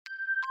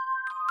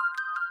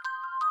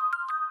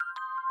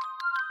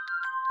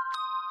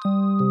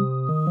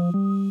Hello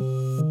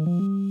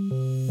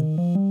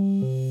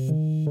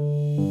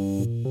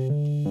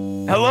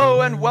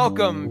and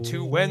welcome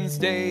to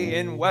Wednesday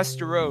in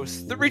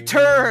Westeros, the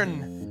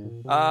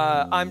return.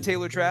 I'm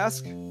Taylor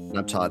Trask. And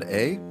I'm Todd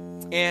A.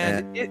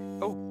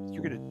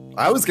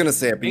 I was gonna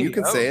say it, but you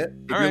can say it.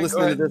 If you're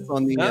listening to this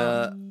on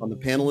the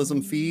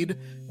Panelism feed,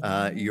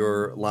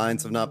 your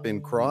lines have not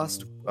been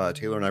crossed.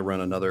 Taylor and I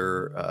run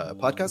another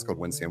podcast called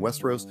Wednesday in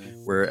Westeros,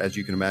 where, as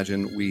you can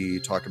imagine, we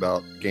talk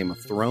about Game of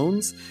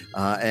Thrones.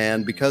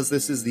 And because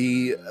this is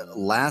the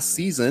last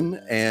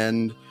season,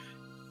 and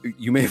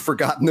you may have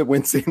forgotten that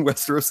Wednesday in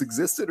Westeros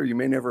existed, or you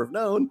may never have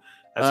known.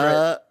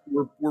 That's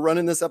right. We're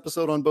running this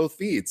episode on both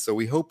feeds, so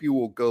we hope you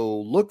will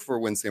go look for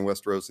Wednesday in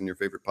Westeros in your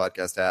favorite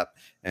podcast app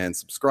and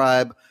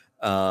subscribe.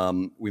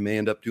 We may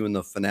end up doing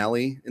the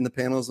finale in the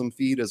Panelism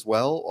feed as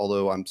well,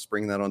 although I'm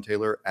springing that on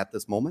Taylor at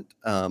this moment.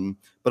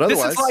 But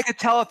otherwise, this is like a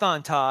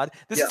telethon, Todd.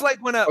 This is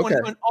like when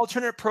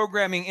alternate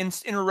programming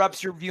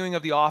interrupts your viewing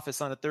of The Office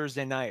on a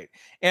Thursday night,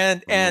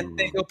 and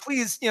they go,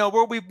 please,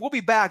 we'll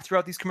be back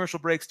throughout these commercial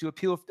breaks to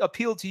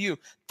appeal to you.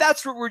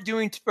 That's what we're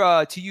doing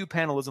to you,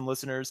 Panelism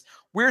listeners.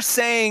 We're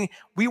saying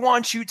we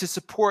want you to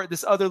support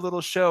this other little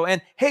show,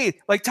 and hey,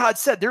 like Todd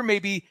said, there may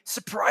be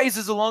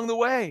surprises along the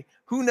way.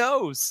 Who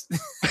knows?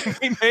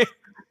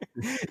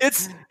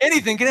 It's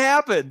anything can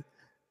happen.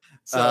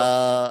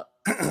 So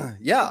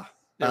yeah.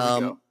 There we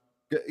go.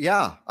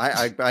 Yeah,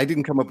 I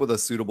didn't come up with a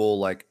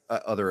suitable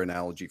other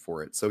analogy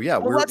for it. So yeah,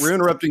 we're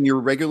interrupting your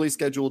regularly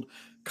scheduled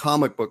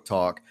comic book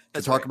talk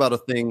to talk about a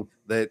thing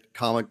that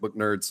comic book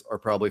nerds are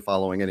probably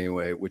following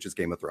anyway, which is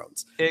Game of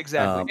Thrones.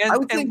 Exactly.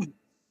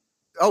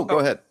 Go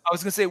ahead. I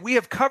was going to say we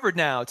have covered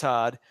now,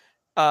 Todd,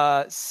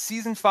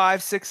 season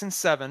 5, 6, and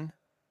 7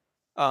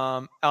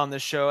 on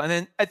this show, and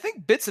then I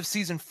think bits of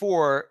season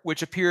 4,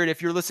 which appeared,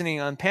 if you're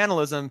listening on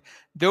Panelism,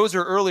 those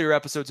are earlier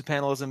episodes of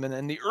Panelism, and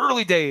in the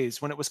early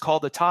days when it was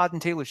called the Todd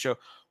and Taylor Show,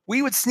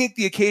 we would sneak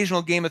the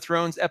occasional Game of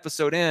Thrones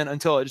episode in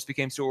until it just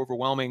became so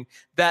overwhelming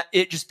that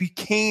it just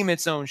became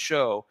its own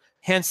show.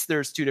 Hence,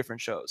 there's 2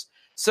 different shows.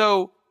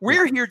 So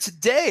we're here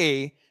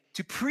today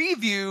to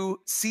preview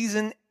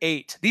season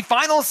 8, the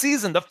final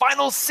season, the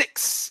final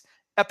 6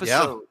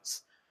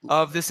 episodes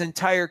of this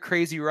entire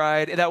crazy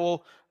ride that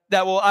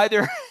will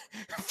either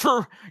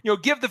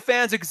give the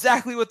fans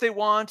exactly what they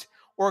want,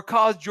 or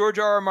cause George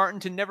R.R. Martin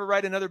to never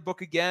write another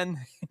book again,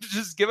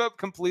 just give up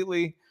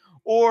completely,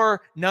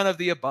 or none of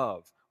the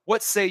above.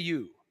 What say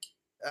you?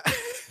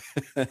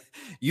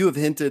 You have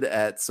hinted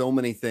at so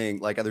many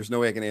things. There's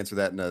no way I can answer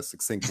that in a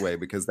succinct way,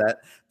 because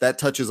that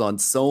touches on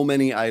so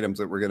many items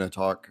that we're going to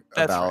talk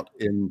about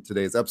in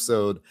today's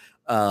episode.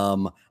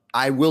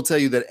 I will tell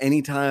you that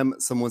anytime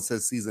someone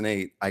says season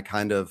 8, I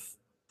kind of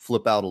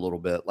flip out a little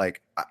bit.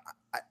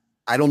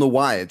 I don't know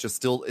why.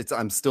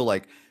 I'm still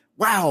like,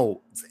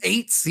 wow, it's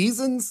 8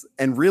 seasons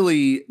and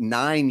really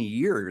 9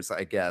 years,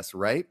 I guess,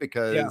 right?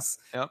 Because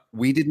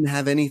we didn't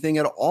have anything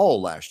at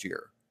all last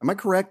year. Am I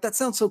correct? That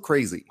sounds so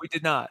crazy. We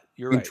did not.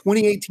 You're right. In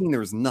 2018, there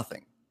was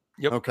nothing.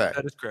 Yep. Okay.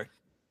 That is correct.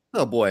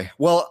 Oh boy.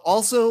 Well,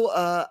 also,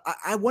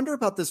 I wonder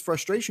about this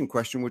frustration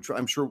question, which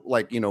I'm sure,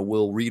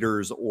 will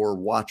readers or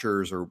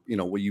watchers, or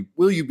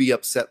will you be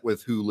upset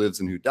with who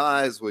lives and who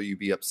dies? Will you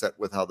be upset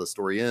with how the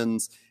story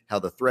ends, how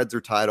the threads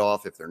are tied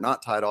off, if they're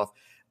not tied off?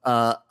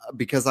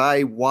 Because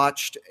I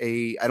watched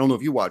I don't know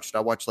if you watched. I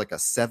watched a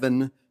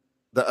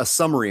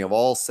summary of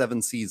all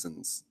 7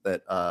 seasons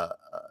that I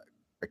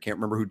can't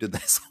remember who did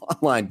this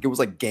online. It was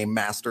like Game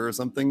Master or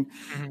something.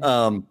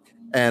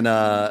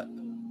 Mm-hmm.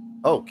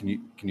 Can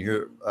you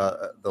hear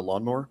the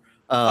lawnmower?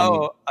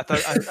 I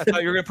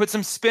thought you were gonna put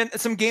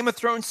some Game of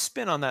Thrones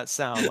spin on that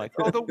sound.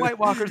 The White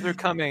Walkers are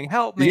coming.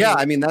 Help me. Yeah,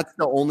 I mean that's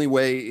the only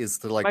way is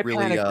to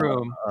really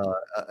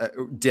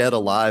dead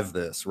alive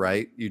this,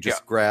 right? You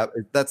just grab.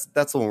 That's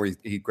the one where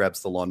he grabs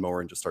the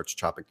lawnmower and just starts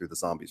chopping through the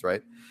zombies,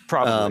 right?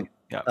 Probably.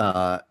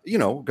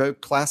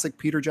 Classic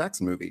Peter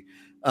Jackson movie.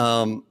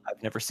 I've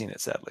never seen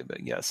it, sadly, but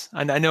yes,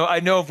 I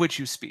know of which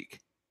you speak.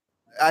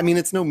 I mean,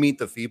 it's no Meet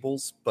the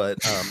Feebles, but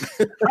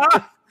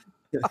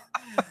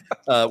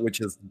which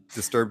has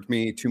disturbed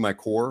me to my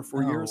core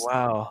for years.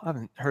 Wow, I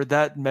haven't heard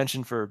that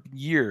mentioned for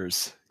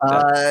years.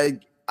 I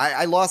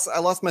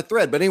lost my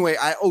thread, but anyway,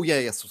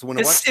 So when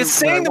it's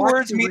saying the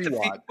words "Meet the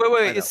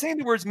Feebles." It's saying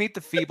the words "Meet the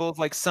Feebles"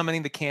 like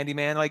summoning the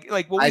Candyman.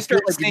 When we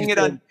start seeing it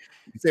on,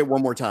 you say it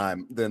one more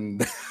time,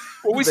 then.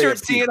 Well, we start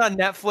seeing it on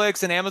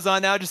Netflix and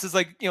Amazon now, just as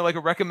like a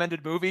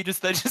recommended movie,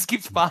 that just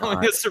keeps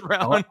following us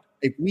around.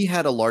 If we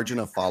had a large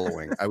enough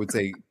following, I would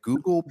say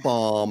Google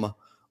bomb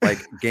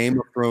Game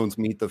of Thrones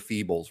Meet the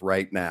Feebles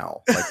right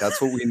now. That's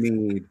what we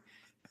need,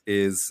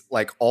 is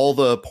all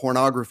the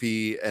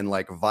pornography and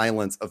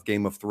violence of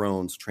Game of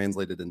Thrones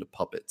translated into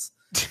puppets,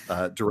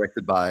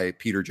 directed by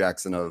Peter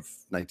Jackson of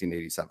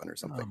 1987 or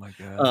something. Oh my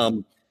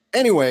God.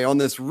 Anyway, on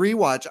this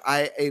rewatch,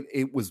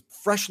 it was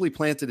freshly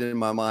planted in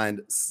my mind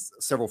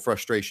several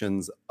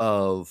frustrations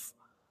of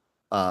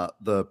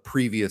the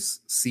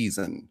previous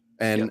season,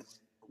 and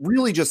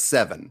really just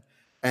 7.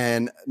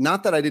 And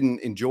not that I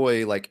didn't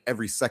enjoy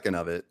every second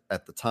of it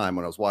at the time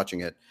when I was watching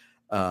it,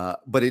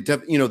 But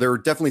there were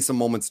definitely some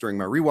moments during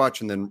my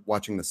rewatch and then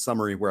watching the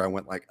summary where I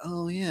went like,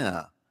 oh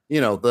yeah,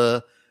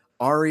 the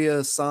Arya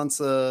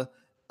Sansa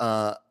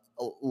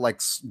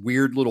like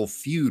weird little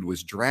feud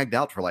was dragged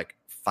out for like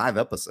 5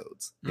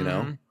 episodes,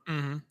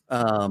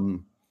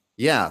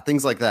 yeah,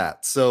 things like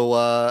that. So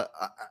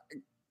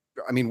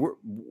I mean,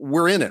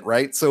 we're in it,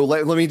 right? So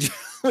let me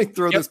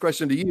throw this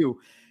question to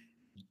you.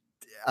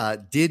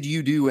 Did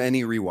you do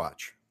any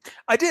rewatch?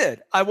 I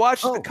did. I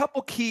watched a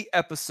couple key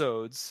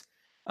episodes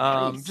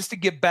nice. Just to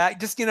get back,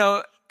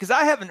 because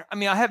I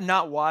have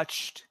not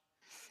watched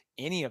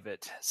any of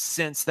it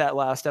since that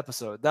last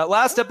episode. That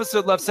last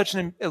episode left such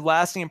a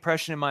lasting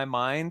impression in my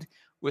mind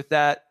with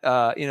that,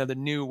 the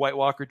new White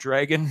Walker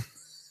dragon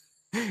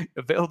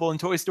available in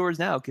toy stores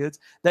now, kids.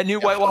 That new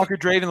White Walker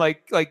dragon,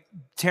 like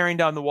tearing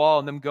down the wall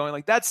and them going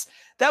like that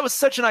was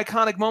such an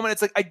iconic moment.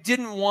 It's like I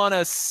didn't want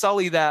to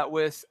sully that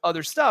with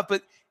other stuff,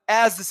 but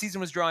as the season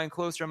was drawing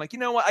closer, I'm like, you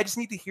know what? I just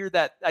need to hear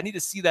that. I need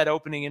to see that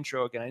opening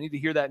intro again. I need to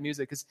hear that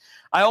music because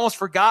I almost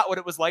forgot what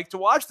it was like to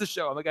watch the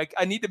show. I'm like,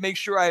 I need to make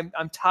sure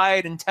I'm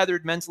tied and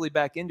tethered mentally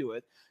back into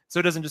it, so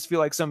it doesn't just feel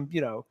like some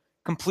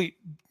complete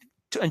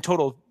and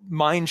total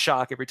mind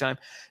shock every time.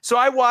 So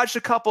I watched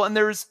a couple, and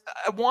I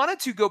wanted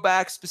to go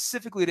back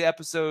specifically to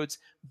episodes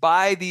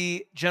by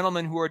the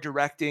gentlemen who are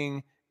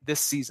directing this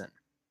season.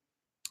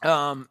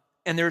 And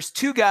there's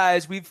 2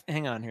 guys.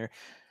 Hang on here.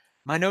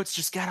 My notes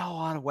just got all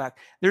out of whack.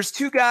 There's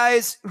 2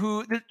 guys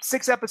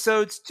 6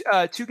 episodes,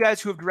 2 guys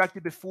who have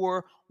directed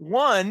before.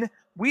 One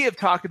we have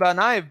talked about,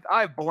 and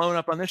I've blown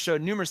up on this show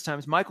numerous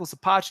times, Miguel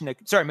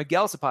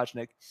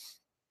Sapochnik.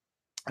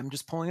 I'm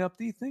just pulling up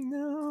the thing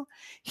now.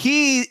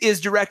 He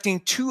is directing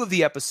 2 of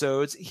the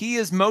episodes. He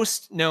is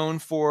most known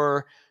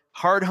for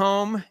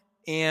Hardhome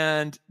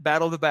and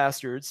Battle of the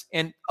Bastards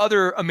and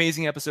other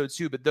amazing episodes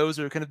too, but those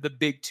are kind of the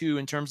big 2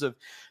 in terms of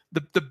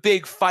the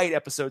big fight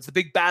episodes, the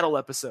big battle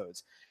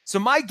episodes. So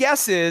my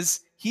guess is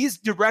he's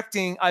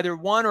directing either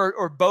one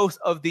or both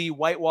of the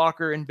White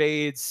Walker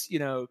invades,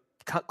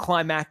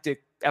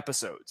 climactic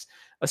episodes,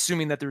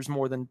 assuming that there's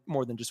more than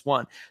just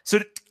one. So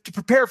to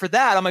prepare for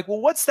that, I'm like, well,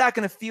 what's that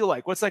going to feel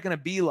like? What's that going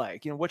to be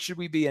like? What should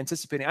we be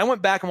anticipating? I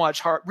went back and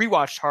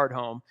rewatched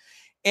Hardhome,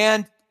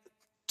 and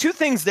 2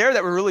 things there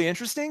that were really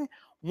interesting.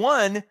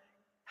 One,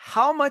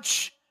 how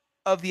much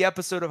of the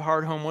episode of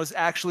Hardhome was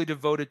actually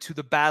devoted to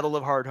the Battle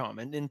of Hardhome,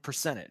 and in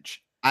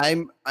percentage?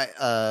 I'm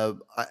a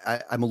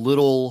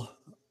little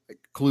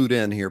clued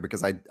in here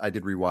because I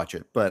did rewatch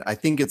it, but I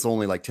think it's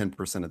only like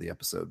 10% of the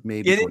episode,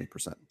 maybe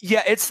 20%.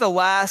 Yeah, it's the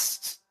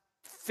last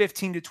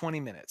 15 to 20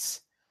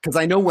 minutes. Because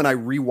I know when I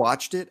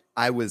rewatched it,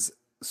 I was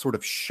sort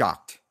of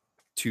shocked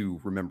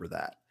to remember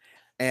that.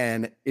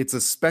 And it's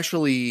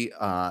especially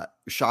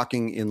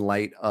shocking in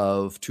light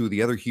of 2 of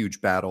the other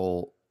huge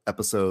battle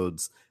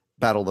episodes,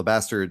 Battle of the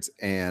Bastards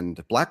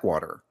and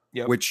Blackwater.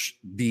 Yep. Which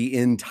the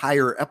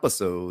entire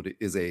episode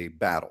is a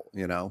battle,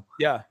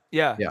 Yeah.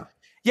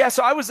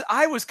 So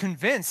I was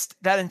convinced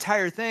that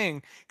entire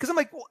thing, because I'm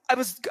like, well, I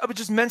was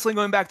just mentally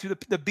going back through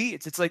the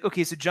beats. It's like,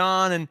 okay, so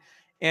John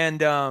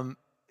and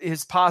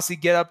his posse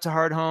get up to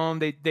Hardhome.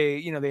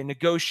 They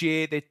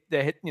negotiate.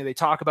 They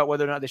talk about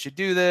whether or not they should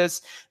do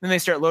this. Then they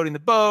start loading the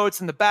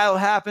boats, and the battle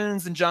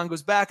happens. And John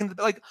goes back, and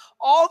like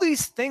all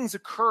these things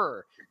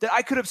occur that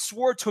I could have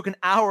swore took an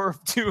hour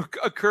to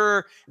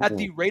occur at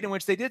the rate in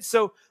which they did.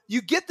 So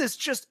you get this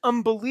just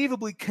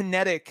unbelievably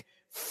kinetic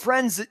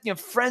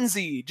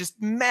frenzy,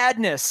 just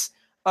madness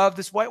of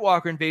this White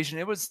Walker invasion.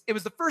 It was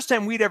the first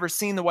time we'd ever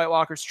seen the White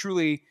Walkers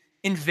truly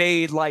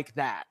invade like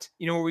that,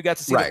 where we got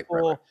to see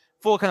the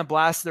full kind of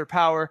blast of their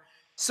power.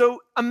 So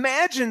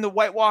imagine the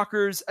White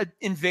Walkers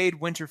invade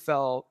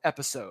Winterfell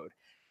episode.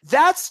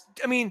 That's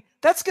going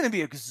to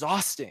be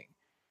exhausting,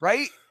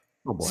 right?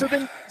 Oh boy. So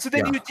then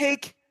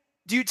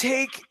do you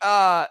take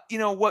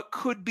what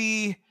could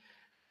be,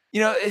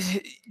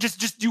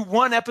 just do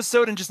one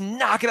episode and just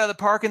knock it out of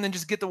the park and then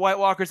just get the White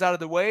Walkers out of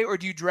the way? Or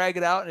do you drag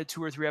it out into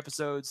 2 or 3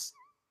 episodes?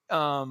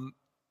 Where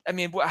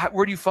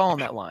do you fall on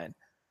that line?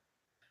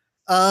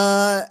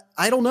 I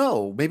don't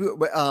know. Maybe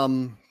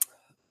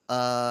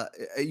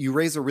you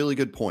raise a really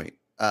good point,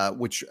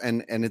 which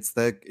and it's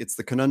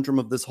the conundrum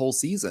of this whole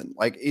season.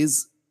 Like,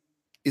 is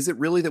it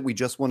really that we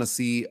just want to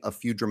see a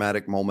few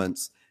dramatic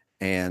moments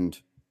and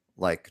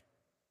like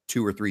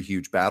 2 or 3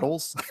 huge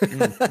battles,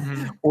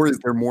 mm-hmm. or is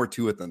there more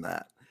to it than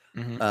that?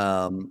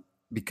 Mm-hmm.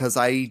 Because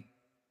we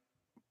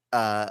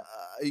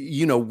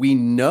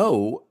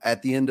know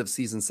at the end of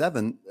season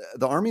 7,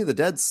 the Army of the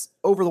Dead's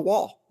over the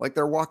wall. Like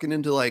they're walking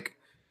into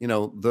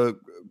the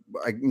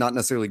not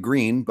necessarily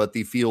green, but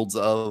the fields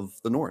of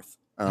the North.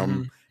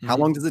 How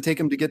long does it take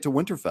him to get to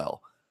Winterfell?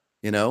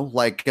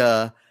 Gendry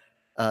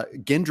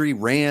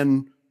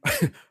ran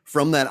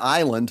from that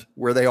island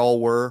where they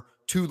all were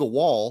to the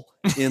wall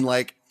in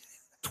like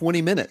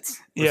 20 minutes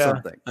or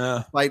something,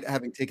 despite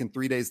having taken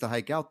 3 days to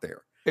hike out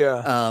there.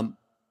 Yeah.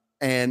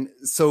 And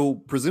so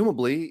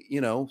presumably,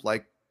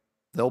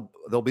 they'll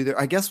be there.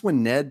 I guess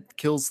when Ned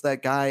kills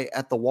that guy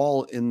at the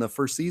wall in the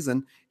first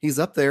season, he's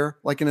up there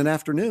like in an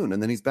afternoon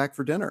and then he's back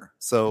for dinner.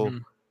 So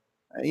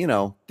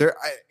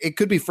it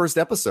could be first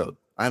episode.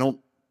 And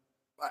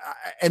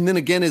then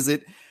again, is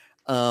it,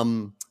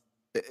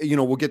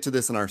 we'll get to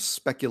this in our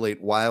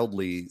speculate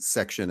wildly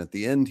section at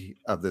the end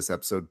of this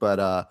episode, but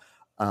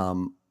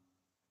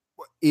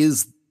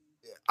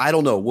I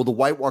don't know. Will the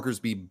White Walkers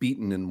be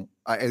beaten in?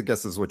 I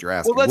guess this is what you're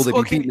asking. Will they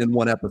be beaten in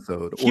one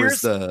episode, or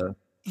is the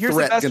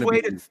best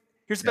way to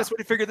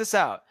figure this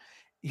out?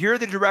 Here are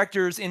the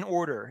directors in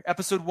order.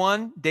 Episode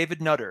 1,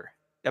 David Nutter.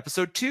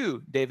 Episode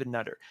 2, David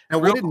Nutter. Now,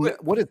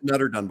 what has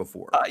Nutter done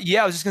before? I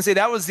was just gonna say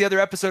that was the other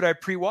episode I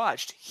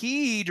pre-watched.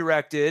 He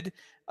directed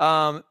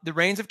The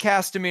Reigns of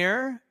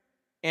Castamere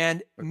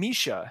and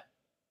Misa.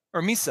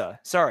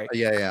 Sorry.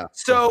 Yeah.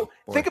 So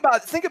think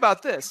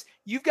about this.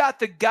 You've got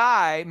the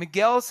guy,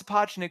 Miguel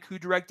Sapochnik, who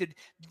directed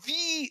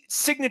the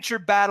signature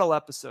battle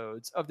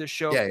episodes of the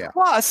show,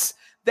 plus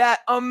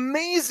that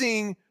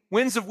amazing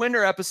Winds of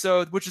Winter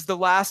episode, which is the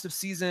last of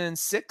season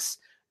 6.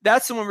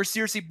 That's the one where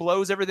Cersei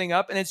blows everything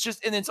up. And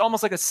it's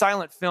almost like a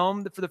silent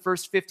film for the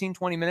first 15,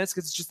 20 minutes,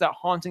 because it's just that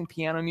haunting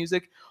piano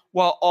music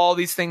while all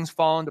these things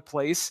fall into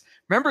place.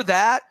 Remember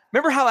that?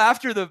 Remember how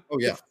after the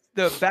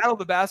Battle of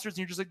the Bastards, and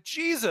you're just like,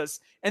 Jesus.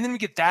 And then we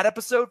get that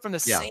episode from the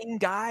same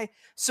guy.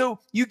 So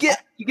you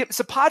get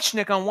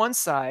Sapochnik on one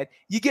side,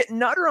 you get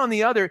Nutter on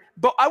the other.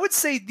 But I would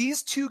say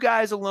these two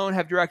guys alone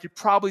have directed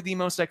probably the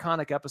most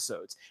iconic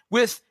episodes,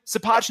 with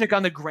Sapochnik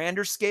on the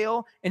grander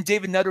scale and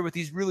David Nutter with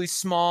these really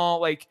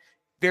small, like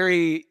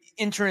very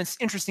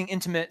interesting,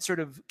 intimate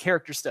sort of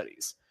character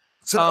studies.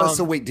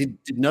 So wait, did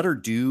Nutter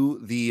do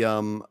the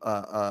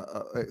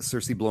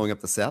Cersei blowing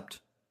up the Sept?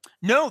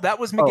 No, that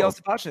was Miguel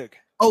Sapochnik.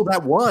 Oh,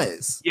 that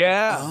was.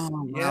 Yeah. Oh,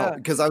 wow.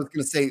 Because I was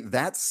going to say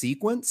that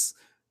sequence,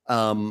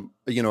 of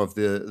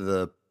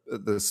the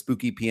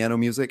spooky piano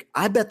music.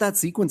 I bet that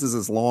sequence is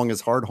as long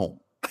as Hardhome.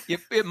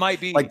 It might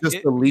be. Like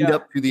just the lead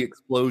up to the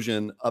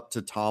explosion, up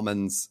to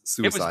Tommen's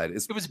suicide.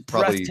 It was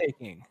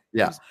breathtaking.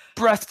 Yeah. It was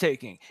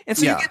breathtaking. And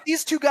so you get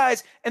these two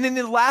guys, and then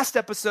the last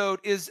episode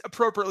is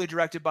appropriately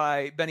directed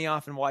by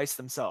Benioff and Weiss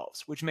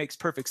themselves, which makes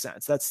perfect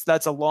sense.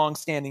 That's a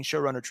long-standing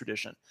showrunner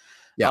tradition.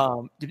 Yeah.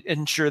 To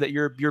ensure that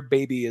your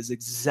baby ends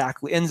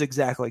exactly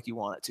like you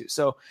want it to.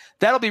 So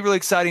that'll be really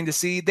exciting to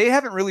see. They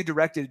haven't really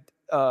directed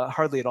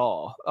hardly at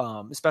all,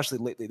 especially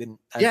lately. They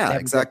haven't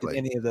exactly.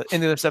 Any of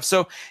the stuff.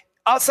 So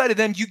outside of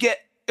them, you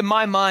get, in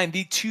my mind,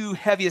 the two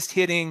heaviest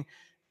hitting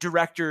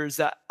directors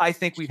that I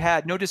think we've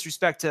had. No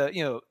disrespect to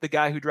the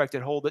guy who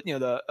directed Hold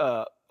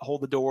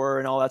the Door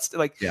and all that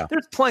stuff.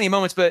 There's plenty of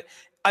moments, but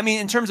I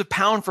mean, in terms of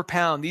pound for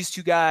pound, these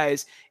two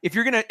guys, if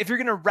you're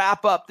gonna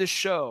wrap up this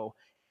show.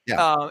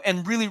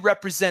 And really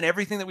represent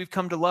everything that we've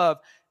come to love,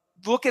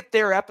 look at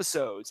their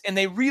episodes, and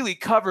they really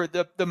cover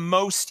the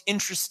most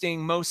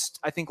interesting, most,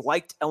 I think,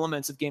 liked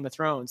elements of Game of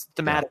Thrones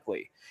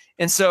thematically.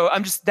 And so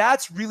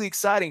that's really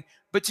exciting.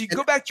 But to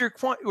go back to your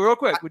point real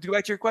quick, to go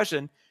back to your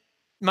question,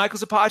 Michael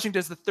Sapochnik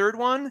does the third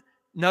one,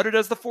 Nutter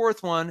does the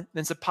fourth one,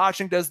 then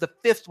Sapochnik does the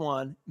fifth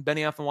one,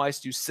 Benioff and Weiss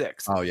do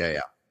 6. Oh,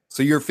 yeah.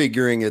 So you're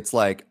figuring it's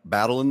like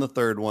battle in the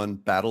third one,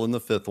 battle in the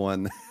fifth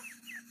one.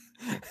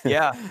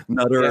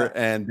 Nutter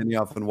and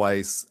Benioff and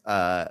Weiss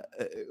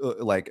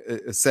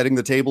setting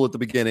the table at the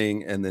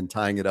beginning and then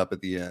tying it up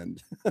at the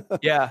end.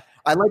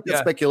 I like that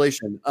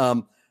speculation.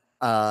 And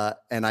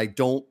I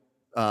don't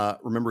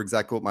remember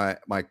exactly what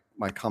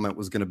my comment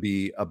was going to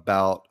be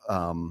about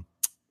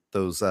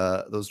those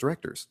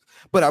directors,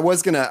 but I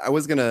was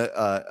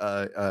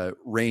gonna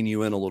rein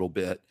you in a little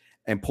bit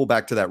and pull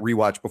back to that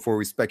rewatch before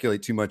we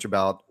speculate too much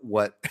about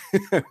what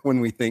when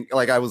we think.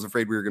 Like, I was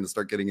afraid we were going to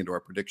start getting into our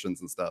predictions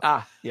and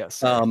stuff.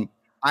 Yes.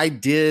 I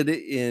did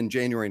in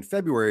January and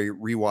February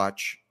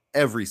rewatch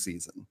every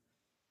season.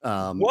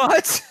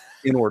 What?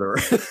 In order.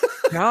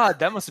 God,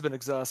 that must have been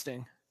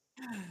exhausting.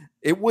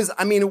 It was.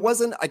 I mean, it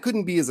wasn't. I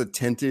couldn't be as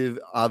attentive,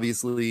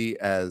 obviously,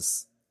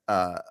 as.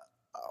 I'm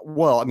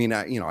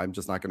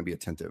just not going to be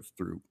attentive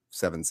through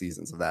 7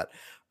 seasons of that.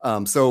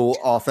 So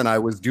often I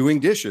was doing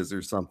dishes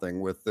or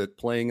something with it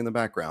playing in the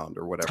background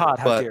or whatever. Todd,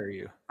 how dare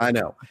you? I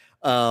know.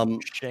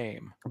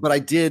 Shame. But I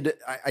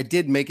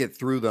did make it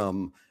through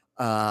them.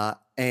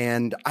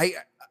 And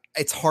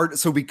it's hard.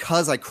 So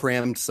because I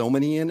crammed so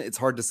many in, it's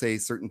hard to say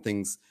certain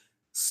things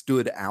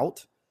stood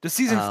out. Does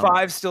season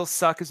 5 still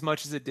suck as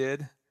much as it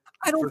did?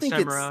 I don't think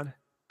it's around.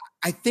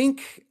 I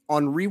think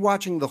on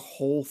rewatching the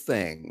whole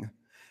thing,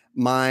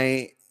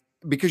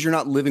 because you're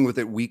not living with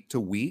it week to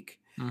week,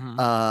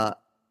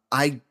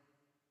 I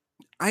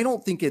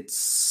don't think it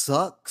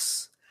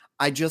sucks.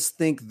 I just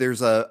think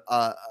there's and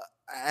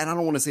I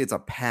don't want to say it's a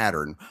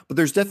pattern, but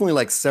there's definitely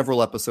like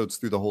several episodes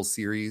through the whole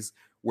series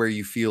where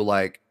you feel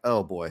like,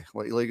 oh boy,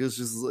 like it's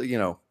just,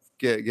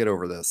 get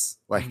over this.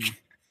 Like,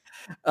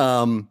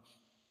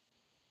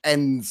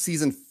 and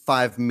season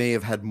 5 may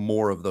have had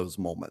more of those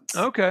moments.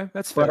 Okay,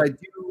 that's fair. But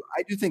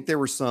I do think there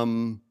were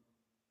some,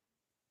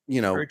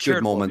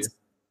 good moments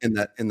in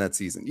that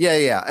season.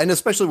 Yeah. And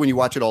especially when you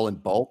watch it all in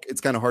bulk,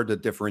 it's kind of hard to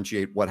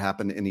differentiate what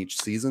happened in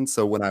each season.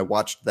 So when I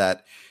watched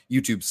that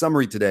YouTube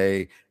summary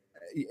today,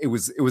 it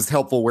was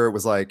helpful where it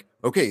was like,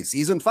 okay,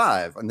 season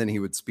 5, and then he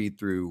would speed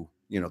through,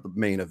 the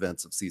main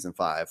events of season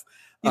 5.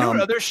 You know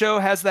what other show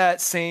has that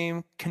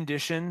same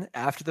condition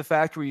after the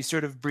fact, where you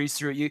sort of breeze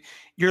through it?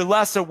 You're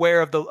less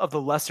aware of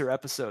the lesser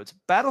episodes.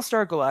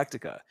 Battlestar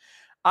Galactica.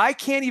 I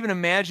can't even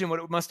imagine what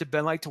it must have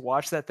been like to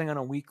watch that thing on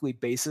a weekly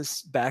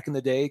basis back in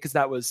the day, because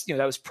that was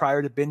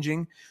prior to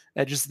binging.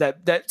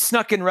 That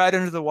snuck in right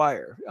under the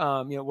wire.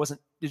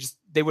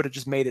 They would have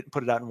just made it and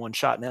put it out in one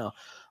shot now.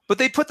 But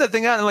they put that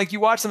thing out, and like you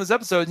watch some of those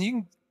episodes, and you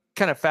can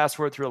kind of fast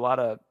forward through a lot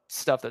of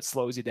stuff that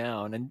slows you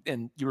down,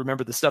 and you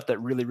remember the stuff that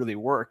really, really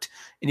worked,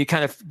 and you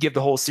kind of give the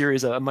whole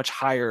series a much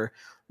higher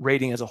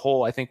rating as a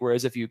whole, I think.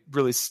 Whereas if you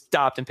really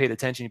stopped and paid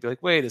attention, you'd be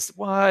like, wait,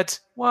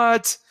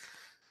 what?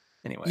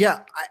 Anyway.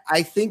 Yeah,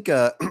 I think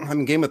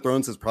Game of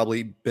Thrones has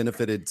probably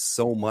benefited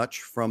so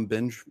much from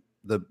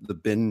the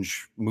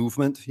binge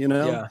movement,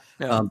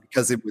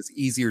 because it was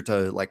easier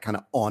to like kind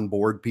of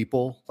onboard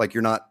people. Like,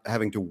 you're not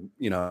having to,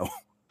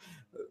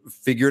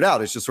 figure it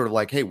out. It's just sort of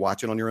like, hey,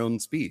 watch it on your own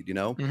speed,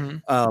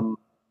 Mm-hmm.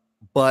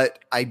 But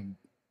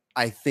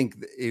I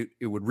think it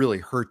would really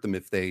hurt them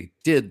if they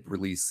did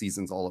release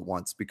seasons all at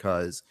once,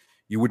 because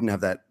you wouldn't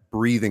have that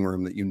breathing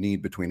room that you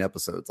need between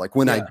episodes. Like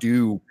when I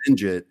do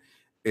binge it,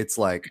 it's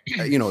like,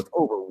 it's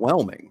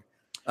overwhelming.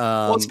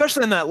 Well,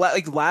 especially in that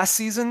last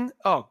season.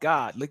 Oh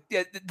God. Like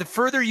the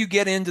further you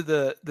get into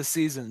the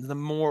season, the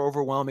more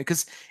overwhelming,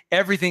 because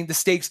the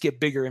stakes get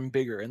bigger and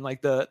bigger, and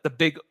like the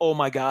big, oh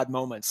my God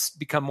moments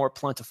become more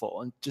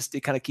plentiful, and just,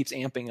 it kind of keeps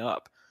amping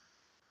up.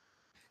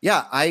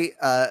 Yeah.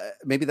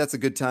 Maybe that's a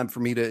good time for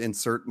me to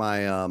insert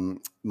my,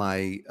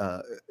 my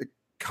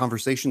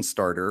conversation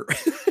starter,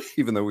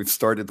 even though we've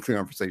started the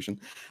conversation.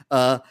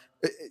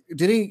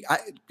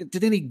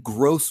 Did any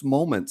gross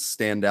moments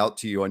stand out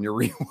to you on your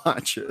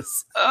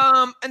rewatches?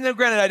 And then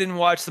granted, I didn't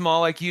watch them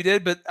all like you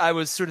did, but I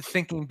was sort of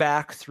thinking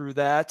back through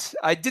that.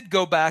 I did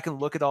go back and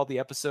look at all the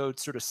episode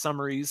sort of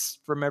summaries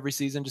from every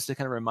season, just to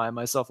kind of remind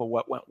myself of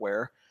what went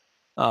where,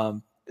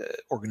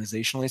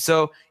 organizationally.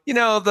 So,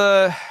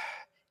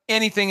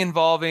 anything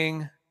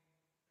involving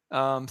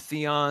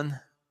Theon,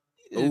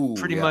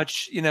 pretty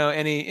much,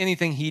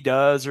 anything he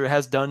does or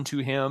has done to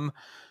him.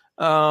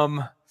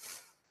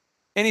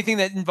 Anything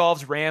that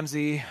involves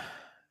Ramsay.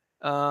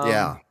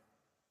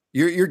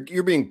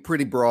 You're being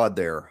pretty broad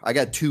there. I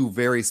got 2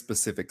 very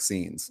specific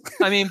scenes.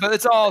 But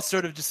it's all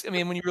sort of just,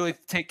 when you really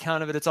take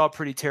count of it, it's all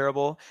pretty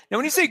terrible. Now,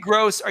 when you say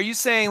gross, are you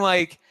saying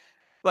like,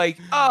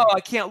 oh, I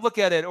can't look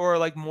at it, or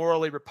like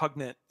morally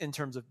repugnant in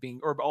terms of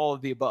being, or all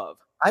of the above?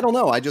 I don't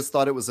know. I just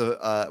thought it was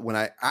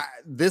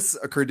this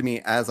occurred to me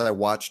as I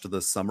watched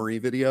the summary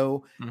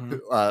video,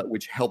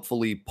 which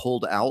helpfully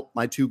pulled out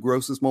my 2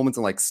 grossest moments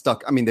and like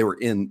stuck. They were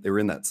in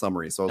that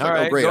summary. So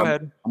I was oh, great.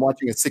 I'm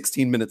watching a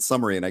 16-minute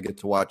summary and I get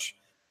to watch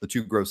the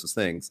 2 grossest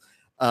things.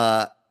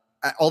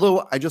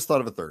 Although I just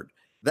thought of a third.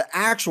 The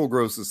actual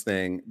grossest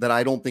thing that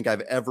I don't think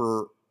I've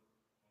ever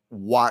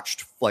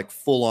watched like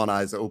full on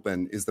eyes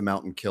open is the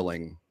mountain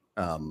killing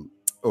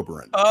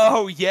Oberyn.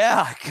 Oh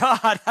yeah,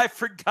 God, I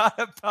forgot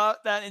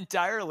about that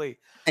entirely.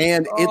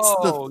 And it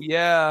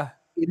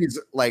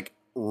is like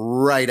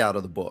right out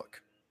of the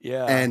book.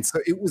 Yeah, and so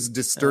it was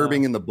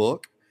disturbing in the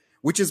book,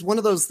 which is one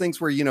of those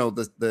things where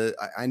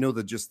I know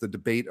that just the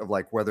debate of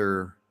like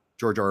whether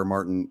George R.R.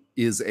 Martin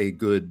is a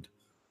good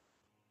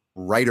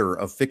writer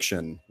of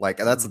fiction, like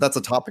that's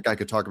a topic I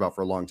could talk about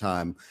for a long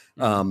time.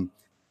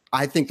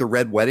 I think the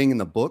Red Wedding in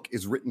the book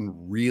is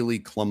written really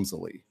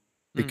clumsily,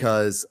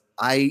 because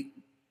I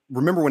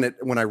remember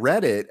when I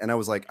read it and I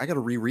was like, I got to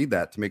reread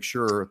that to make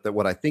sure that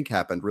what I think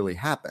happened really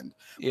happened.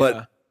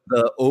 Yeah.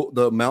 But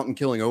the mountain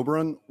killing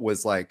Oberyn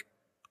was like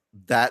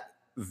that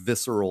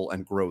visceral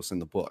and gross in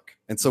the book.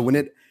 And so when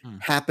it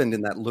happened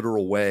in that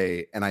literal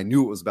way, and I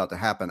knew it was about to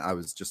happen, I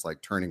was just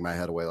like turning my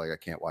head away, like I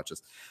can't watch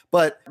this.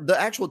 But the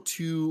actual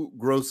 2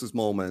 grossest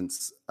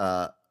moments,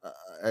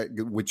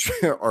 which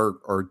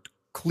are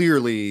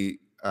clearly,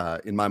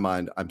 in my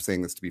mind, I'm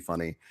saying this to be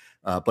funny,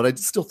 but I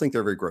still think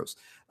they're very gross.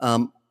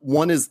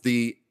 One is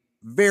the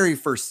very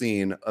first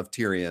scene of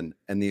Tyrion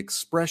and the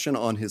expression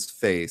on his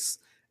face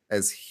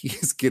as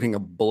he's getting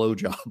a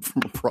blowjob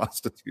from a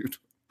prostitute.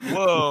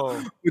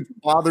 Whoa. Which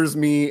bothers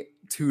me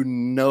to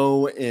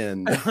no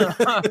end.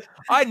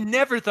 I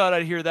never thought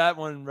I'd hear that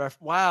one.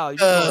 Wow, you're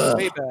going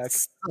way back.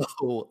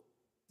 So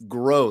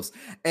gross.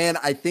 And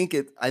I think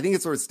it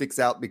sort of sticks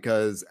out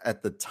because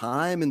at the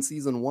time in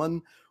season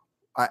 1,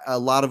 a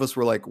lot of us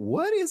were like,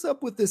 what is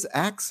up with this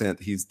accent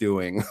he's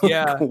doing?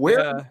 Yeah.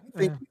 Where do you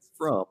think he's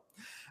from?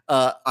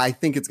 I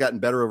think it's gotten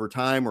better over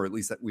time, or at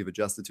least that we've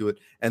adjusted to it.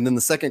 And then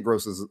the second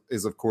gross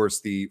is of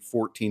course, the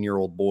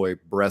 14-year-old boy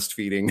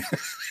breastfeeding.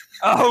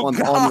 Oh,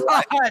 God.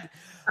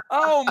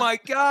 Oh, my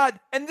God.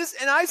 Those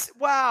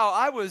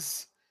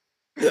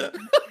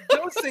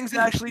things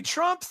actually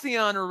trump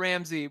Theon or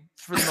Ramsay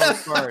for the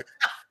most part.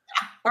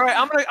 All right,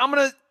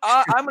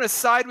 I'm gonna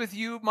side with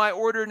you. My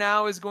order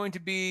now is going to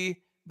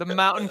be the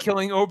mountain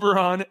killing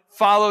Oberyn,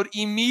 followed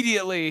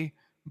immediately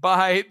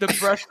by the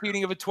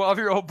breastfeeding of a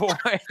 12-year-old boy.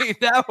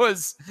 That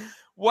was,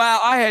 wow,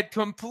 I had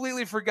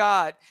completely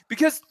forgot,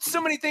 because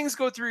so many things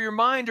go through your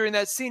mind during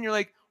that scene. You're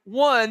like,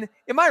 one,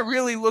 am I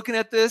really looking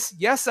at this?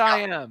 Yes, I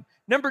am.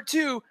 Number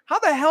two, how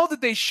the hell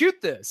did they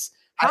shoot this?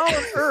 How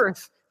on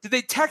earth did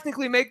they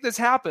technically make this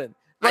happen?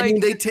 Like, I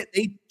mean, they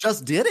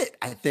just did it.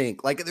 I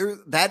think like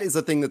that is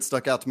a thing that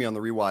stuck out to me on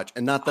the rewatch,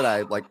 and not that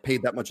I like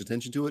paid that much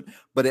attention to it,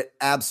 but it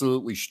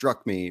absolutely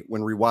struck me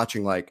when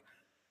rewatching. Like,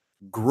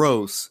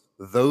 gross,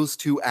 those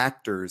two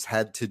actors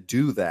had to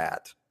do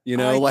that. You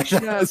know,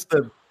 that's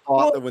the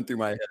thought that went through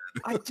my head.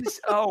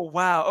 Oh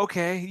wow,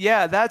 okay,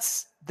 yeah,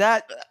 that's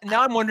that.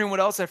 Now I'm wondering what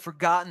else I've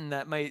forgotten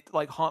that might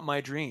like haunt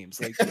my dreams.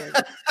 Like,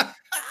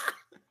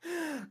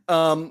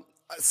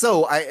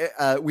 So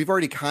we've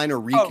already kind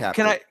of recapped.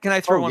 Can I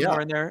throw one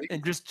more in there,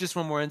 and just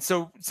one more? And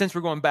so since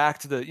we're going back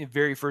to the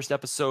very first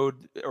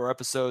episode or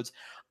episodes,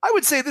 I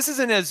would say this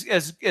isn't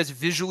as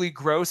visually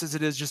gross as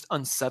it is just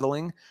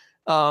unsettling,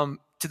 to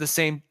the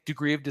same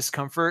degree of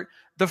discomfort.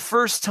 The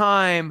first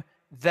time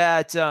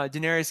that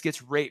Daenerys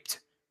gets raped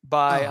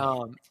by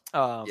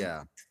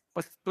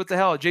what the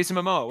hell, Jason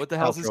Momoa? What the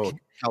hell is this?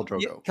 Khal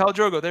Drogo. Yeah, Khal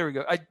Drogo. There we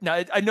go. I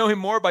know him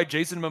more by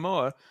Jason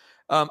Momoa.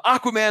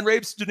 Aquaman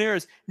rapes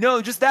Daenerys.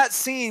 No, just that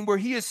scene where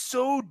he is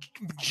so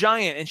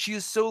giant and she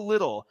is so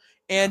little,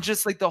 and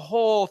just like the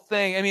whole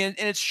thing. I mean,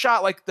 and it's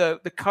shot like the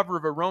cover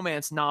of a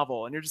romance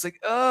novel, and you're just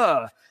like,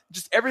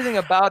 just everything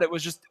about it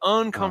was just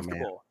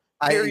uncomfortable.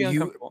 Very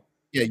uncomfortable.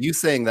 You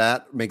saying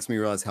that makes me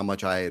realize how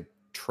much I had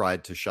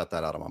tried to shut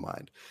that out of my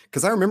mind.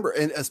 Because I remember,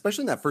 and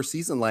especially in that first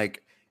season,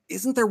 like,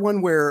 isn't there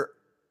one where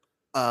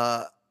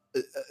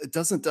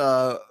doesn't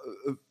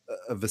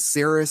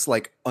Viserys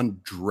like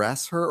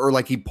undress her, or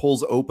like he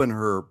pulls open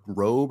her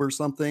robe or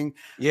something?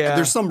 Yeah,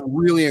 there's some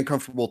really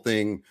uncomfortable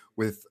thing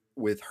with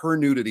her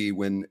nudity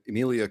when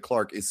Emilia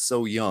Clarke is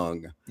so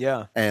young.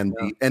 Yeah, and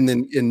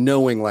then in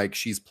knowing like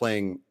she's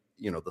playing,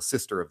 the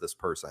sister of this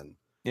person.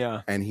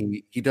 Yeah, and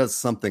he does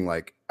something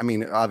like, I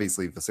mean,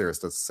 obviously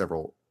Viserys does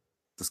several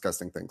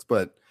disgusting things,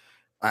 but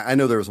I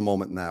know there was a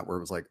moment in that where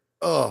it was like,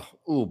 oh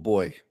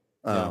boy.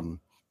 So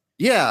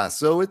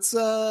it's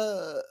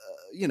I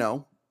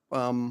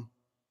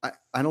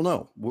don't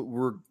know.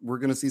 We're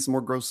gonna see some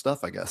more gross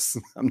stuff, I guess.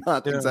 I'm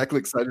not exactly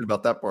excited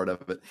about that part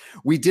of it.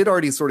 We did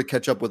already sort of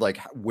catch up with like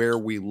where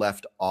we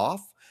left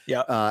off.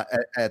 Yeah.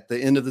 At the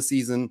end of the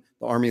season,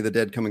 the army of the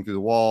dead coming through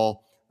the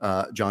wall.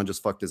 Jon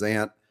just fucked his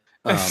aunt.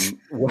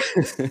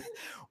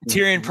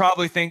 Tyrion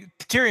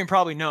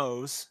probably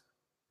knows.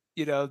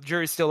 The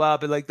jury's still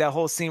out, but like that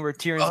whole scene where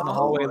Tyrion's in the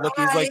hallway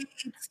looking,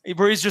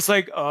 where he's just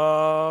like,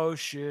 oh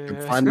shit,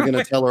 I'm finally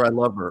gonna tell her I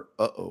love her.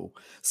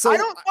 So I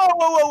don't.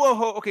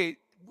 Whoa. Okay.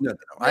 No.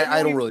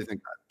 I don't really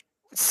think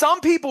that.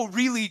 Some people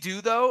really do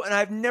though, and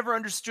I've never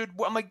understood.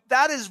 I'm like,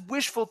 that is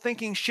wishful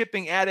thinking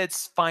shipping at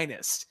its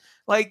finest.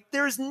 Like,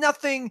 there's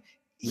nothing.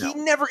 He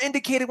never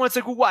indicated once,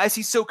 like, well, why is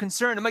he so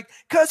concerned? I'm like,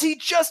 because he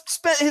just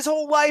spent his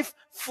whole life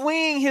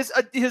fleeing his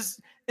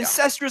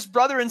incestuous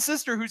brother and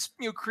sister who's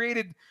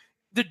created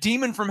the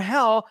demon from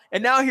hell,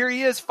 and now here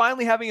he is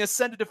finally having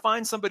ascended to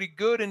find somebody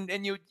good,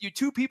 and you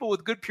two people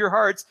with good pure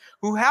hearts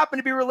who happen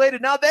to be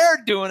related. Now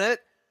they're doing it.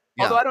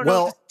 Yeah. Although I don't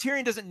know,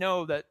 Tyrion doesn't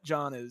know that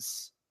Jon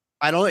is.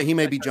 I don't know. He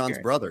may be Jon's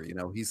brother.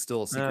 He's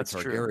still a secret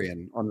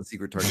Targaryen on the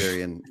secret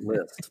Targaryen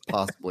list,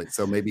 possibly.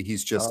 So maybe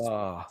he's just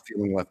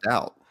feeling left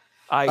out.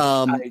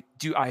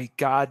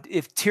 God,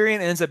 if Tyrion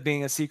ends up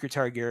being a secret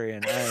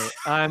Targaryen,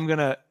 I'm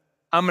gonna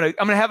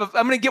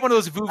get one of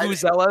those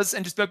vuvuzelas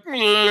and just be like,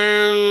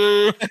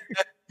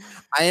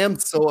 I am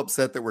so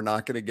upset that we're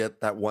not going to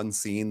get that one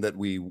scene that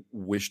we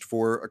wished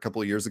for a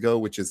couple of years ago,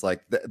 which is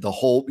like the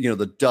whole,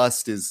 the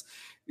dust is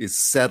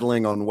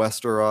settling on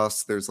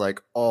Westeros. There's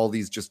like all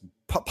these just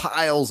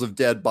piles of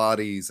dead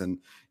bodies, and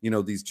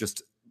these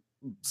just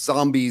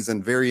zombies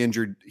and very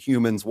injured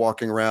humans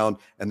walking around,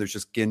 and there's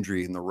just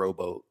Gendry in the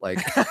rowboat, like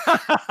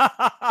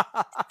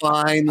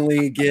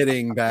finally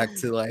getting back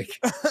to like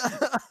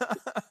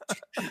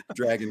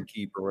Dragon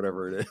Keep or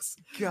whatever it is.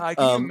 God,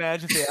 can you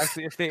imagine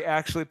if they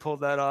actually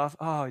pulled that off?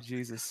 Oh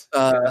Jesus!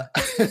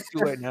 It's too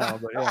late now,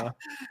 but yeah.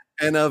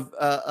 And of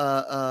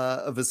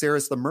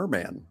Viserys the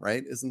Merman,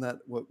 right? Isn't that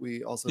what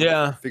we also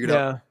figured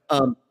out?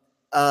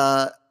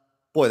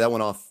 Boy, that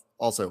went off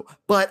also.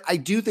 But I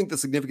do think the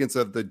significance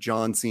of the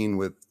Jon scene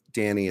with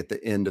Dany at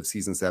the end of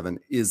season 7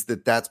 is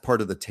that that's part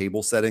of the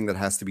table setting that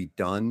has to be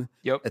done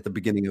at the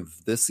beginning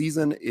of this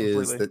season.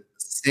 Is that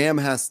Sam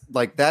has,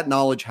 like, that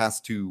knowledge has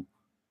to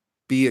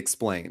be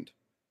explained,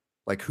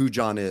 like who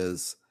Jon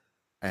is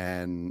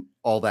and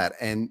all that.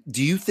 And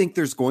do you think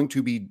there's going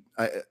to be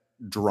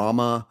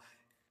drama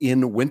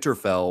in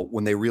Winterfell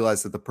when they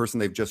realize that the person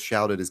they've just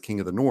shouted as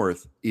King of the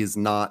North is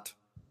not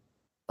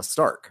a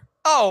Stark?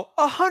 Oh,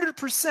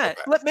 100%.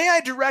 May I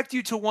direct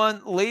you to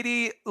one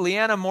Lady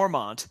Lyanna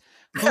Mormont,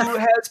 who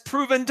has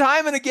proven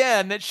time and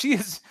again that she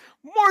is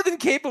more than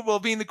capable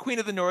of being the Queen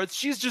of the North.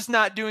 She's just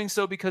not doing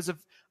so because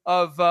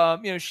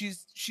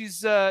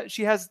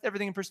she has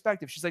everything in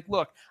perspective. She's like,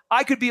 look,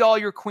 I could be all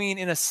your queen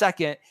in a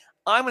second.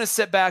 I'm going to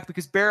sit back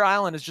because Bear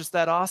Island is just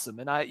that awesome.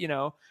 And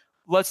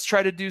let's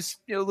try to do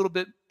a little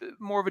bit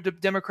more of a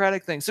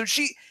democratic thing. So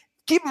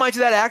keep in mind,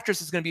 that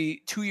actress is going to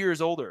be 2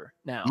 years older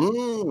now.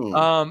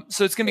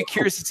 So it's going to be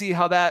curious to see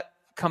how that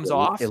comes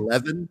off.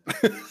 11.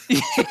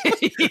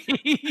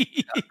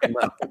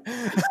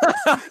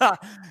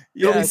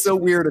 It'll be so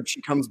weird if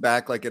she comes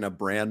back like in a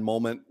Brand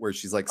moment where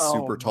she's like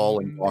super tall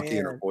and walking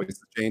and her voice has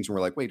changed and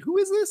we're like, wait, who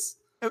is this?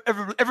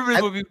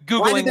 Everybody will be Googling.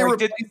 Why did they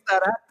replace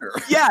that actor?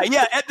 Yeah.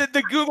 And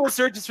the Google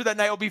searches for that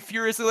night will be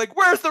furiously like,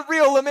 where's the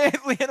real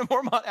Lyanna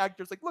Mormont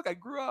actor? It's like, look, I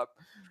grew up.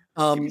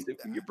 Give me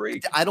a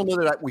break. I don't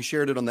know that we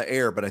shared it on the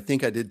air, but I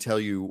think I did tell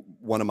you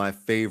one of my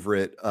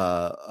favorite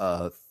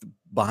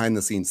behind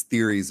the scenes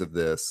theories of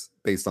this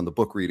based on the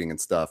book reading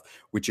and stuff,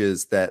 which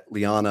is that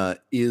Lyanna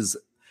is.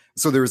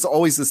 So there's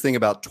always this thing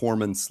about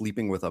Tormund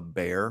sleeping with a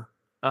bear.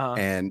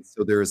 And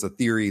so there is a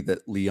theory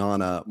that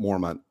Lyanna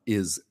Mormont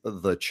is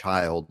the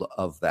child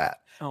of that,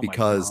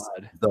 because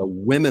the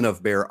women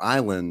of Bear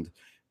Island,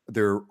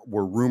 there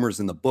were rumors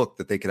in the book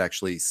that they could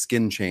actually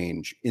skin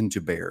change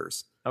into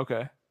bears.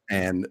 Okay.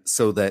 And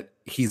so that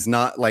he's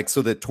not like,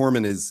 so that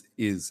Tormund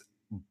is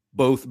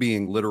both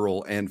being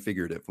literal and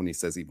figurative when he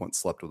says he once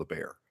slept with a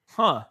bear.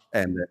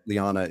 And that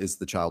Lyanna is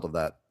the child of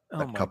that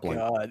coupling.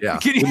 Yeah.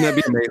 Wouldn't that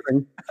be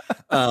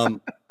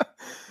amazing?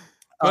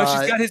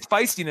 Well, she's got his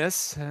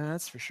feistiness,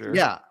 that's for sure.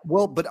 Yeah.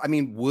 Well, but I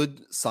mean,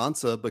 would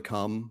Sansa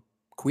become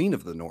Queen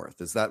of the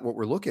North? Is that what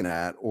we're looking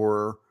at?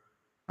 Or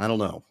I don't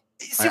know.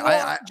 See,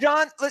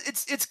 Jon,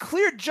 it's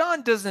clear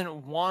Jon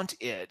doesn't want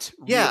it.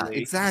 Really. Yeah,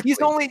 exactly. He's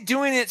only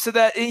doing it so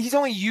that he's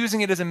only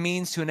using it as a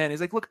means to an end.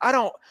 He's like, look,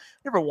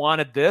 never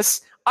wanted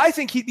this. I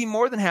think he'd be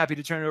more than happy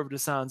to turn it over to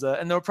Sansa,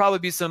 and there'll probably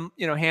be some,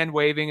 hand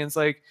waving, and it's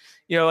like,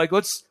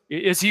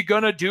 is he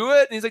gonna do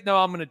it? And he's like, no,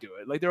 I'm gonna do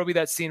it. Like there'll be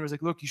that scene where it's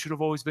like, look, you should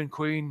have always been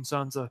Queen,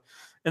 Sansa,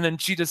 and then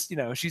she just,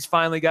 she's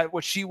finally got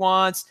what she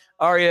wants.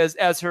 Arya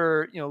as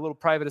her, little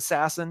private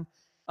assassin.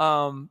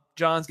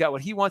 Jon's got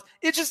what he wants.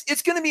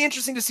 It's going to be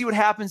interesting to see what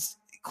happens.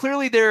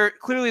 Clearly there's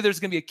going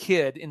to be a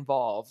kid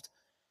involved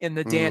in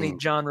the Dany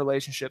Jon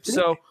relationship.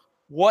 So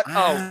what?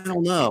 I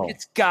don't know.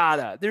 It's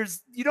gotta.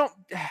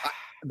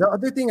 The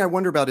other thing I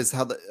wonder about is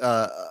how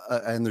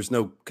and there's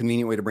no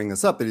convenient way to bring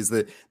this up, but is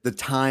the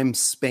time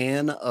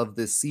span of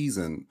this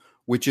season,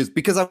 which is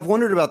because I've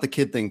wondered about the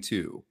kid thing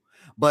too.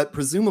 But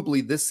presumably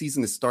this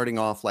season is starting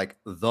off like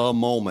the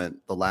moment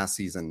the last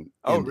season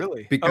ended.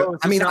 Really? Because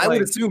I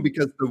would assume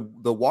because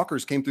the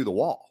walkers came through the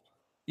wall.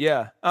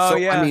 Yeah.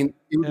 Yeah. I mean,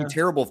 it would be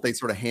terrible if they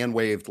sort of hand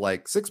waved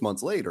like 6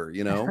 months later,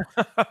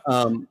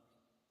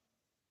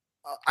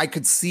 I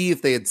could see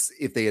if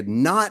they had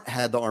not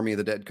had the Army of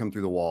the Dead come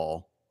through the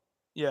wall.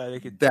 Yeah, they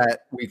could.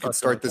 That we could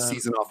start the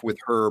season off with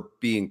her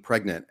being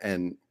pregnant,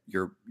 and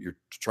you're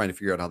trying to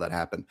figure out how that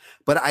happened.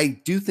 But I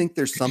do think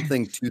there's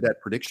something to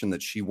that prediction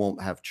that she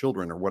won't have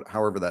children, or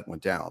however that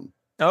went down.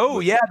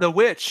 Oh yeah, the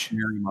witch,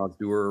 Mary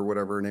Mazdur or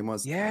whatever her name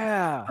was.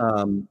 Yeah.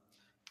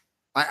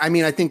 I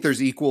mean, I think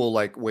there's equal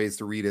like ways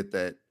to read it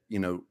that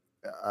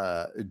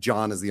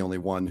Jon is the only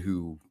one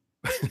who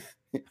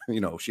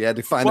she had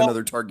to find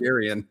another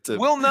Targaryen to.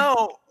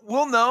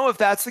 We'll know if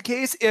that's the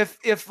case.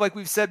 If like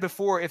we've said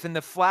before, if in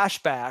the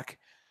flashback.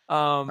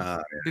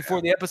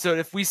 Before the episode,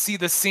 if we see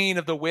the scene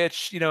of the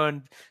witch,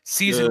 in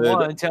season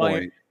 1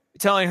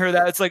 telling her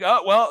that, it's like,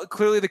 oh, well,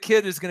 clearly the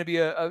kid is going to be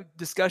a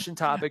discussion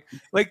topic.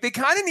 Like they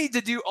kind of need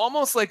to do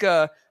almost like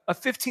a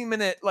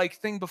 15-minute like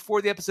thing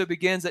before the episode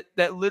begins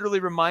that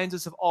literally reminds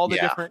us of all the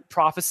different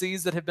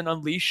prophecies that have been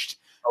unleashed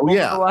over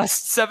the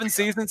last 7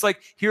 seasons.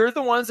 Like, here are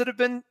the ones that have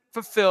been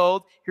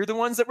fulfilled. Here are the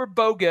ones that were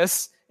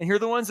bogus. And here are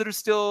the ones that are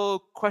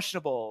still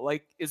questionable.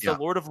 Like, is the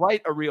Lord of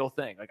Light a real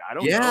thing? Like, I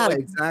don't know. Yeah,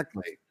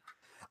 exactly.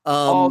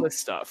 All this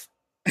stuff.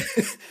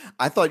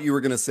 I thought you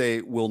were going to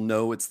say we'll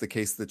know it's the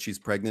case that she's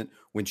pregnant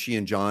when she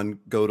and Jon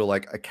go to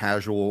like a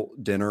casual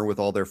dinner with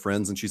all their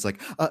friends, and she's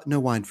like, "No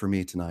wine for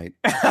me tonight."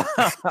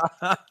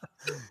 the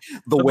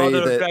way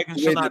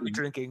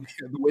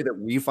that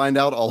we find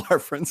out all our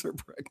friends are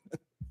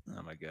pregnant.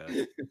 Oh my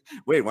god!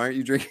 Wait, why aren't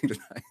you drinking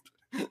tonight?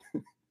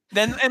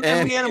 Then and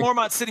Lyanna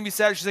Mormont sitting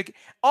beside her, she's like,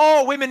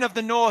 "All women of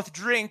the North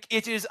drink.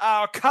 It is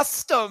our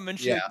custom." And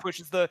she like,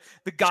 pushes the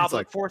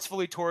goblet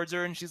forcefully towards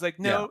her, and she's like,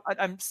 "No,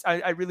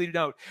 I really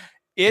don't.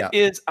 It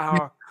is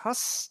our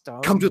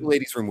custom. Come to the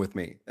ladies' room with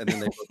me." And then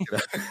they look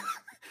it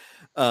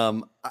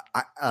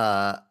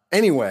up.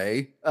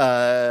 Anyway,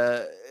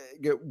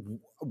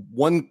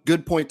 one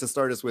good point to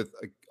start us with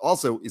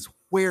also is,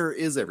 where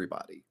is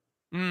everybody?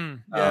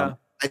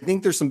 I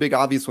think there's some big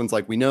obvious ones.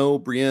 Like, we know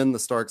Brienne, the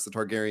Starks, the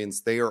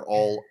Targaryens, they are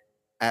all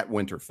at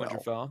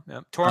Winterfell.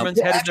 Yeah. Tormund's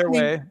headed their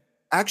way.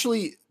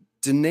 Actually,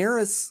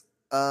 Daenerys.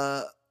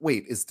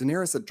 Wait, is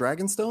Daenerys at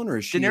Dragonstone, or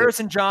is she?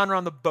 Daenerys and Jon are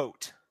on the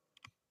boat.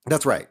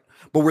 That's right.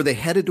 But were they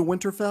headed to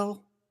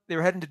Winterfell? They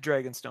were heading to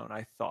Dragonstone,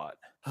 I thought.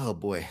 Oh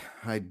boy,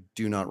 I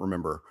do not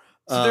remember.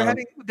 So they're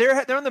heading.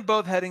 They're on the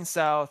boat heading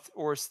south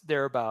or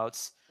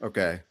thereabouts.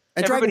 Okay,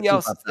 and everybody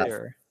else is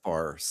there.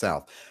 Far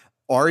south.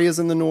 Arya's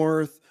in the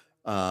north.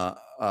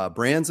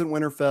 Bran's in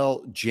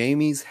Winterfell.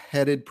 Jaime's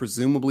headed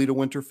presumably to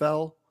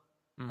Winterfell.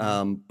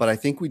 But I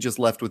think we just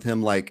left with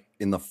him like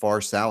in the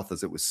far south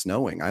as it was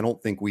snowing. I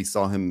don't think we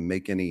saw him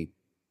make any,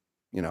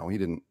 he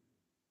didn't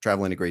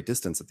traveling a great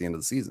distance at the end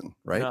of the season,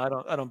 right?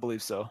 No, I don't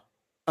believe so.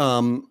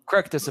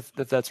 Correct us if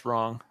that's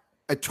wrong.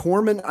 At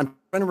Tormund, I'm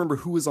trying to remember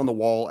who was on the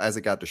wall as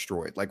it got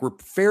destroyed. Like, we're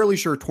fairly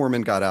sure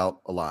Tormund got out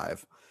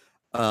alive.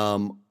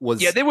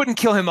 They wouldn't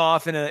kill him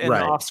off in an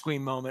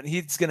off-screen moment.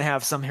 He's going to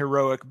have some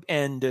heroic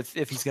end if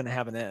he's going to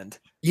have an end.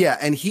 Yeah,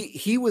 and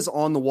he was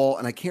on the wall,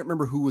 and I can't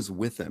remember who was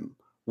with him.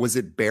 Was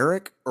it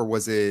Beric or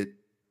was it?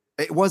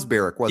 It was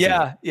Beric, wasn't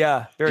it?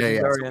 Yeah.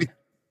 Beric and So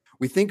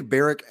we think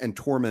Beric and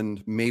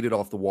Tormund made it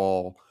off the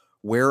wall.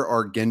 Where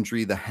are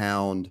Gendry, the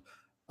Hound,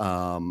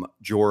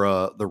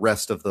 Jorah, the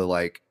rest of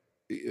the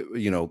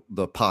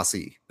the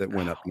posse that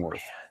went up north?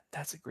 Man,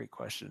 that's a great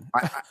question.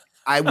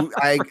 I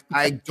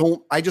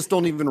just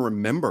don't even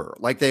remember.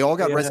 Like, they all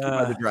got rescued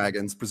by the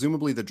dragons.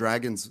 Presumably the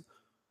dragons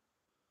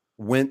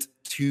went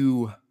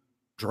to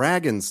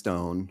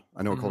Dragonstone.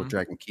 I know I called it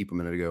Dragon Keep a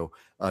minute ago.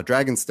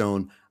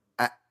 Dragonstone.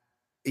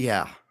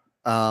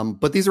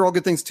 But these are all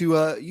good things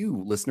to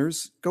you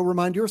listeners. Go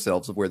remind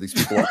yourselves of where these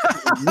people are.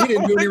 We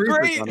didn't do any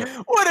research on it.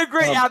 What a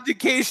great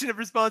abdication of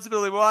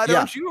responsibility. Why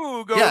don't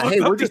you go? Yeah, hey,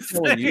 we're just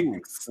telling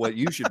you what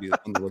you should be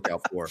on the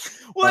lookout for.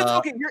 Well,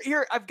 okay.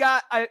 Here,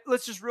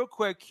 let's just real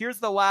quick. Here's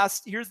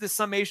the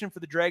summation for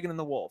The Dragon and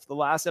the Wolf, the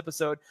last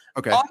episode.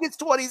 Okay. August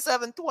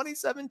 27,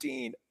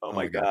 2017. Oh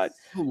my God.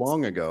 So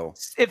long ago.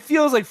 It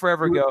feels like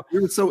forever ago. We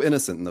were so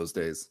innocent in those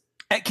days.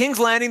 At King's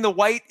Landing, the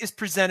White is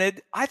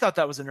presented. I thought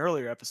that was an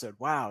earlier episode.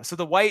 Wow. So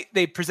the White,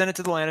 they present it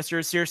to the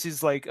Lannisters.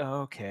 Cersei's like,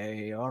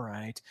 okay, all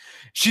right.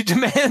 She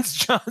demands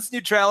Jon's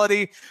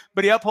neutrality,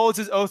 but he upholds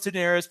his oath to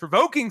Daenerys,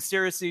 provoking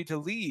Cersei to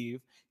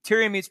leave.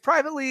 Tyrion meets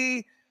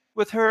privately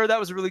with her.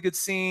 That was a really good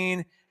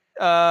scene.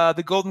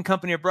 The Golden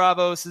Company of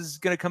Braavos is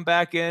going to come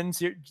back in.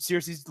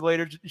 Cersei's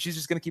later. She's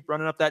just going to keep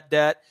running up that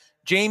debt.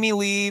 Jaime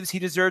leaves. He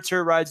deserts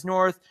her, rides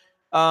north.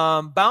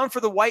 Bound for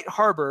the White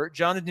Harbor,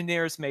 Jon and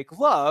Daenerys make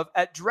love.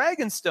 At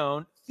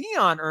Dragonstone,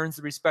 Theon earns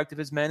the respect of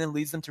his men and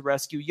leads them to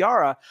rescue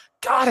Yara.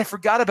 God, I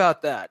forgot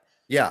about that.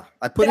 Yeah,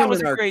 I put him was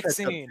in a our great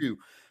scene. Too.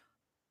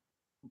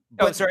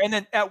 Sorry. And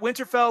then at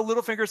Winterfell,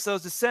 Littlefinger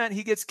sows dissent.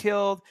 He gets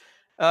killed.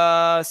 They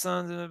realize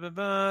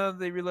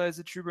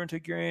the true burn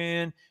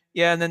Targaryen.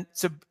 Yeah, and then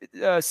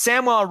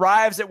Samwell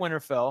arrives at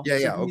Winterfell.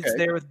 He's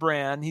there with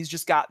Bran. He's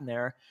just gotten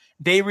there.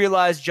 They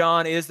realize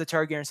Jon is the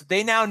Targaryen. So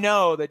they now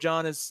know that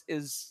Jon is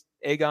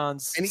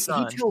Aegon's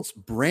son. He tells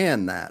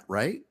Bran that,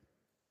 right?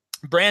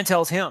 Bran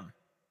tells him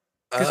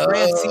because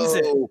Bran sees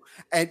it.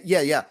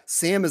 And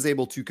Sam is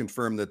able to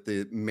confirm that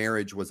the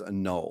marriage was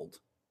annulled.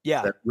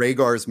 Yeah, that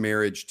Rhaegar's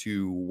marriage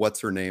to what's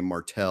her name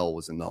Martell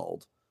was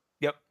annulled.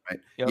 Yep. Right.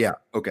 Yep. Yeah.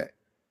 Okay.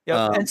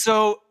 Yep. And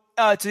so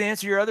to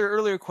answer your other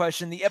earlier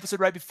question, the episode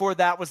right before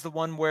that was the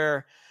one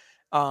where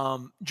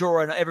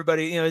Jorah and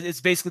everybody,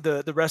 it's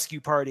basically the rescue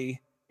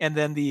party. And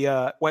then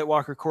the White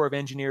Walker Corps of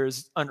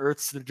Engineers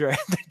unearths the dragon.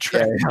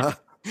 Yeah.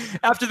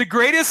 After the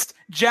greatest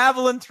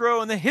javelin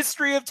throw in the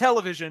history of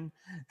television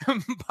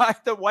by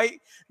the White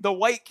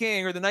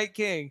King or the Night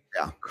King.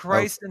 Yeah.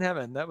 Christ in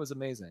heaven. That was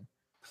amazing.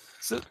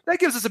 So that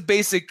gives us a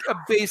basic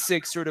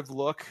sort of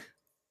look.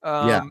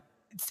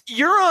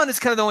 Euron is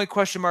kind of the only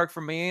question mark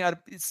for me.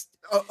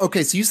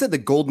 Okay, so you said the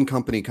Golden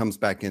Company comes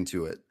back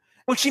into it.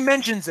 Well, she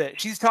mentions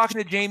it. She's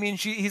talking to Jaime, and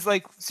he's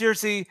like,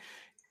 seriously,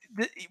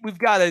 we've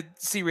got to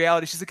see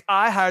reality. She's like,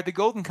 I hired the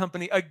Golden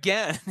Company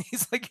again.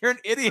 He's like, you're an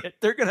idiot.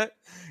 You're gonna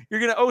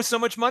owe so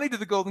much money to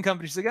the Golden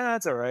Company. She's like,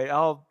 that's all right.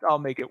 I'll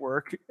make it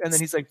work. And then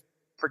he's like,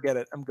 forget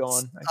it. I'm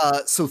going.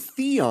 So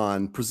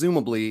Theon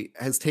presumably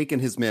has taken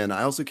his men.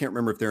 I also can't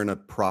remember if they're in a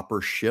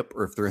proper ship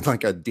or if they're in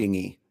like a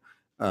dinghy.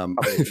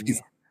 If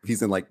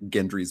he's in like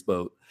Gendry's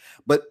boat,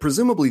 but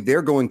presumably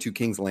they're going to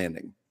King's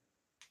Landing.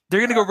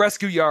 They're going to go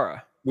rescue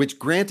Yara. Which,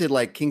 granted,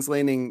 like King's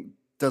Landing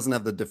doesn't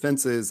have the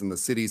defenses and the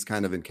city's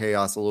kind of in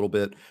chaos a little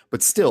bit,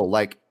 but still,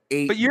 like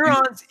But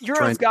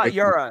Euron's got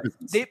Yara.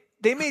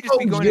 They may just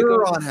be going.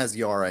 Euron has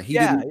Yara.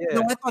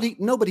 No, I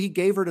thought but he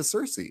gave her to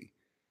Cersei.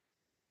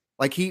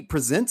 Like he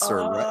presents her.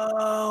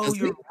 Oh,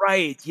 you're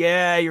right.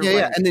 Yeah, you're right.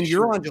 Yeah, and then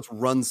Euron just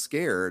runs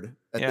scared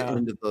at the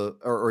end of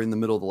or in the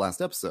middle of the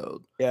last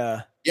episode.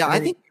 Yeah. Yeah, I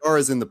think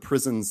Yara's in the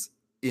prisons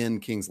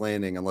in King's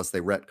Landing unless they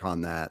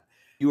retcon that.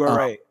 You are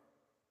right.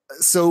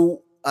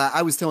 So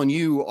I was telling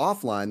you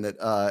offline that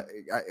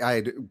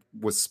I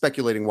was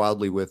speculating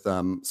wildly with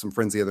some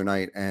friends the other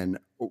night, and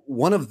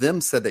one of them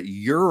said that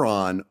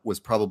Euron was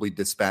probably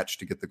dispatched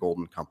to get the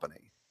Golden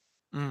Company,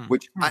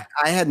 which I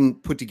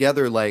hadn't put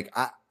together. Like,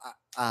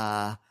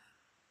 I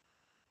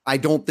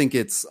don't think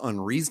it's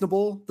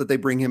unreasonable that they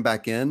bring him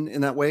back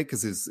in that way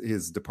because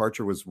his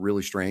departure was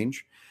really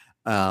strange.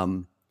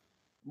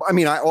 I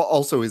mean,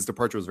 also his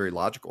departure was very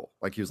logical.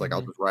 Like he was like,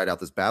 I'll just ride out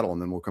this battle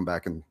and then we'll come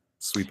back and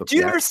sweep up. Do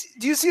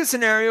you see a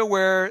scenario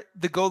where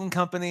the Golden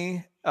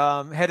Company,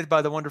 headed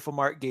by the wonderful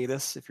Mark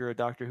Gatiss, if you're a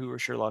Doctor Who or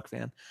Sherlock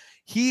fan,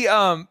 he,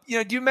 do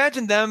you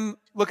imagine them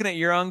looking at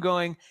Euron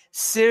going,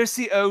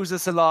 Cersei owes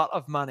us a lot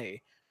of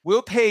money.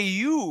 We'll pay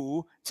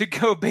you to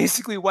go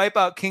basically wipe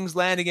out King's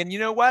Landing. And you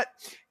know what?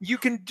 You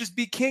can just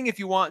be king if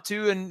you want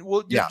to, and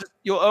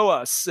you'll owe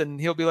us. And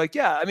he'll be like,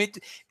 yeah, I mean,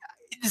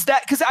 is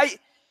that, because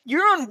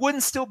Euron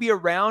wouldn't still be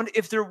around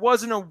if there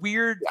wasn't a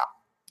weird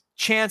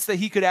chance that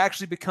he could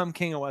actually become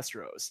king of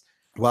Westeros.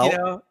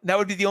 Well, that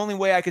would be the only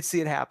way I could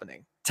see it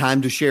happening.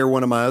 Time to share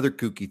one of my other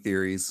kooky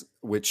theories,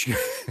 which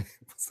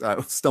I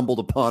stumbled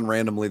upon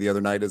randomly the other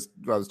night as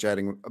I was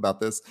chatting about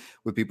this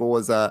with people,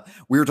 was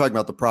we were talking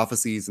about the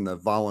prophecies and the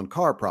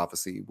Valonqar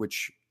prophecy,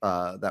 which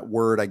that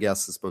word, I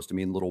guess, is supposed to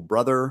mean little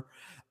brother.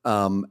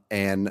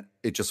 And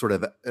it just sort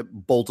of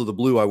bolt of the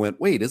blue. I went,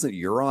 wait, isn't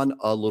Euron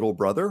a little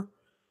brother?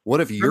 What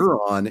if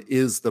Euron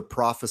is the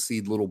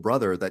prophesied little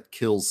brother that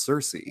kills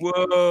Cersei?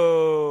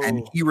 Whoa.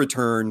 And he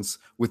returns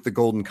with the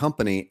Golden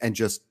Company and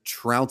just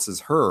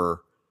trounces her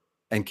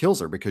and kills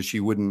her because she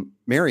wouldn't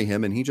marry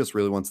him, and he just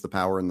really wants the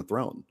power and the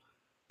throne.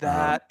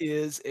 That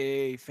is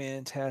a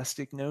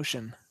fantastic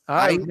notion.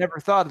 I never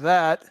thought of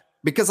that.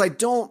 Because I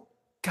don't.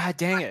 God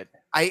dang it.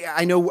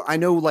 I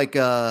know, like,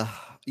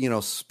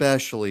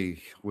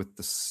 especially with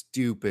the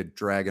stupid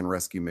dragon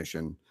rescue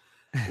mission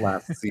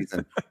last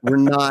season, we're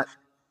not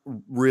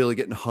really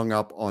getting hung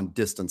up on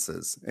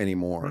distances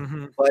anymore.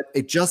 Mm-hmm. But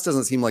it just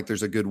doesn't seem like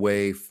there's a good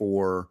way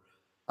for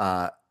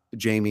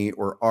Jaime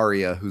or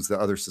Arya, who's the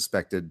other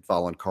suspected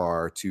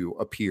Valonqar, to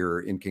appear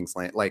in King's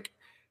Landing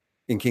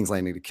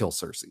to kill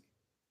Cersei,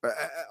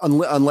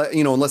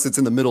 unless it's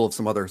in the middle of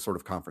some other sort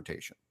of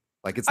confrontation.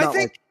 Like it's not.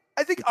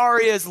 I think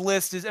Arya's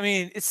list is. I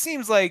mean, it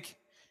seems like,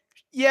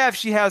 if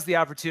she has the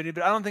opportunity,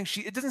 but I don't think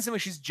it doesn't seem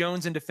like she's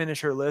jonesing to finish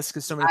her list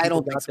because so many people. I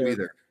don't think so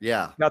either.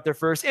 Yeah, got there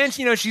first, and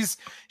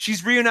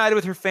she's reunited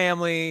with her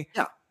family.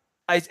 Yeah.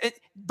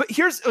 But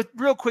here's a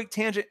real quick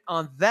tangent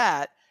on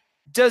that.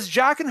 Does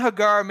Jaqen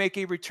H'ghar make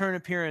a return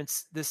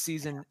appearance this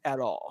season at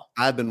all?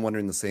 I've been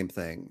wondering the same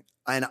thing,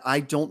 and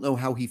I don't know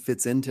how he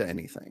fits into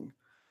anything.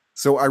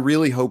 So I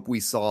really hope we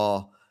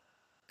saw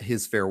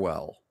his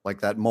farewell,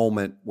 like that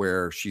moment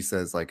where she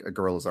says, like, a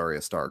girl is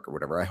Arya Stark or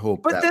whatever. I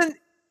hope. But then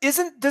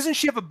doesn't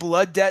she have a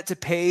blood debt to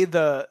pay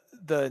the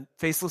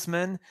Faceless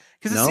Men?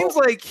 Because it seems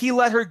like he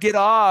let her get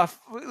off.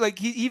 Like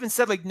he even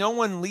said, like, no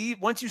one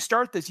leave. Once you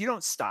start this, you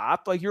don't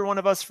stop. Like, you're one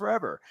of us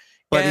forever.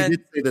 But he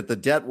did say that the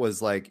debt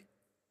was like,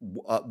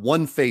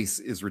 one face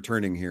is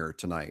returning here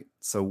tonight.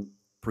 So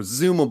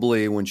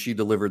presumably when she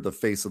delivered the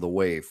face of the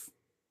waif,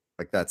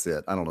 like, that's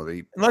it. I don't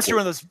know. Unless you're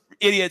one of those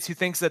idiots who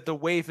thinks that the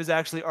waif is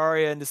actually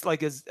Arya and just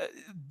like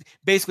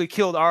basically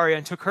killed Arya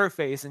and took her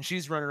face and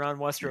she's running around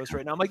Westeros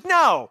right now. I'm like,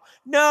 no.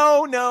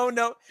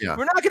 Yeah.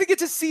 We're not going to get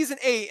to season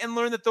 8 and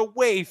learn that the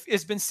waif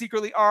has been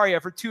secretly Arya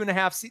for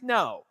 2.5 seasons.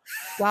 No,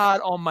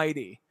 God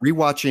almighty.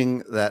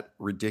 Rewatching that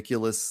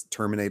ridiculous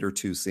Terminator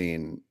 2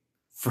 scene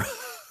from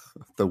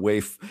the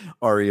waif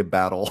Arya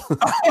battle.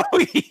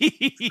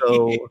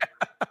 So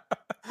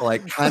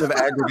like kind of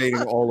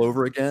aggravating all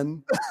over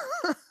again,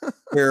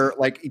 where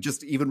like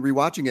just even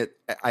rewatching it,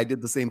 I did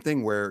the same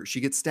thing where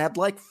she gets stabbed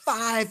like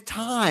 5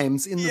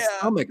 times in the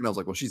stomach. And I was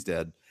like, well, she's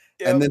dead.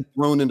 Yep. And then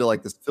thrown into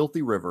like this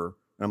filthy river.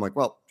 And I'm like,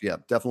 well, yeah,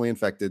 definitely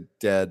infected,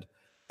 dead.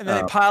 And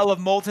then a pile of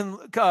molten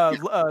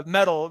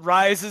metal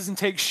rises and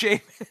takes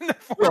shape in the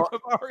form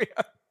of Arya.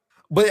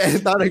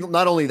 But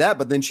not only that,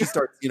 but then she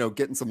starts,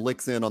 getting some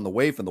licks in on the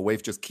waif, and the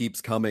waif just keeps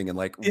coming and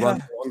like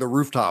runs along the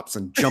rooftops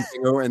and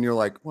jumping over. And you're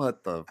like,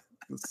 what the?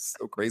 This is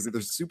so crazy.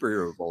 There's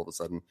superheroes all of a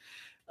sudden.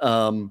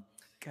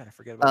 Gotta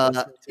forget about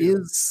this.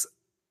 Is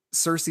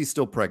Cersei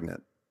still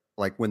pregnant?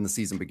 Like when the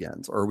season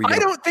begins, or are we? I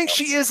don't think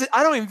she is.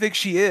 I don't even think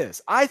she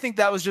is. I think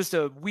that was just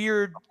a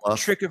weird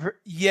trick of her.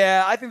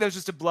 Yeah, I think that was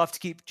just a bluff to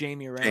keep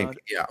Jaime around.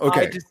 Yeah,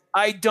 okay.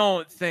 I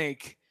don't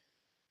think.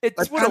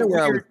 It's what a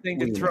weird thing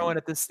to throw in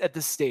at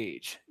this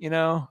stage,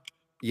 Yeah,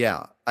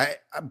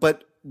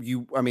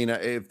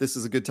 if this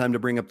is a good time to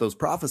bring up those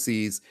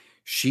prophecies,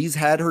 she's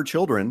had her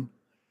children,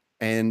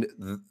 and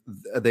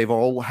they've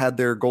all had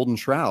their golden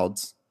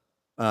shrouds.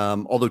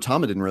 Although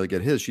Tommen didn't really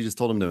get his, she just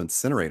told him to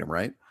incinerate him,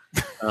 right?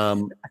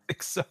 I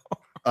think so.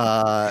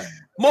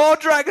 More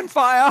dragon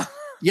fire.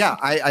 Yeah,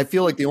 I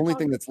feel like the only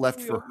thing that's left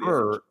for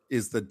her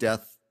is the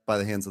death by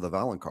the hands of the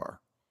Valonqar.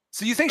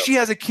 So you think she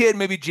has a kid?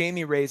 Maybe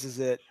Jaime raises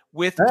it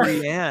with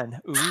Brienne.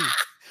 Ooh.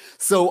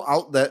 So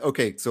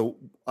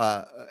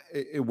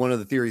one of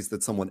the theories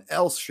that someone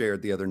else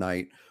shared the other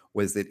night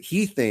was that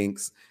he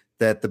thinks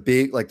that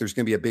there's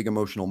going to be a big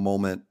emotional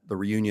moment, the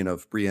reunion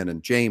of Brienne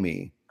and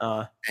Jaime,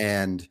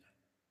 and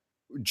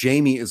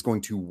Jaime is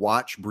going to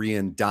watch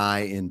Brienne die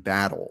in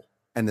battle,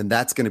 and then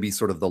that's going to be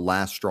sort of the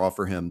last straw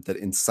for him that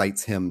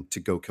incites him to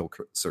go kill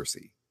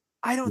Cersei.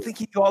 I don't think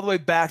he'd go all the way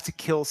back to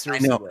kill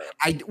Cersei.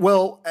 I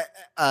know.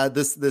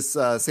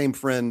 This same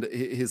friend,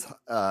 his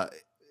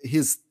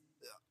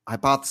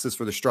hypothesis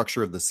for the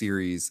structure of the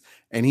series,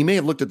 and he may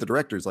have looked at the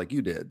directors like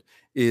you did,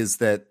 is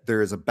that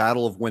there is a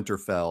Battle of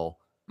Winterfell,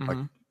 like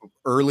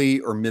early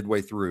or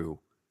midway through,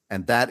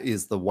 and that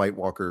is the White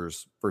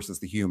Walkers versus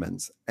the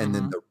humans, and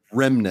then the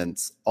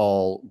remnants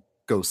all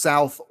go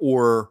south,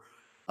 or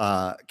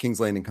King's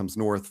Landing comes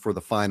north for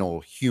the final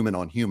human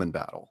on human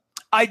battle.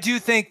 I do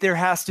think there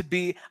has to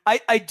be.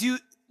 I do.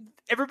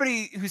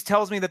 Everybody who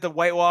tells me that the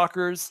White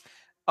Walkers,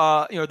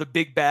 the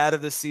big bad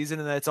of this season,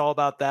 and that it's all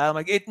about that, I'm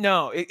like,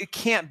 it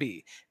can't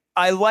be.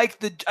 I like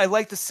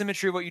the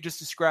symmetry of what you just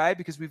described,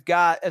 because we've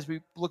got, as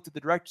we looked at the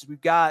directors,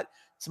 we've got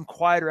some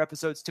quieter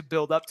episodes to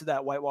build up to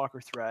that White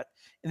Walker threat.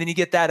 And then you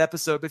get that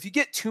episode. But if you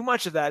get too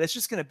much of that,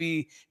 it's going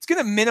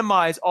to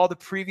minimize all the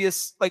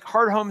previous, like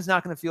Hardhome is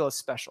not going to feel as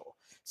special.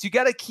 So you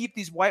got to keep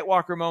these White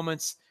Walker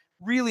moments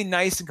really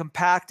nice and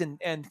compact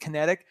and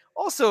kinetic.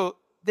 Also,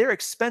 they're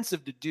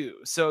expensive to do.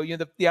 So,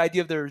 the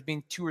idea of there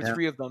being 2 or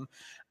 3 of them.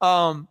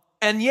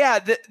 And yeah,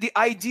 the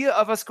idea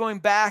of us going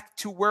back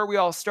to where we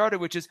all started,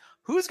 which is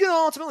who's going to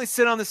ultimately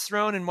sit on this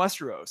throne in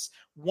Westeros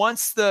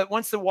once the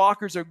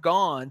walkers are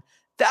gone.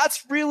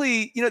 That's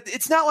really,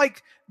 it's not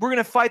like we're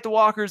going to fight the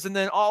walkers and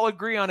then all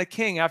agree on a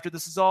king after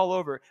this is all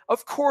over.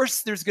 Of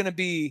course, there's going to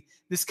be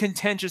this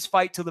contentious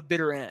fight till the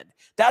bitter end.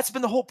 That's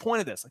been the whole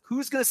point of this. Like,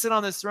 who's going to sit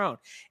on this throne?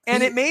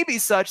 And it may be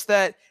such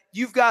that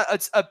you've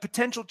got a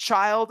potential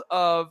child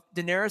of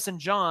Daenerys and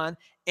Jon,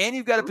 and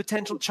you've got a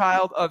potential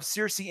child of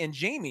Cersei and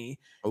Jaime.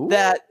 Ooh.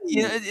 That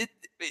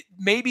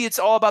maybe it's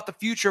all about the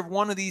future of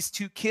one of these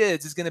 2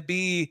 kids is going to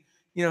be,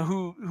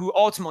 who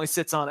ultimately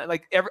sits on it.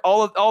 Like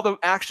all the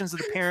actions of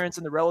the parents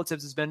and the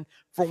relatives has been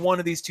for one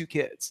of these 2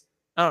 kids.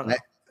 I don't know.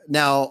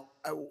 Now,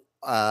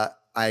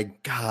 I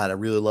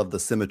really love the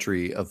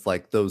symmetry of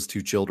like those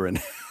 2 children.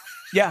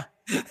 Yeah.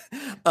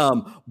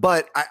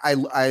 But I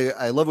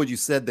love what you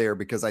said there,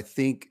 because I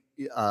think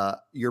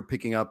you're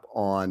picking up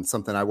on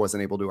something I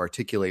wasn't able to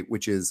articulate,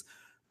 which is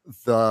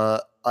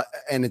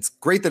and it's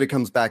great that it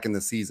comes back in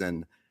the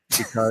season,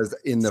 because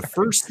in the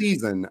first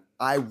season,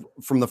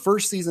 from the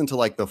first season to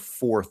like the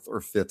 4th or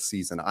 5th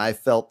season, I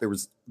felt there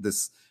was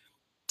this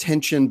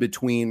tension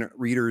between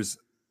readers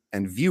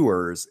and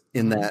viewers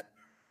in that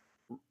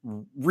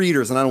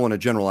readers, and I don't want to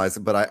generalize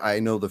it, but I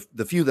know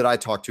the few that I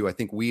talked to, I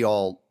think we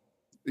all,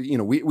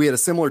 we had a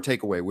similar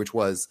takeaway, which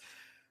was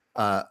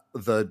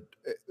the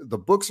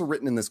books are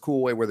written in this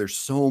cool way where there's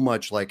so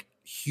much like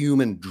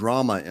human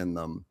drama in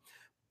them,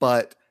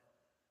 but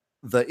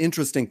the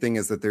interesting thing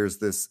is that there's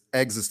this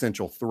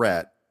existential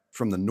threat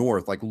from the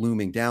North, like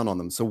looming down on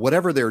them. So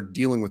whatever they're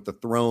dealing with the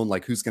throne,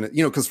 like who's going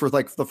to, because for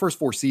like the first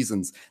 4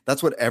 seasons,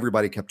 that's what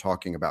everybody kept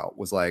talking about,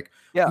 was like,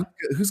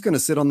 who's going to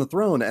sit on the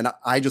throne? And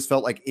I just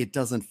felt like it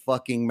doesn't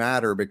fucking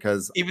matter,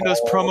 because even those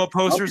promo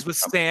posters with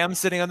Sam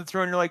sitting on the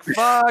throne, you're like,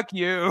 fuck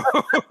you.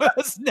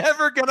 It's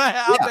never going to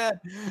happen.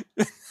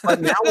 Yeah.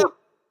 But now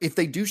if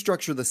they do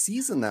structure the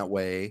season that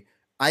way,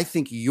 I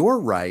think you're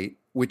right,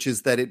 which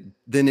is that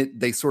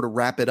they sort of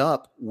wrap it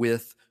up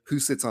with who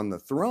sits on the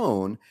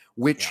throne,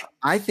 which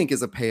I think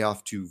is a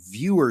payoff to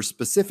viewers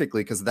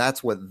specifically, because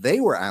that's what they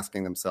were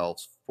asking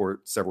themselves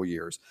for several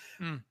years.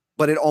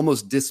 But it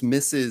almost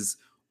dismisses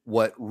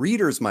what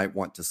readers might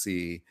want to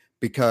see,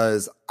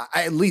 because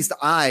at least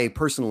I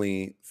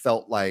personally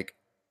felt like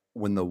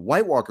when the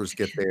White Walkers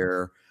get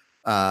there,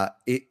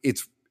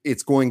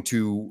 it's going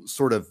to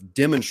sort of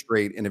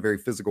demonstrate in a very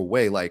physical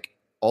way, like,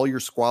 all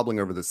your squabbling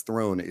over this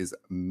throne is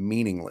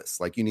meaningless.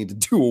 Like, you need to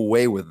do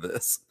away with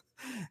this,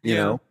 you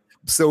know?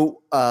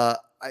 So,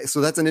 so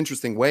that's an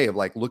interesting way of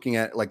like looking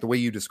at, like, the way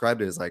you described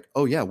it is like,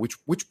 oh yeah,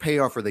 which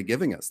payoff are they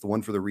giving us? The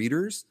one for the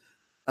readers,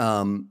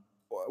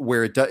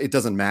 where it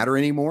doesn't matter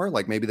anymore.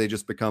 Like maybe they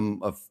just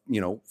become a,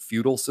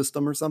 feudal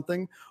system or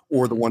something,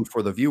 or the one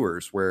for the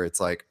viewers where it's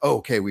like, oh,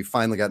 okay, we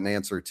finally got an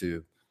answer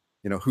to,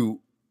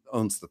 who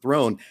owns the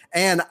throne.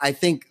 And I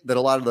think that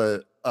a lot of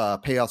the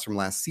payoffs from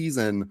last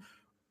season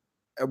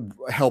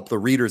help the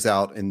readers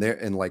out in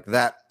like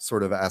that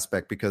sort of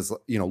aspect, because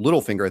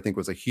Littlefinger I think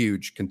was a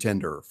huge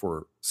contender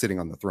for sitting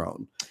on the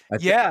throne. I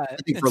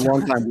think for a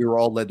long time we were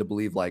all led to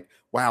believe like,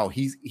 wow,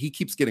 he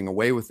keeps getting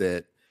away with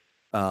it.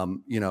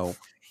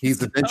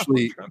 He's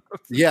eventually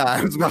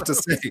I was about to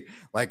say,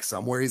 like,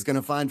 somewhere he's going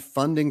to find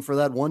funding for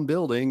that one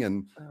building,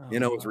 and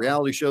his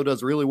reality show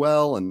does really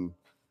well, and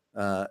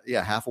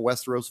half of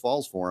Westeros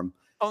falls for him.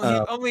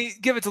 Only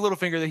give it to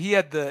Littlefinger that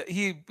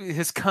he had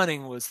his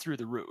cunning was through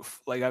the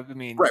roof. Like, I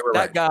mean,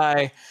 that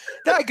guy,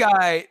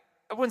 I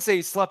wouldn't say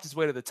he slept his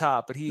way to the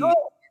top, but he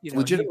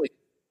legitimately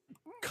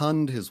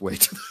cunned his way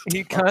to the top.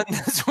 He cunned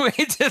his way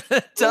to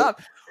the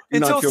top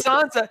until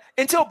Sansa.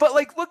 But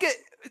like, look at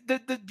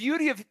the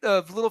beauty of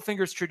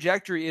Littlefinger's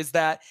trajectory is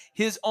that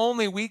his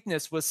only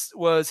weakness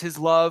was his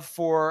love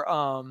for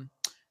oh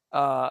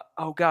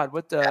God,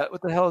 what the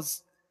hell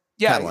is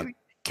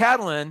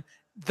Catelyn.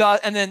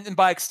 And then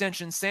by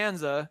extension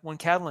Sansa when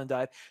Catelyn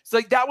died. So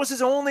like that was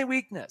his only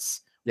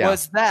weakness,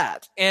 was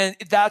that. And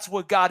that's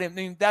what got him. I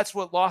mean, that's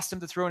what lost him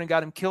the throne and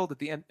got him killed at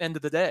the end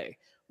of the day,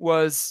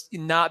 was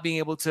not being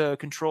able to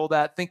control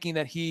that, thinking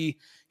that he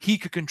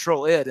could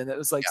control it. And it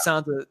was like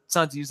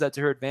Sansa used that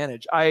to her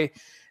advantage. I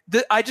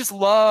just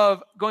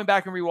love going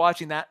back and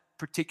rewatching that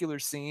particular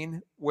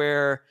scene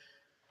where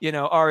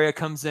Arya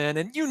comes in,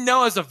 and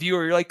as a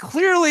viewer, you're like,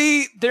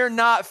 clearly they're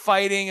not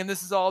fighting, and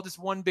this is all just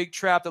one big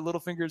trap that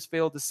Littlefinger's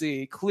failed to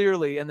see,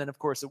 clearly. And then, of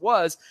course, it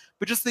was.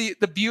 But just the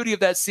beauty of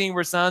that scene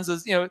where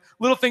Sansa's,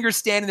 Littlefinger's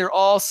standing there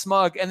all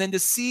smug, and then to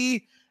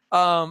see,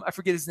 I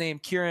forget his name,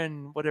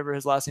 Kieran, whatever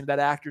his last name, that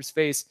actor's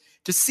face,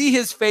 to see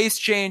his face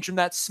change from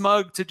that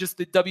smug to just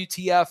the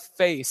WTF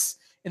face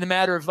in the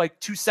matter of like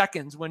 2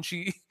 seconds when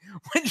she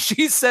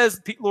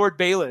says Lord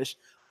Baelish.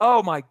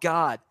 Oh my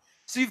God.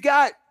 So you've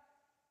got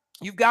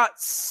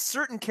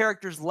certain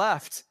characters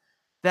left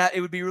that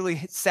it would be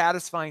really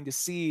satisfying to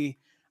see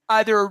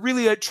either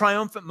a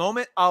triumphant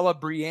moment a la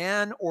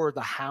Brienne or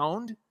the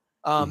Hound.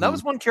 That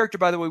was one character,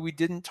 by the way, we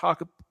didn't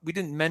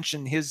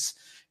mention his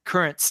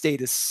current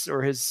status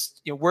or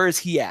his, where is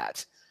he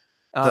at?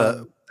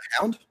 The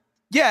Hound?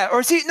 Yeah.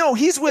 Or is he, no,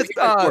 he's with,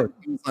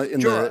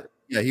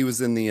 he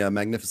was in the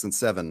Magnificent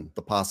Seven,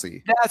 the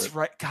posse. That's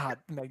right. God,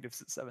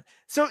 Magnificent Seven.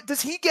 So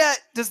does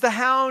the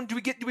Hound, do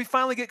we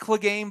finally get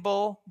Clegane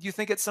Bull? Do you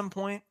think at some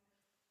point?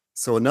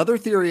 So another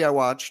theory I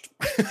watched,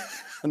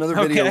 another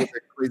video with a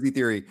crazy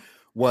theory,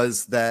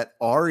 was that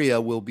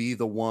Arya will be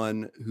the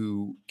one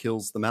who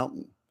kills the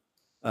Mountain.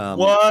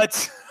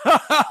 What?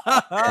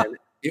 And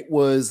it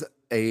was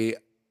a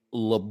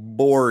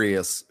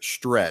laborious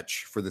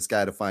stretch for this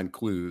guy to find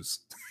clues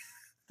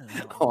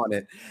on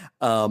it.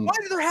 Why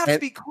do there have to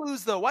be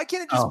clues, though? Why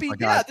can't it just be,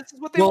 this is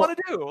what they want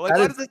to do? Like,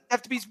 why does it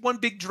have to be one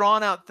big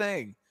drawn out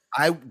thing?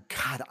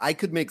 I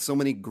could make so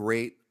many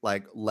great,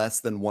 like,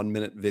 less than 1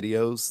 minute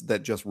videos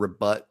that just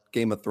rebut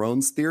Game of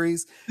Thrones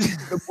theories.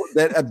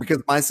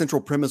 Because my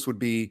central premise would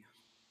be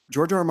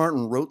George R.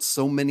 Martin wrote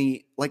so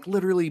many, like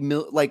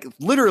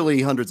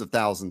literally hundreds of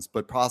thousands,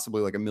 but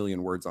possibly like 1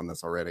 million words on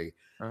this already.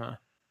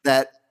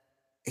 That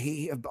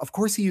of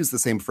course he used the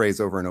same phrase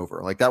over and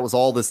over. Like, that was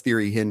all this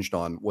theory hinged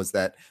on, was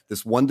that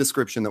this one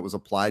description that was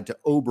applied to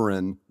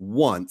Oberyn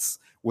once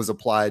was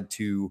applied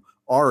to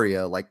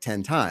Arya like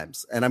 10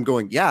 times. And I'm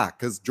going, yeah,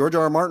 because George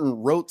R. R. Martin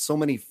wrote so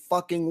many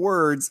fucking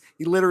words,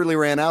 he literally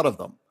ran out of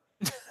them.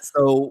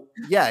 So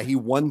yeah, he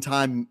one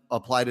time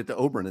applied it to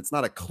Oberyn. It's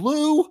not a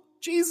clue.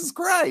 Jesus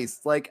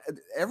Christ. Like,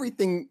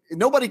 everything,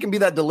 nobody can be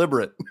that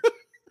deliberate.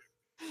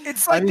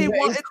 It's like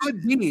it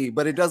could be,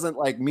 but it doesn't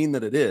like mean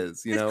that it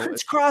is,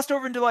 It's crossed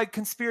over into like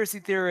conspiracy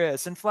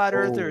theorists and flat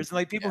earthers and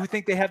like people who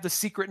think they have the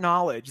secret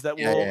knowledge that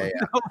will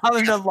allow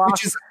them to unlock.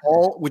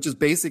 Which is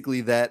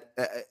basically that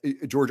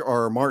George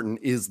R. R. Martin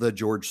is the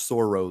George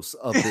Soros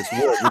of this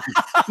world.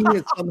 He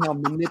has somehow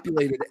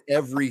manipulated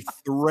every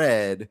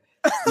thread,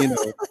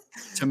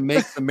 to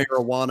make the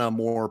marijuana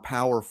more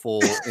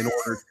powerful in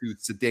order to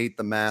sedate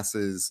the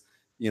masses,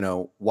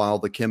 while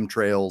the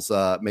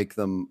chemtrails make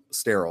them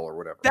sterile or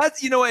whatever.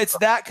 That's, it's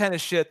that kind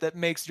of shit that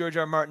makes George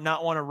R. R. Martin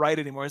not want to write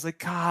anymore. He's like,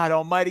 God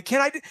almighty,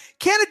 can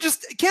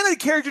a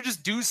character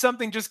just do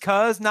something just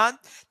cause? Not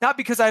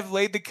because I've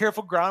laid the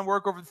careful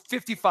groundwork over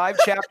 55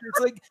 chapters.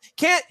 Like,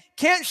 can't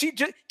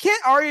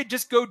Arya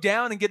just go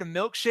down and get a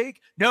milkshake?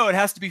 No, it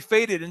has to be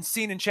fated and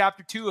seen in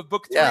chapter 2 of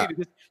book 3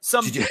 because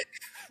some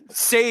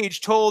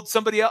sage told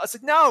somebody else.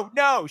 Like,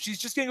 no, she's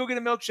just gonna go get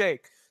a milkshake.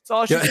 That's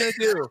all she's gonna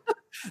do.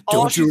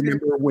 Don't you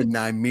remember when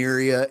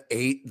Nymeria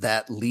ate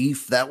that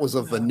leaf? That was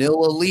a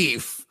vanilla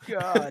leaf.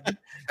 God.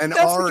 And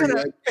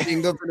Arya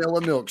eating the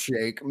vanilla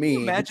milkshake. Can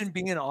you imagine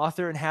being an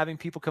author and having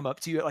people come up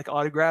to you at like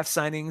autograph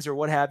signings or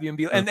what have you and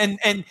be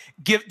and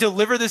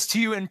deliver this to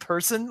you in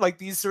person, like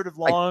these sort of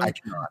long. I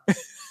cannot.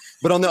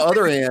 But on the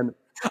other hand,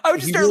 I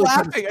would just start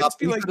laughing. I'd just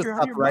be like,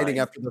 you're writing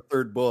after the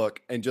third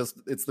book, and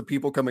it's the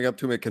people coming up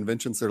to him at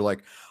conventions. They're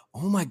like,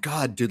 "Oh my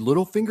God, did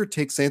Littlefinger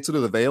take Sansa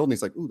to the Vale?" And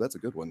he's like, "Ooh, that's a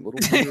good one."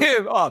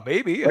 Littlefinger. Oh,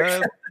 maybe.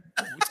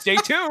 Stay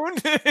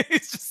tuned.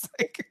 It's just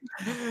like,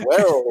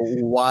 well,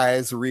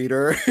 wise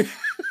reader.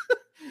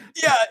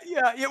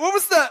 Yeah. What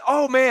was the?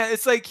 Oh man,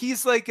 it's like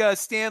he's like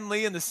Stan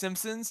Lee in The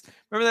Simpsons.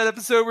 Remember that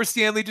episode where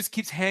Stan Lee just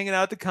keeps hanging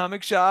out at the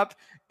comic shop?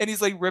 And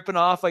he's like ripping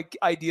off like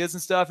ideas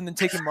and stuff, and then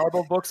taking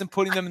Marvel books and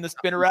putting them in the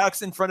spinner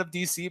racks in front of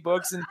DC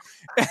books, and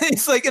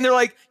it's like, and they're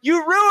like,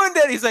 "You ruined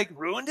it." He's like,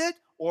 "Ruined it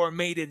or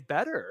made it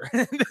better?"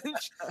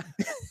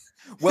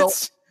 Well,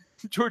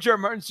 George R. R.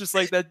 Martin's just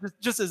like that,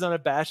 just as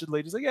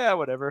unabashedly, just like, "Yeah,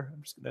 whatever.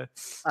 I'm just gonna.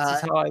 This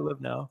is how I live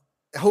now."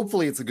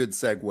 Hopefully, it's a good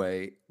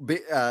segue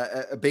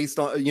based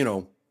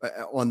on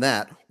on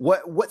that.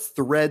 What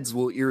threads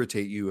will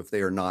irritate you if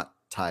they are not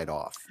tied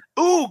off?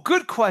 Ooh,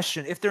 good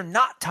question. If they're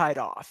not tied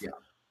off, yeah.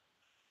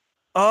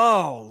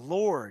 Oh,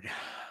 Lord.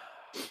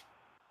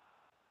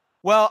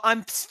 Well,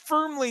 I'm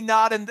firmly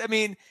not in. I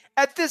mean,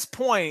 at this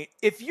point,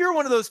 if you're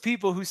one of those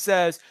people who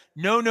says,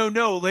 no,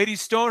 Lady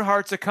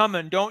Stoneheart's a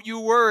coming, don't you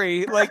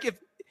worry. Like, if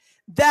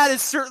that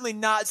is certainly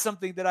not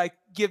something that I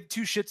give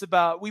two shits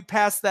about. We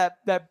passed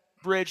that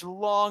bridge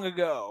long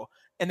ago,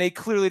 and they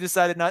clearly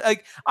decided not.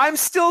 Like, I'm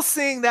still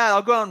seeing that.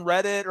 I'll go on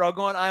Reddit or I'll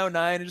go on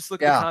IO9 and just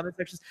look at the comment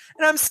sections.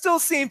 And I'm still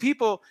seeing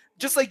people,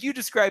 just like you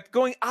described,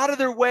 going out of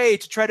their way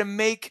to try to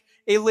make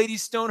a Lady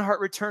Stoneheart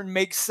return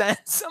makes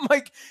sense. I'm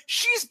like,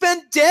 she's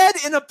been dead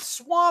in a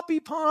swampy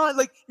pond.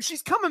 Like,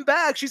 she's coming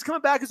back. She's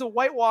coming back as a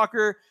White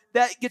Walker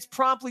that gets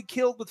promptly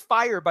killed with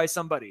fire by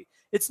somebody.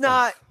 It's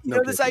not,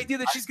 this idea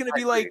that she's going to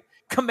be like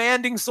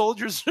commanding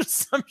soldiers or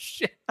some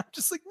shit. I'm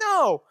just like,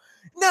 no,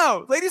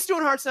 Lady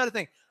Stoneheart's not a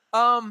thing.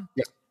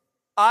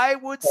 I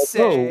would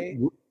say,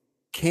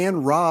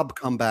 can Robb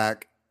come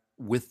back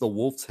with the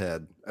wolf's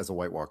head as a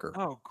White Walker?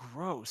 Oh,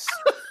 gross.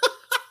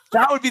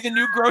 That would be the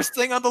new gross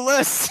thing on the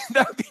list.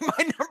 That would be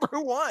my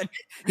number one.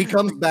 He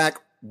comes back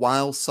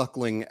while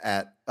suckling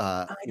at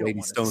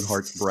Lady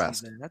Stoneheart's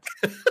breast.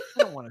 I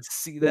don't want to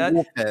see that.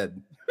 Wolf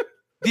head.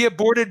 The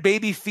aborted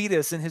baby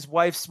fetus in his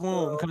wife's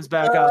womb comes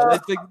back out.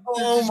 It's like,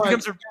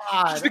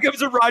 it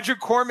becomes a Roger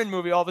Corman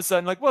movie all of a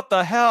sudden. Like, what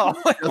the hell?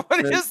 Like,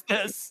 what is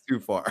this? Too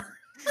far.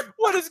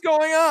 What is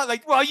going on?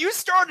 Like, well, you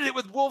started it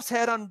with Wolf's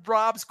head on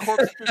Rob's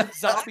corpse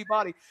zombie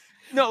body.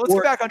 No, let's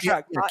get back on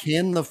track.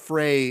 Can the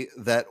fray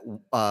that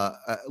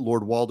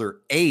Lord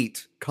Walder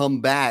ate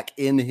come back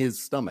in his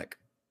stomach?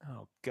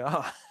 Oh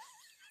God!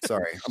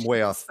 Sorry, I'm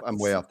way off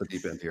the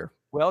deep end here.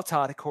 Well,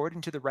 Todd, according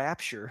to the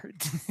Rapture,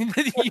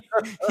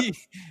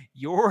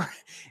 you're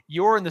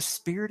in the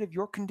spirit of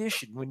your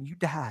condition when you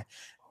die.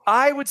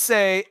 I would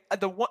say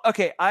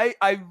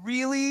I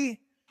really.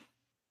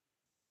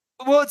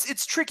 Well,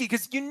 it's tricky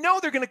because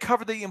they're going to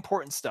cover the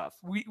important stuff.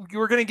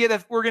 We're going to get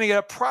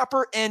a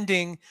proper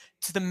ending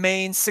to the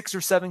main 6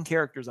 or 7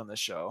 characters on this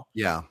show.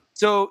 Yeah.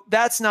 So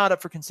that's not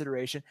up for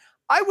consideration.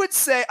 I would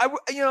say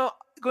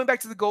going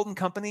back to the Golden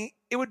Company,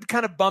 it would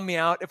kind of bum me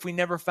out if we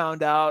never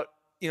found out.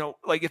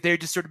 Like if they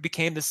just sort of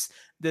became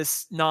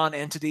this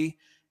non-entity,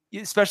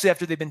 especially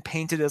after they've been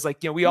painted as like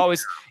we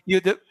always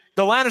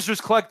the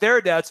Lannisters collect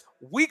their debts.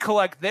 We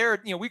collect the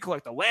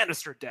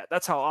Lannister debt.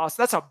 That's how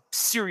awesome. That's how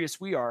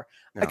serious we are.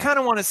 Yeah. I kind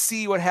of want to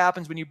see what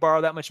happens when you borrow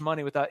that much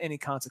money without any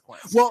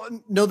consequence. Well,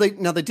 no, they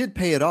did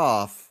pay it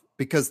off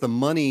because the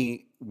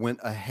money went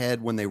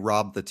ahead when they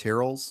robbed the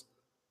Tyrells.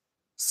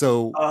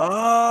 So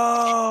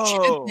she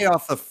did pay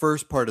off the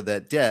first part of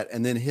that debt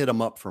and then hit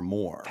them up for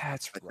more.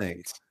 That's right. I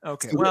think.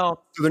 Okay. So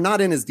they're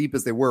not in as deep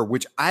as they were,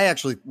 which I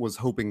actually was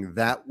hoping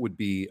that would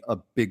be a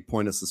big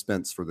point of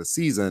suspense for the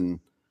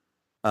season.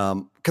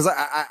 Because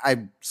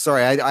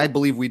I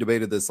believe we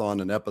debated this on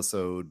an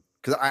episode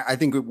because I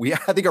think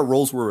our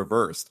roles were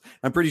reversed.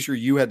 I'm pretty sure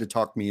you had to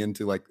talk me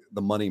into like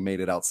the money made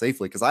it out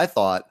safely because I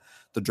thought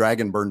the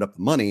dragon burned up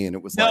the money and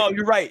it was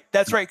you're right.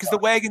 That's right. Because the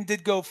wagon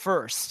did go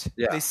first.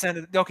 Yeah. They sent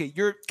it. Okay.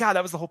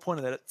 That was the whole point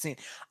of that scene.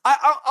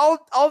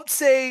 I'll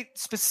say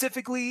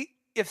specifically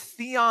if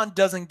Theon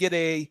doesn't get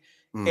a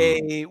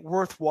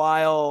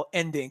worthwhile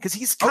ending because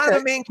he's kind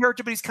of a main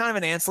character, but he's kind of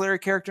an ancillary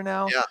character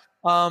now.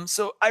 Yeah.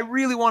 So I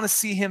really want to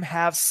see him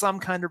have some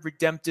kind of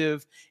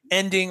redemptive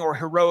ending or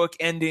heroic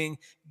ending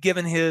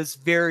given his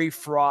very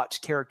fraught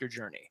character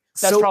journey.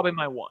 That's probably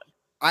my one.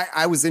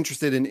 I was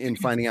interested in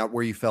finding out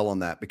where you fell on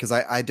that because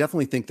I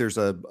definitely think there's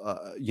a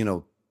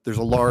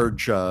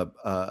large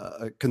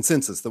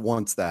consensus that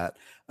wants that.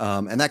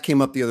 And that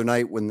came up the other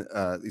night when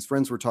these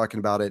friends were talking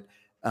about it.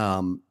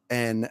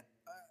 And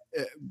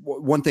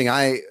one thing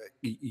I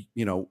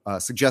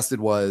suggested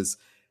was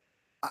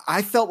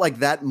I felt like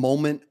that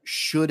moment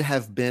should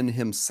have been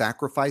him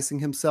sacrificing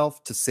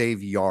himself to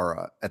save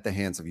Yara at the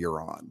hands of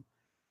Euron.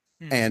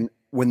 And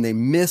when they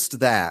missed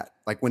that,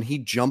 like when he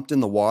jumped in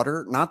the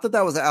water, not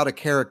that was out of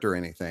character or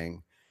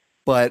anything,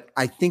 but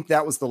I think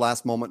that was the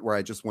last moment where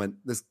I just went,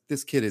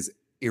 this kid is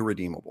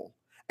irredeemable.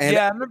 And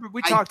I remember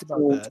we talked about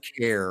that. I don't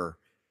care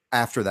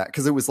after that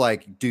because it was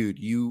like, dude,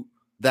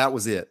 that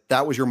was it.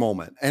 That was your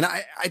moment. And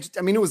I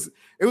mean, it was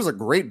a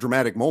great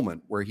dramatic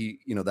moment where he,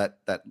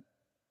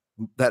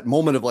 that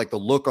moment of like the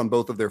look on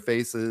both of their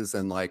faces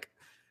and like,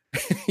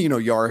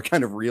 Yara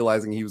kind of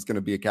realizing he was going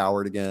to be a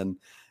coward again.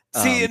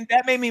 See, and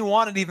that made me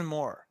want it even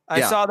more. I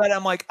saw that.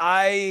 I'm like,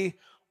 I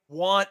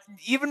want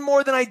even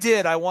more than I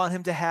did. I want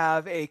him to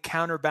have a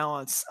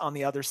counterbalance on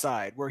the other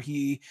side where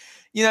he,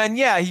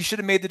 he should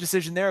have made the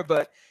decision there.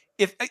 But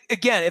if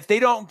they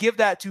don't give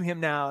that to him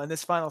now in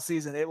this final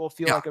season, it will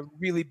feel like a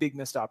really big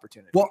missed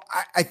opportunity. Well,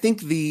 I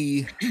think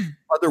the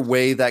other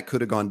way that could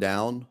have gone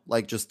down,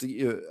 like just,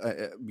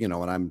 and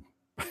I'm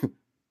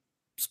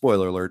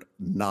spoiler alert,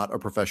 not a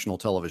professional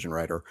television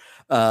writer.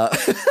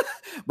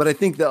 But I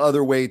think the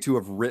other way to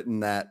have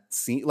written that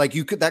scene, like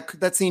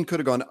that scene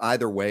could have gone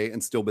either way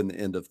and still been the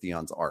end of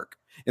Theon's arc.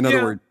 In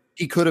other words,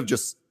 he could have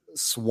just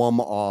swum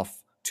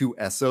off to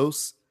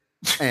Essos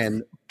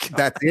and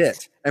that's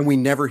it. And we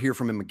never hear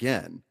from him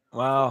again.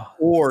 Wow.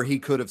 Or he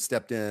could have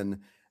stepped in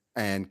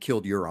and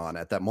killed Euron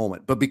at that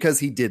moment. But because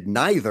he did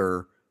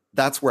neither,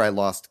 that's where I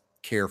lost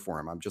care for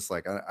him. I'm just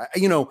like,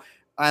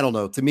 I don't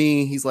know. To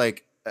me, he's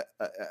like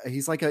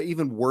an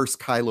even worse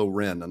Kylo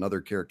Ren,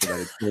 another character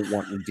that I don't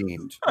want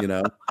redeemed,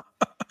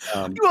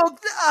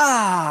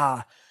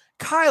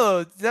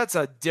 Kylo, that's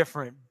a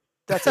different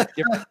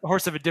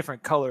horse of a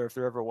different color if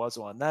there ever was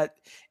one. That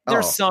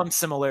there's some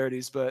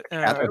similarities, but a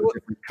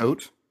different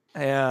coat.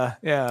 Yeah.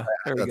 There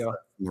we go.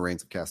 The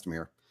Reigns of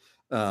Castamere.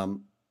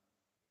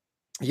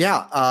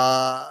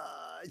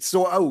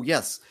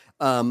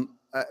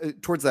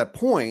 Towards that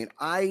point,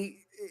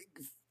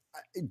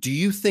 do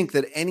you think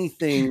that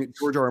anything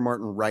George R. R.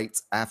 Martin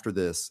writes after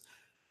this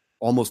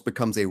almost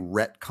becomes a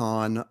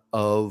retcon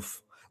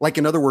of, like,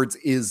 in other words,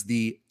 is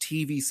the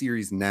TV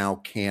series now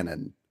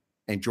canon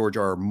and George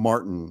R. R.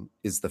 Martin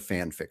is the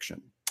fan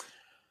fiction?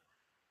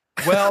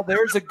 Well,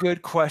 there's a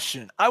good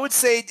question. I would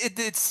say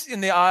it's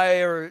in the eye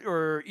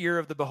or ear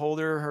of the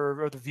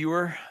beholder or the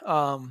viewer. I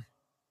don't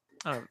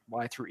know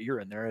why I threw ear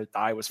in there. The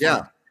eye was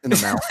fine. In the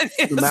mouth.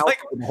 The mouth of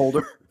the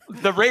beholder.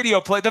 The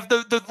radio play,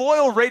 the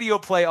loyal radio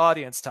play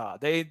audience,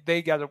 Todd. They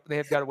have got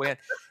to win.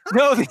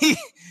 No,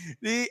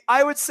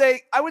 I would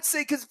say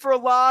because for a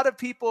lot of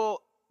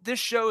people, this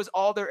show is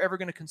all they're ever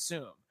going to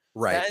consume.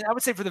 Right. And I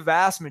would say for the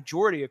vast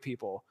majority of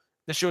people,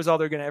 the show is all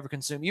they're going to ever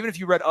consume. Even if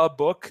you read a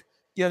book,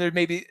 there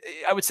may be,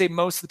 I would say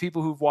most of the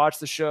people who've watched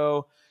the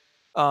show,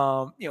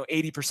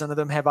 80% of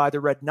them have either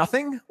read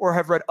nothing or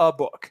have read a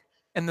book.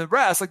 And the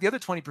rest, like the other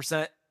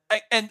 20%,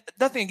 and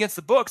nothing against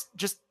the books,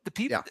 just the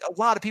people, a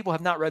lot of people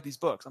have not read these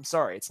books. I'm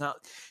sorry. It's not.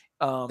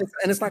 And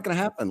it's not going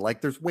to happen.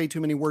 Like there's way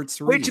too many words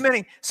to read. Way too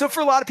many. So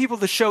for a lot of people,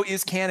 the show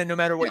is canon no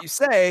matter what you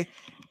say.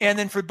 And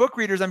then for book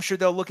readers, I'm sure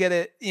they'll look at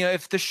it,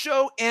 if the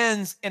show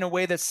ends in a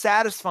way that's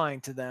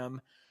satisfying to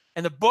them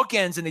and the book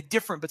ends in a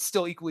different but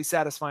still equally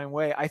satisfying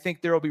way, I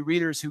think there will be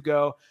readers who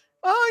go,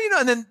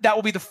 and then that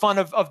will be the fun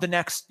of the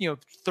next,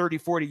 30,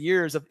 40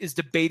 years is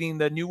debating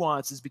the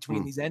nuances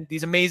between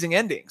these amazing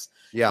endings.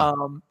 Yeah.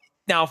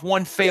 Now, if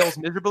one fails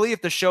miserably,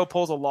 if the show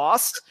pulls a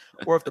Lost,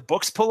 or if the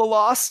books pull a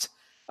Lost,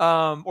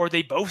 or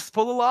they both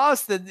pull a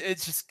Lost, then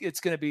it's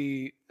going to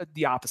be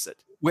the opposite.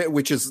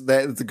 Which is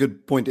that's a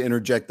good point to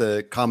interject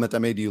the comment I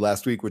made to you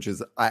last week, which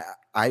is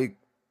I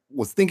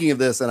was thinking of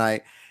this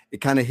and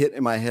it kind of hit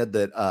in my head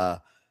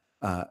that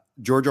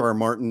George R.R.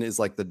 Martin is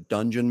like the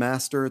dungeon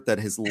master that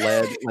has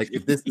led, like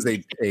if this is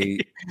a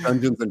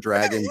Dungeons and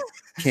Dragons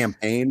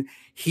campaign,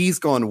 he's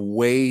gone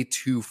way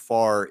too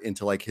far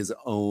into like his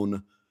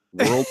own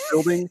world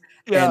building.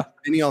 And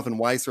Benioff and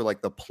Weiss are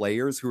like the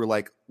players who are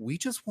like, we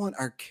just want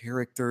our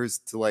characters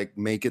to like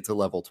make it to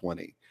level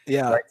 20.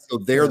 Yeah. Right? So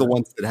they're the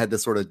ones that had to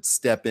sort of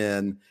step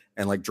in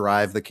and like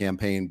drive the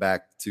campaign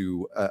back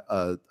to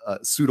a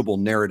suitable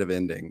narrative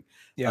ending.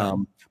 Yeah.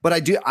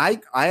 But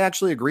I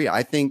actually agree.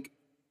 I think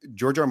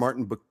George R. R.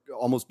 Martin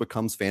almost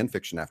becomes fan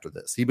fiction after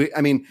this.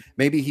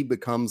 Maybe he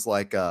becomes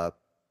like that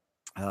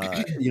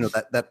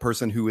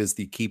person who is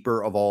the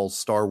keeper of all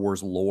Star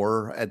Wars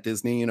lore at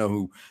Disney,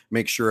 who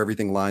makes sure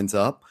everything lines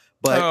up.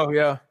 But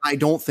I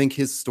don't think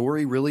his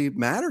story really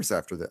matters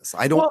after this.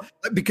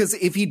 Because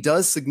if he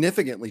does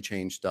significantly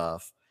change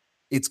stuff,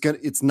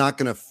 it's not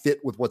gonna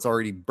fit with what's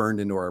already burned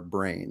into our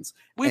brains.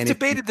 We've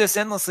debated this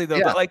endlessly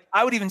though, but like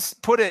I would even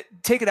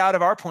take it out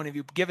of our point of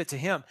view, give it to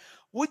him.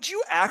 Would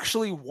you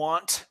actually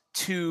want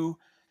to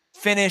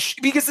finish,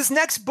 because this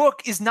next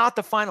book is not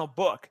the final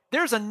book.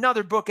 There's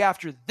another book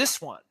after this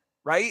one,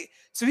 right?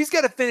 So he's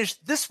got to finish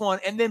this one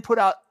and then put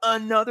out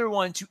another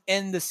one to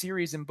end the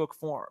series in book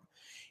form.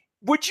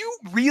 Would you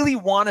really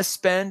want to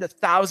spend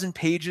 1,000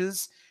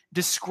 pages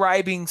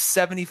describing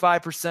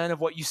 75% of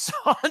what you saw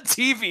on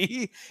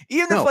TV?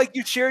 Even if like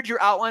you shared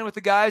your outline with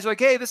the guys, like,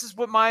 hey, this is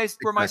what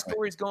where my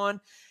story's going.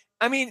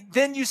 I mean,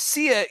 then you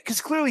see it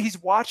because clearly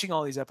he's watching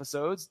all these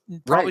episodes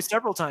probably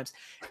several times.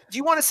 Do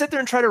you want to sit there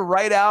and try to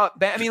write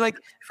out? I mean, like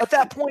at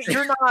that point,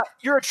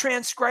 you're a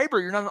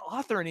transcriber. You're not an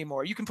author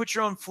anymore. You can put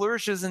your own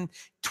flourishes and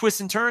twists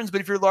and turns.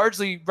 But if you're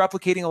largely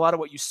replicating a lot of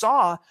what you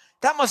saw,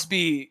 that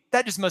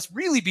just must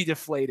really be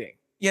deflating,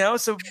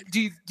 So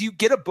do you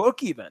get a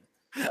book even?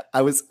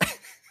 I was,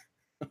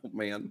 oh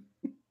man.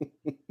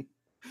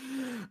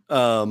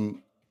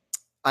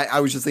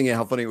 I was just thinking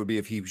how funny it would be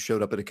if he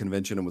showed up at a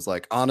convention and was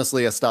like,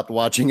 honestly, I stopped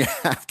watching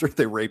after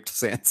they raped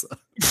Sansa.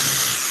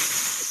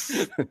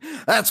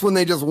 That's when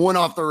they just went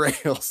off the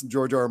rails.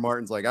 George R. R.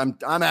 Martin's like,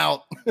 I'm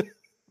out.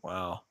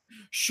 Wow.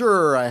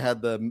 Sure, I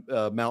had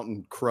the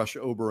mountain crush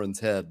Oberyn's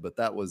head, but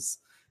that was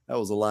a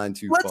line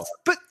too far.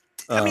 But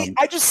I mean,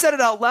 I just said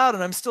it out loud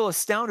and I'm still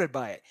astounded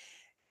by it.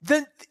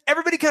 Then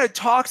everybody kind of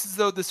talks as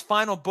though this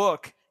final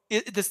book,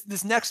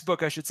 this next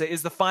book, I should say,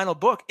 is the final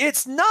book.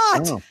 It's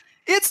not. Oh.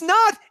 It's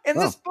not. And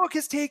this book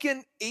has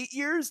taken 8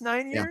 years,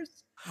 9 years.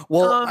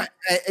 Well,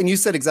 and you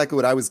said exactly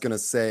what I was going to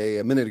say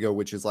a minute ago,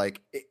 which is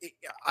like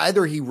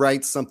either he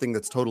writes something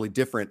that's totally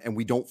different and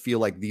we don't feel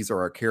like these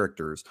are our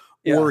characters,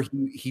 or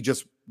he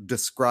just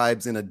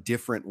describes in a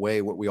different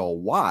way what we all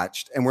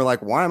watched. And we're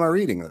like, why am I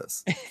reading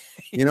this?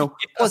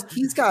 Plus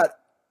he's got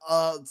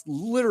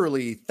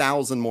literally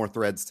 1,000 more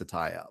threads to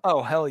tie up.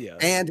 Oh, hell yeah.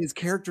 And his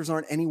characters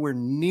aren't anywhere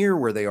near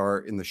where they are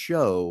in the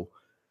show.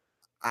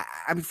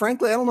 I mean,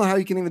 frankly, I don't know how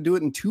you can even do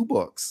it in 2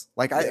 books.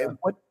 Like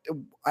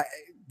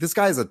this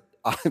guy is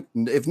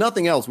if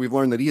nothing else, we've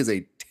learned that he is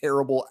a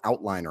terrible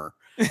outliner.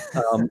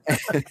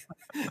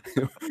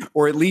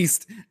 Or at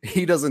least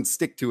he doesn't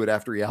stick to it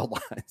after he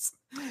outlines.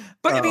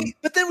 But I mean,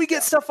 but then we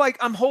get stuff like,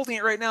 I'm holding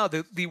it right now,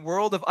 the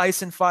World of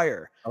Ice and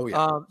Fire. Oh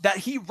yeah. That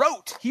he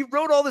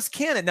wrote all this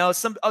canon. Now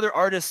some other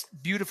artists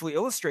beautifully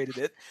illustrated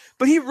it,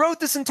 but he wrote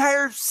this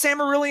entire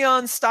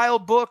Silmarillion style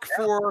book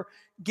for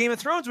Game of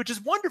Thrones, which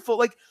is wonderful.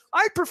 Like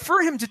I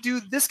prefer him to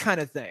do this kind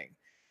of thing.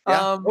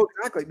 Yeah.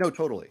 Exactly. No,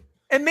 totally.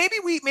 And maybe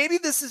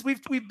this is,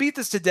 we beat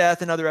this to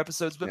death in other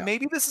episodes, but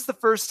maybe this is the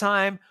first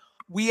time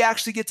we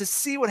actually get to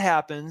see what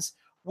happens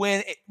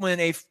when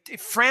a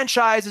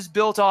franchise is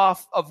built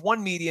off of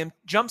one medium,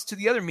 jumps to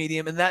the other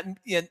medium, and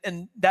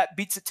that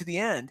beats it to the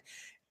end.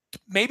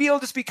 Maybe it'll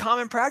just be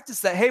common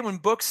practice that, hey, when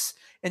books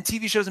and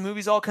TV shows and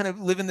movies all kind of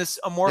live in this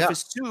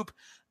amorphous soup,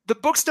 the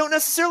books don't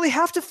necessarily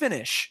have to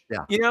finish.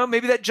 Yeah. You know,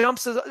 maybe that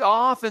jumps us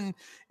off, and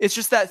it's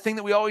just that thing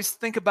that we always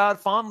think about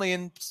fondly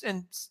and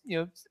you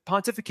know,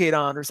 pontificate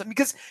on or something.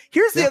 Because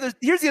here's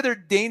the other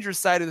dangerous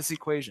side of this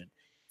equation.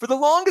 For the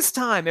longest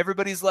time,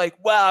 everybody's like,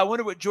 wow, I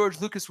wonder what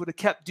George Lucas would have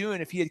kept doing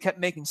if he had kept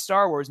making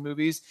Star Wars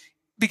movies.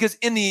 Because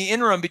in the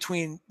interim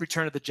between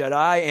Return of the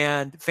Jedi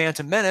and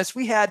Phantom Menace,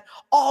 we had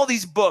all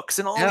these books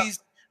and all these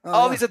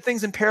other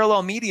things in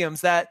parallel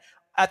mediums that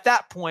at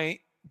that point,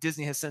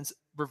 Disney has since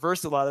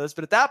reversed a lot of this,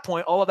 but at that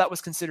point, all of that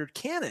was considered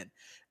canon.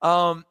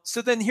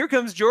 So then here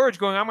comes George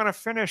going, I'm going to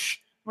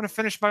finish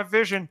my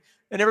vision.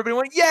 And everybody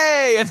went,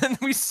 yay. And then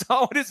we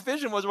saw what his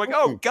vision was. We're like,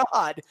 oh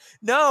God,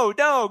 no,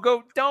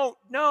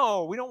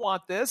 we don't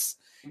want this.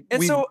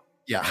 And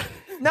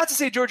not to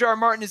say George R.R.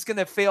 Martin is going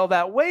to fail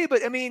that way,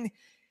 but I mean,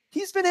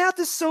 he's been at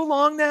this so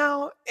long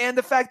now. And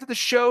the fact that the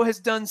show has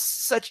done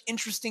such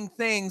interesting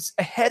things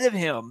ahead of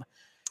him,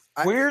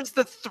 where's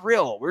the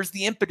thrill? Where's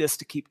the impetus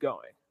to keep going?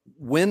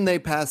 When they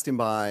passed him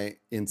by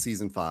in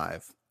season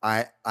 5,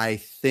 I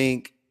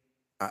think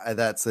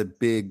that's a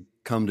big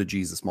come to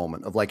Jesus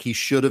moment of like, he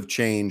should have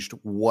changed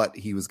what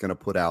he was going to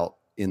put out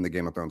in the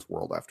Game of Thrones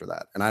world after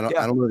that. And I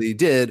don't know that he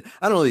did.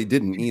 I don't know that he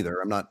didn't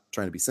either. I'm not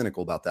trying to be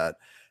cynical about that.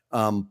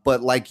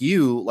 But like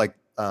the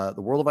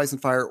World of Ice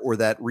and Fire, or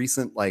that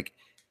recent like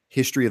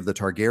history of the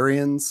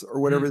Targaryens or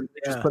whatever they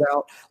just put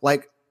out,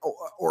 like,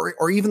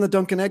 or even the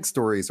Dunk and Egg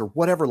stories or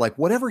whatever, like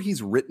whatever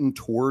he's written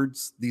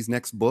towards these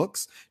next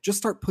books, just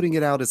start putting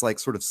it out as like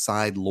sort of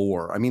side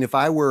lore. I mean, if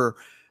I were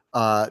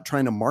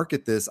trying to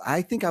market this,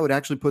 I think I would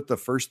actually put the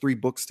first 3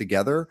 books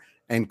together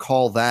and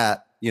call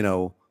that, you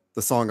know,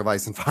 the Song of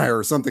Ice and Fire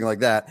or something like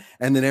that.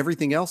 And then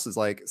everything else is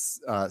like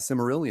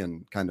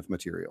Silmarillion kind of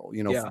material,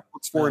 you know,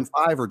 books 4 and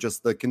 5 are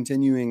just the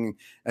continuing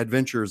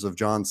adventures of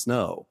Jon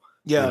Snow.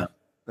 Yeah.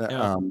 You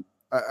know?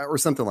 Or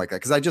something like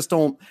that. Cause I just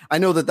don't, I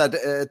know that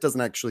it doesn't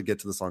actually get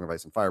to the Song of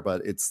Ice and Fire,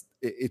 but it's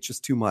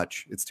just too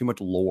much. It's too much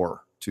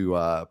lore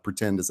to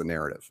pretend as a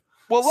narrative.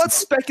 Well, let's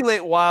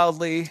speculate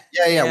wildly.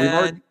 Yeah. We've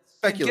already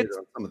speculated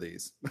on some of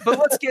these, but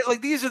let's get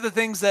like, these are the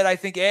things that I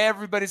think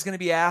everybody's going to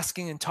be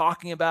asking and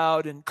talking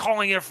about and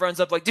calling their friends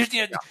up. Like, is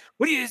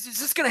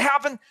this going to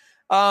happen?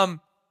 And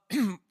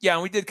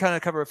we did kind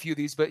of cover a few of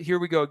these, but here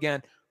we go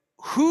again.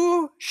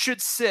 Who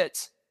should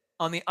sit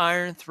on the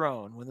Iron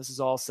Throne when this is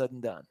all said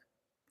and done?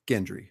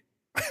 Gendry.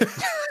 I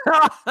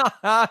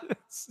thought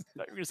you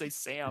were going to say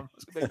Sam. I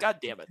was gonna be, God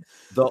damn it.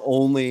 The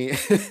only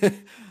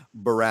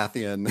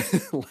Baratheon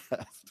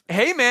left.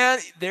 Hey man,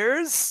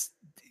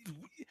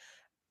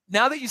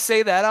 now that you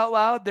say that out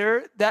loud,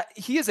 that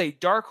he is a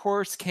dark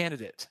horse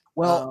candidate.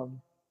 Well,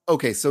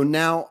 okay, so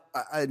now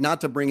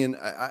not to bring in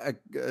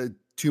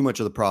too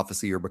much of the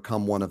prophecy or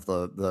become one of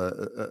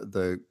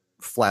the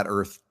flat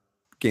Earth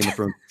Game of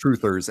Thrones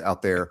truthers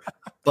out there,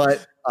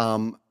 but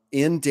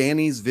in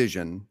Dany's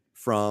vision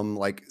from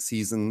like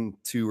season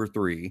 2 or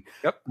 3,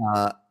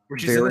 where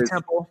she's in the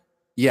temple.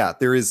 Yeah,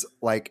 there is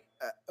like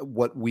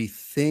what we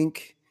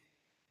think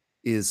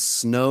is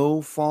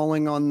snow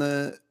falling on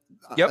the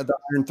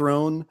Iron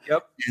Throne.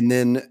 And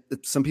then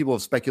some people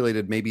have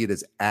speculated maybe it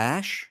is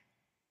ash,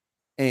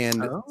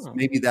 and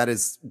maybe that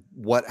is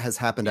what has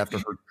happened after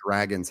her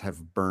dragons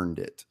have burned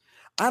it.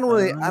 I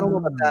don't know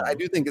about that. I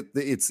do think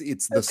it's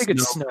the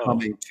snow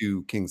coming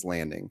to King's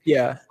Landing.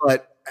 Yeah,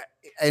 but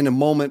in a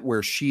moment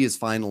where she is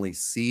finally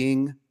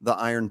seeing the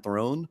Iron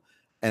Throne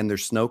and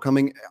there's snow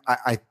coming,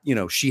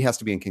 she has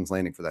to be in King's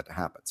Landing for that to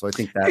happen. So I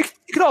think that it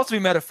could also be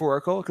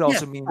metaphorical. It could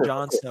also mean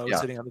Jon Snow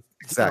sitting on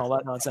all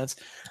that nonsense.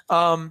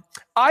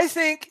 I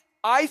think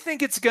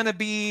it's going to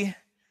be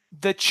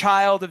the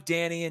child of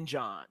Dany and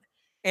Jon,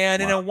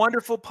 and in a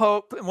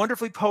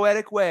wonderfully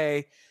poetic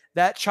way,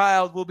 that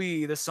child will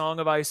be the Song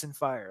of Ice and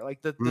Fire,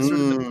 like the sort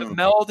of the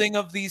melding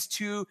of these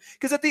two.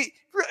 Because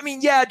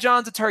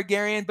Jon's a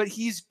Targaryen, but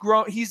he's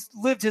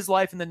lived his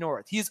life in the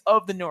North. He is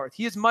of the North.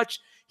 He is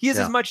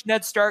as much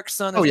Ned Stark's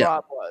son as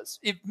Robb was,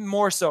 if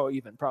more so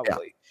even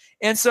probably.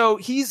 Yeah. And so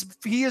he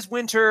is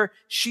winter,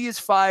 she is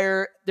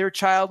fire. Their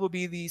child will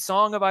be the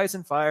Song of Ice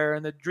and Fire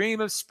and the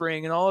Dream of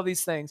Spring and all of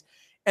these things.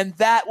 And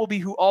that will be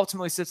who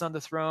ultimately sits on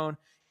the throne.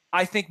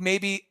 I think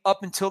maybe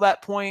up until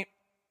that point,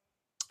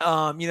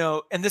 and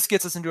this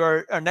gets us into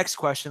our next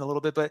question a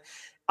little bit, but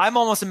I'm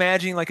almost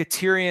imagining like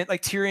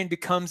Tyrion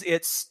becomes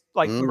its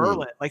like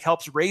Merlin, like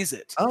helps raise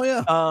it. Oh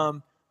yeah.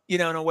 In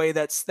a way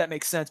that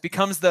makes sense,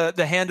 becomes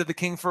the hand of the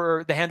king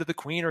for the hand of the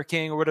queen or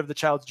king or whatever the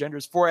child's gender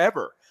is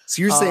forever.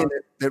 So you're saying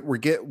that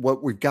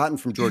what we've gotten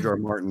from George R. R.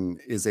 Martin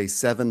is a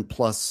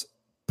 7+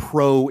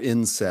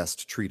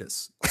 pro-incest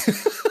treatise.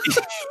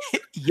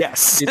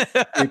 Yes.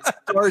 It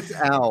starts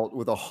out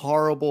with a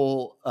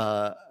horrible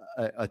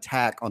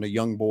attack on a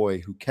young boy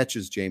who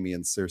catches Jaime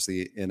and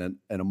Cersei in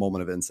a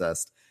moment of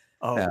incest.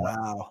 Oh,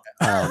 wow.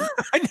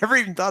 I never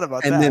even thought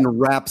about that. And then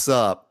wraps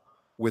up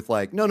with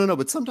like, no,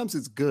 but sometimes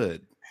it's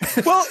good.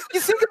 Well,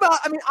 you think about,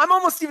 I'm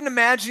almost even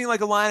imagining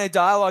like a line of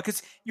dialogue,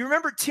 because you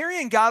remember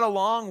Tyrion got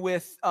along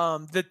with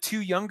the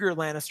 2 younger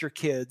Lannister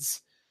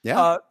kids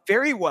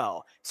very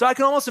well. So I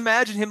can almost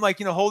imagine him like,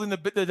 holding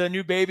the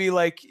new baby,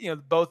 like,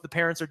 both the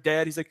parents are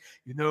dead. He's like,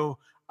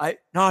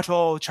 not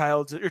all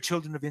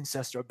children of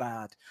incest are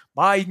bad.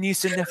 My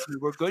niece and nephew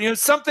were good.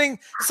 Something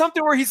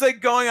where he's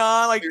like going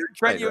on, like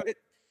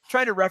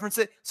trying to reference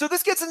it. So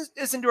this gets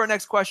us into our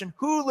next question: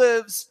 who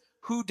lives,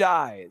 who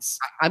dies?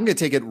 I'm going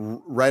to take it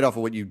right off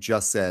of what you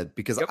just said,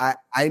 because I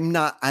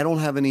don't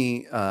have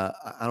any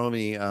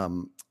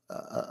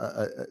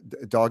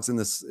dogs in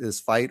this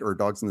fight, or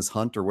dogs in this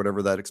hunt, or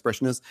whatever that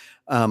expression is.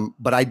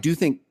 But I do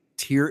think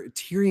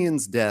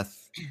Tyrion's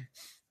death,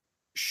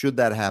 should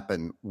that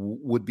happen,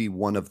 would be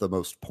one of the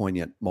most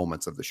poignant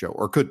moments of the show,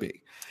 or could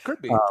be.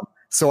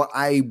 So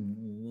I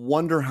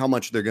wonder how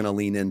much they're going to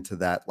lean into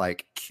that,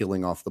 like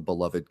killing off the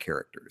beloved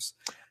characters.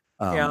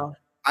 Because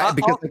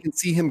I can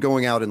see him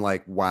going out and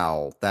like,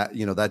 wow,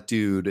 that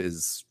dude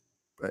is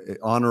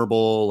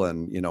honorable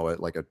and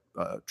like a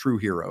true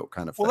hero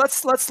kind of thing. Well,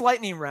 let's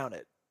lightning round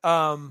it.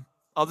 I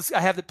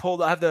have it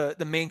pulled. I have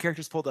the main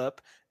characters pulled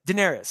up.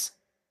 Daenerys.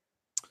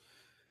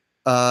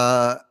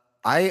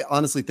 I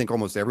honestly think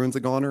almost everyone's a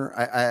goner.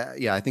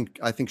 I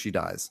think she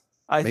dies.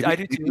 I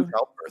do too.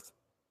 Childbirth.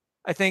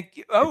 I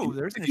think. Oh,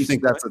 if you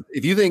think that's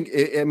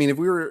if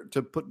we were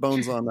to put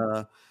bones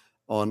on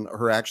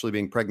her actually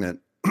being pregnant,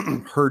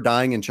 her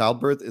dying in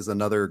childbirth is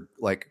another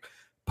like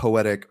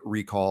poetic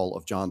recall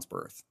of Jon's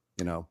birth.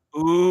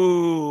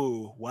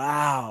 Ooh,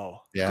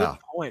 wow. Yeah. Good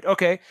point.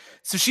 Okay,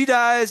 so she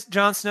dies.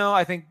 Jon Snow,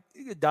 I think,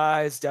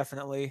 dies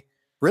definitely.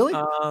 Really?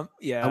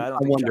 Yeah. I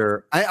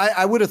wonder.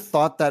 I would have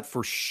thought that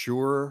for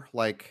sure.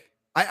 Like,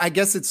 I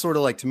guess it's sort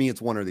of like, to me,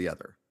 it's one or the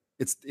other.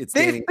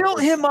 They've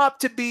built him up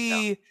to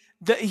be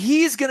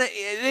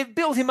they've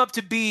built him up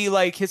to be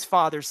like his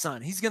father's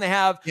son. He's gonna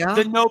have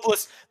the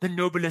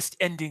noblest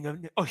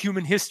ending of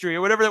human history,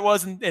 or whatever it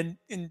was in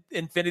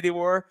Infinity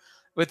War.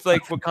 With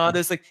like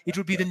Wakanda's like, it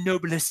would be the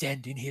noblest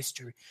end in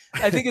history.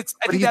 I think that's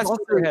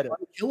also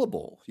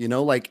unkillable.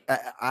 Like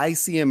I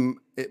see him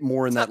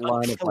more in that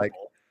line of like,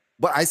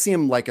 but I see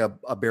him like a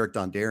Beric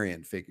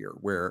Dondarrion figure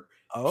where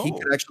he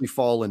could actually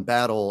fall in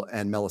battle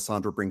and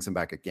Melisandre brings him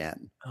back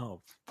again.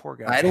 Oh, poor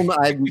guy. I don't know.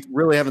 I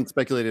really haven't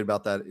speculated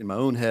about that in my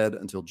own head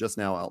until just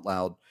now out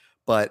loud.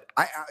 But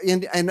I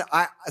don't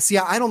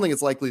think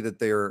it's likely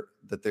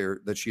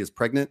that she is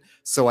pregnant.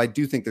 So I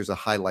do think there's a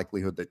high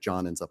likelihood that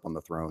Jon ends up on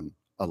the throne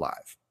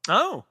alive.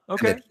 Oh,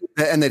 okay.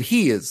 And that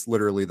he is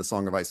literally the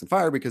Song of Ice and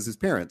Fire because his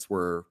parents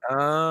were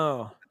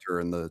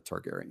in the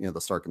Targaryen,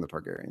 the Stark and the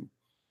Targaryen.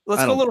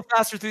 Let's go a little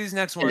faster through these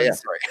next ones. Yeah,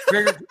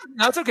 sorry.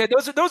 No, it's okay.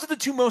 Those are the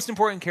two most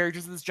important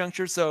characters at this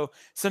juncture. So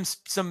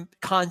some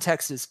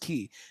context is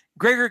key.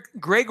 Gregor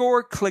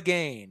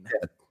Clegane.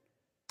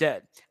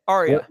 Dead.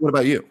 Arya. What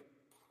about you?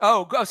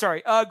 Oh,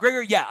 sorry.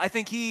 Gregor. Yeah, I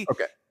think he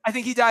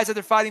dies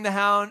either fighting the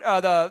Hound,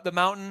 the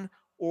Mountain,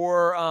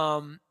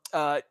 or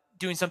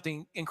doing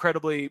something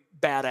incredibly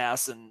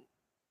badass and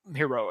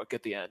heroic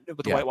at the end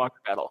with the White Walker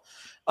battle.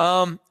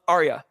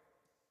 Arya.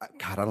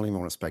 God, I don't even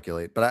want to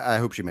speculate, but I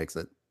hope she makes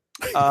it.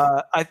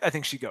 I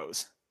think she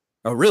goes.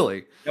 Oh,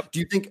 really? Yep. Do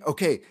you think?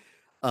 Okay.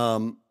 I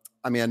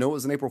know it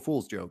was an April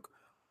Fool's joke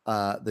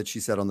that she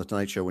said on the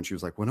Tonight Show when she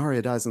was like, "When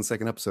Arya dies in the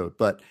second episode,"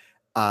 but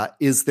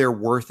is there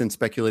worth in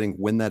speculating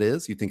when that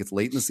is? You think it's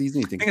late in the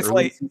season? You think it's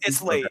late?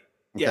 It's late.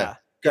 Okay. Yeah.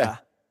 Yeah.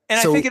 And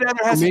so, I think it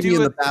either has to do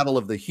in with the battle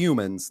of the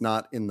humans,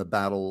 not in the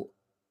battle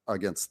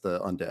against the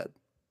undead.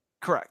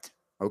 Correct.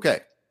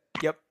 Okay.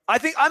 Yep. I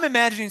think I'm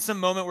imagining some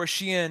moment where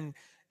she and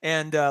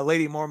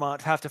Lady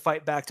Mormont have to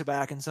fight back to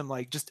back in some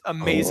like just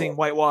amazing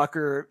White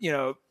Walker,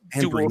 duel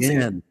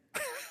scene.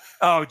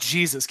 Oh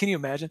Jesus! Can you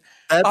imagine?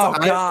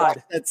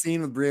 God, that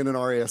scene with Brienne and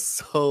Arya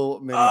so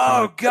many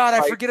times. Oh God,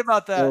 I forget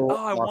about that.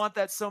 I want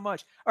that so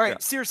much. All right,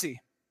 Cersei.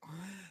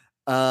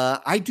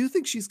 I do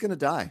think she's gonna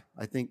die.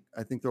 I think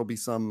there'll be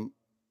some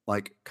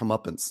like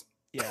comeuppance.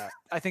 Yeah,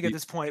 I think at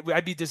this point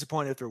I'd be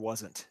disappointed if there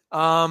wasn't.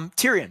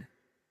 Tyrion.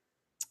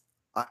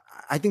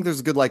 I think there's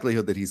a good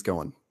likelihood that he's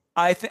going.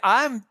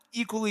 I'm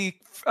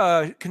equally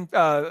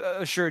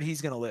assured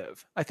he's going to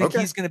live. I think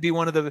he's going to be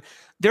one of the.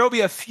 There will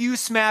be a few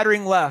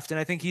smattering left, and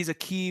I think he's a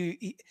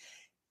key.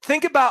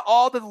 Think about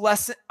all the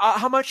lesson,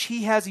 how much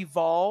he has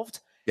evolved,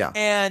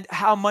 and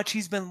how much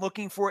he's been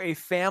looking for a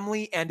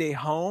family and a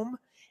home.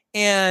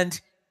 And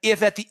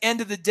if at the end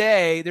of the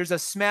day there's a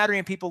smattering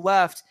of people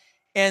left,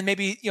 and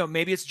maybe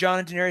it's Jon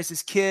and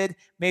Daenerys' kid,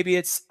 maybe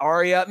it's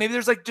Arya, maybe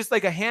there's just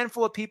a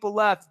handful of people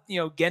left,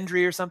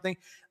 Gendry or something,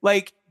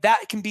 like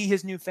that can be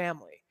his new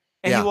family.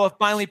 And he will have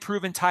finally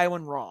proven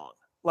Tywin wrong.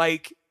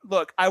 Like,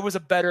 look, I was a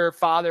better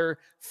father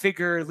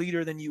figure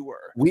leader than you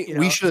were.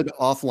 We should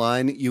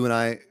offline, you and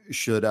I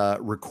should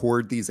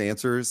record these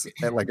answers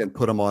and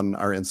put them on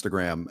our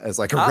Instagram as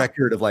like a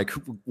record of like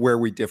where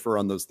we differ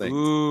on those things.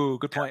 Ooh,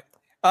 good point.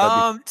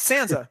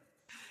 Sansa.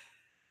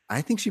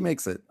 I think she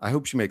makes it. I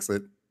hope she makes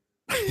it.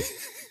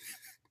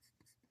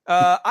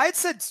 I had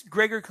said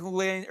Gregor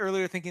Clegane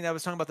earlier, thinking that I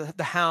was talking about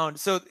the Hound.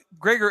 So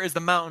Gregor is the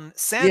Mountain,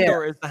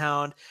 Sandor is the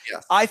Hound.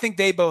 Yes. I think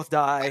they both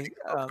die.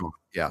 I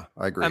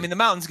agree. I mean, the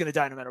Mountain's going to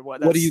die no matter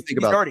what. What do you think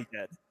about? He's already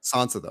dead.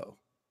 Sansa, though.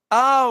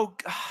 Oh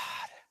God,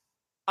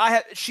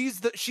 she's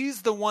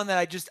the one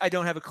that I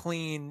don't have a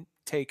clean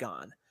take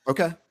on.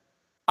 Okay.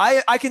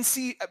 I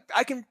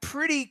can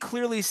pretty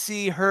clearly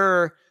see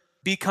her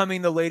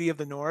becoming the Lady of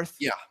the North.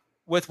 Yeah.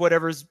 With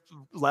whatever's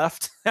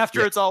left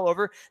after it's all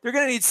over. They're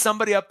going to need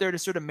somebody up there to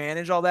sort of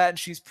manage all that. And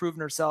she's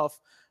proven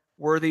herself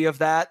worthy of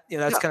that. You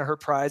know, that's kind of her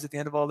prize at the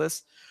end of all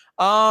this.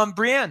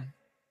 Brienne.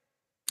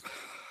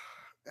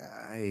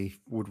 I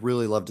would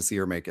really love to see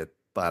her make it,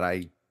 but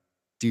I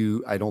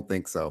don't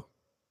think so.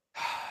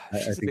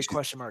 She's a big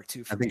question mark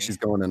too. I think she's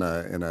going in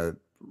a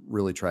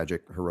really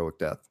tragic, heroic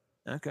death.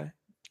 Okay.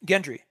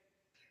 Gendry.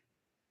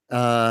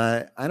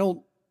 I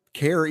don't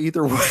care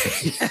either way.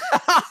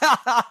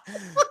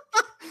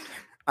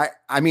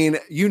 I mean,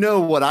 you know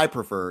what I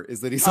prefer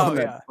is that he's on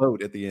that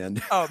boat at the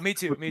end. Oh, me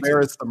too. Me too.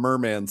 Varys the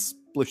merman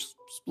splish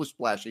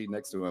splashy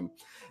next to him.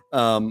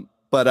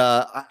 But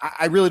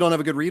I really don't have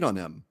a good read on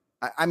him.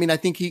 I mean, I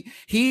think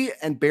he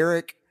and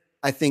Beric,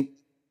 I think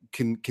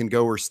can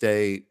go or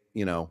stay.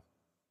 You know,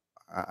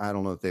 I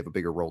don't know if they have a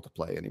bigger role to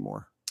play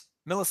anymore.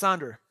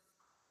 Melisandre.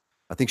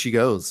 I think she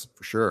goes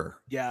for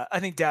sure. Yeah, I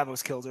think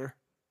Davos killed her.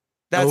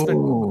 That's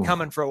been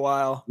coming for a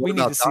while. We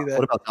need to see that.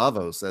 What about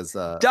Davos as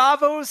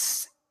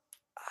Davos?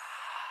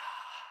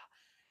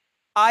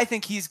 I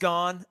think he's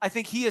gone. I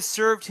think he has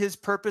served his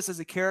purpose as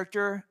a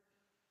character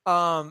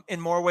in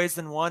more ways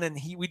than one, and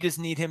we just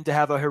need him to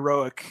have a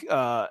heroic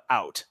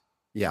out.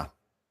 Yeah.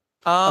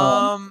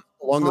 Along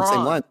the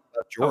same line,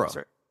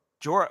 Jorah.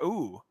 Jorah.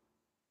 Ooh.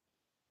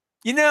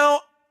 You know,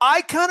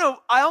 I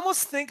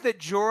almost think that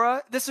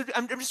Jorah.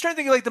 I'm just trying to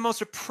think of like the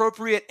most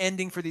appropriate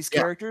ending for these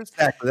characters.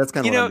 Exactly. That's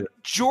kind of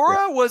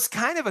Jorah was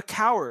kind of a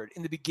coward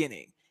in the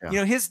beginning. Yeah. You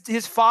know,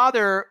 his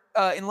father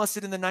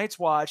enlisted in the Night's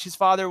Watch. His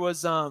father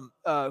was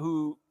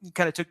who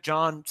kind of took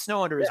Jon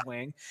Snow under his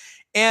wing,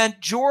 and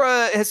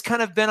Jorah has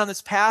kind of been on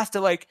this path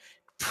to like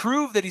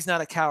prove that he's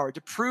not a coward,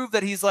 to prove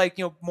that he's like,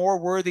 you know, more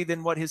worthy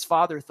than what his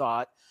father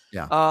thought.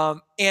 Yeah.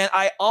 And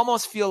I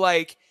almost feel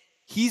like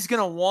he's going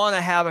to want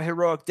to have a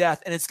heroic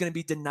death and it's going to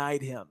be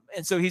denied him.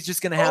 And so he's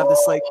just going to have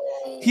this, like,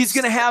 he's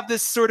going to have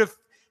this sort of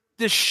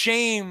this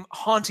shame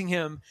haunting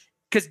him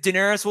because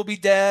Daenerys will be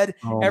dead.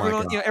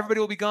 Everybody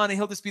will be gone. And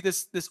he'll just be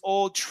this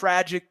old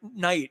tragic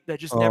knight that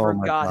just never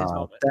got his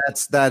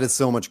moment. That is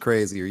so much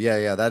crazier.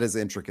 Yeah. That is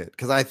intricate.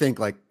 Cause I think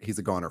like he's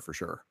a goner for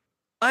sure.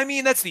 I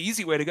mean, that's the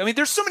easy way to go. I mean,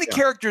 there's so many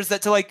characters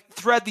that to like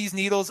thread these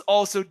needles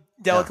also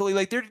delicately,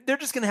 like they're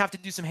just going to have to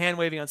do some hand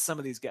waving on some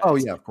of these guys. Oh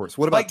yeah, of course.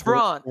 What about like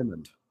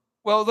Bronn?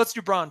 Well, let's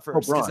do Bronn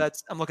first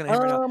because I'm looking at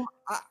him right now.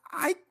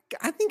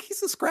 I think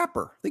he's a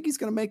scrapper. I think he's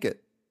going to make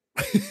it.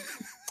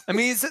 I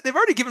mean, they've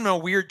already given him a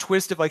weird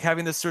twist of like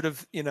having this sort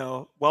of, you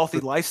know, wealthy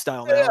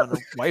lifestyle now and a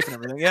wife and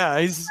everything. Yeah,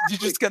 he's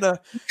just gonna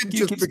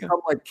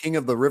become like king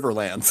of the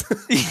Riverlands.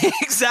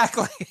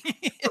 Exactly.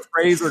 The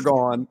Freys are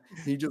gone.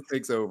 He just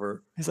takes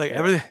over. He's like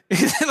everything.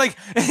 He's like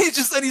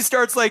he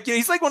starts like, you know,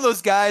 he's like one of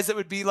those guys that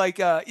would be like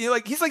you know,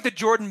 like he's like the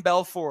Jordan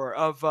Belfort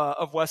of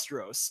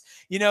Westeros.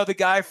 You know, the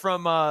guy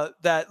from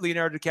that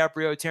Leonardo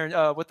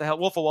DiCaprio what the hell,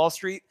 Wolf of Wall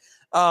Street.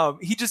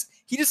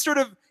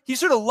 He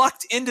sort of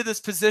lucked into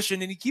this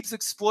position and he keeps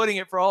exploiting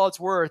it for all it's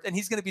worth. And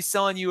he's going to be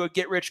selling you a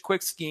get rich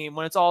quick scheme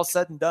when it's all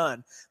said and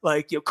done.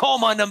 Like, you know, call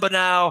my number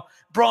now.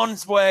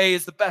 Bronn's way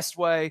is the best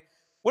way.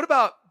 What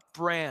about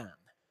Bran?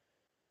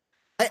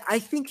 I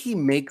think he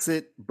makes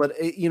it, but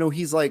you know,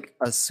 he's like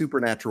a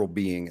supernatural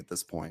being at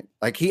this point.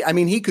 Like he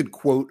could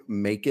quote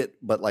make it,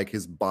 but like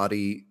his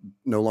body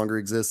no longer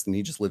exists and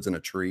he just lives in a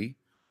tree.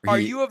 Are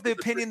you of the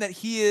opinion that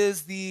he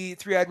is the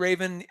three-eyed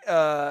raven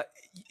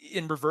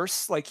in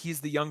reverse? Like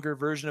he's the younger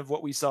version of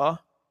what we saw?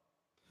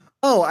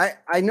 Oh,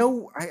 I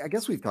know. I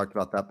guess we've talked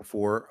about that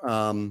before.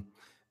 I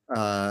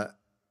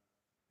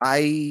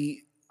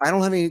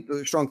don't have any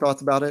strong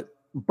thoughts about it,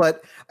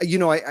 but you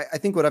know, I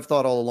think what I've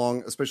thought all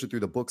along, especially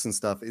through the books and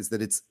stuff, is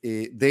that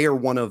they are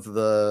one of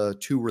the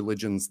two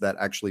religions that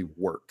actually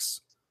works.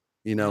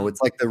 You know,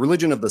 it's like the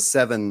religion of the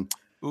seven.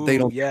 Ooh, they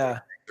don't. Yeah,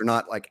 they're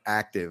not like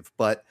active,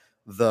 but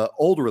the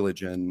old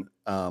religion,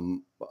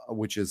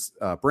 which is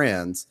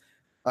Bran's,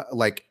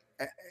 like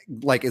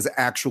is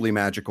actually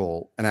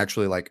magical and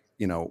actually like,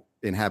 you know,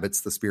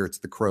 inhabits the spirits,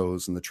 the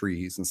crows and the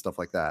trees and stuff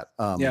like that.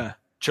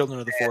 Children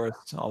of the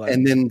forest, all that.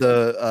 And then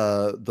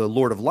the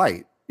Lord of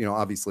Light, you know,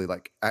 obviously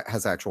like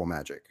has actual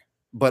magic,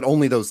 but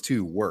only those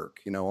two work.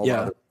 You know,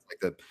 like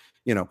the,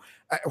 you know,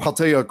 I'll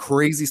tell you a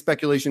crazy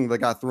speculation that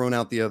got thrown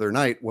out the other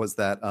night was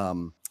that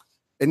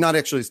and not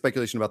actually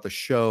speculation about the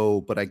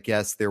show, but I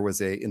guess there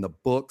was in the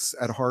books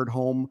at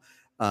Hardhome,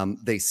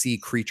 they see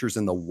creatures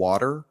in the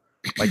water,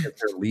 like as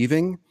they're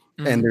leaving.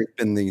 And there's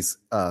been these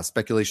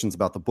speculations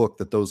about the book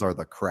that those are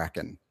the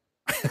Kraken.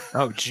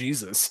 Oh,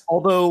 Jesus.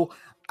 Although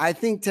I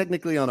think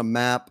technically on a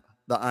map,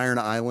 the Iron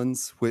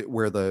Islands,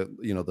 where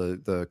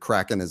the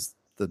Kraken is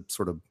the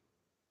sort of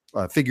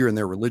figure in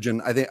their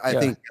religion, I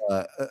think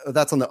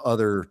that's on the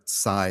other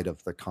side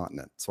of the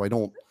continent. So I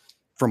don't,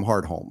 from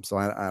Hardhome. So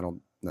I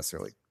don't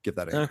necessarily give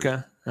that. Okay.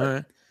 All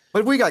right.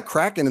 But if we got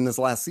Kraken in this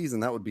last season,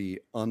 that would be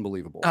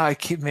unbelievable.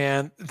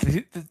 Man,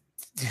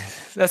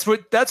 that's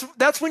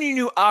when you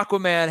knew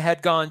Aquaman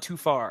had gone too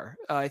far.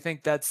 I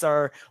think that's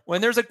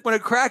when a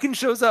Kraken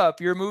shows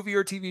up, your movie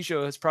or TV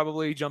show has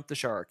probably jumped the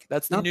shark.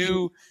 That's the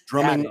new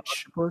drumming adage.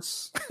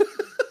 octopus.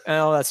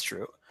 Oh, that's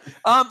true.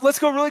 Let's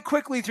go really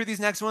quickly through these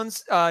next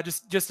ones.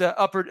 Just a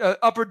up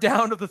or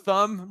down of the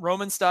thumb,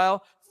 Roman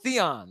style.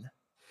 Theon.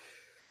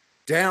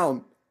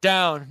 Down.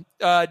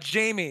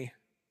 Jamie.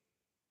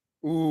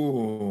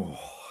 Ooh,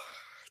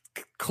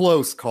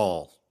 close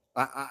call.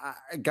 I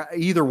got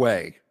either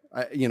way.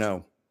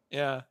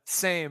 Yeah,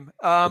 same.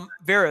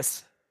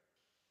 Varys.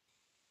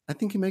 I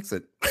think he makes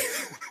it.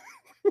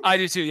 I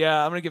do too.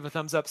 Yeah, I'm gonna give a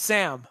thumbs up.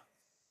 Sam.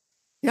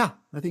 Yeah,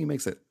 I think he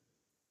makes it.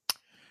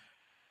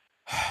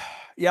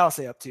 Yeah, I'll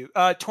say up too.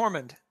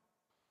 Tormund.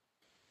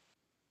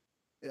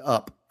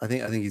 Up. I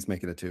think he's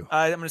making it too.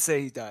 I'm gonna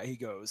say he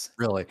goes.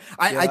 Really?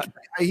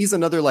 He's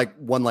another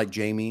one like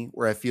Jamie,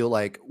 where I feel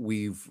like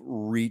we've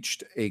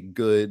reached a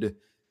good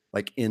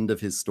end of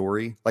his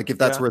story. Like if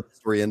that's where the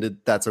story ended,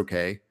 that's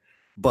okay.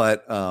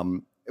 But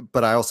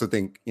I also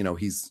think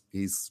he's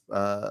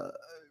a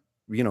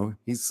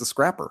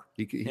scrapper.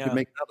 He could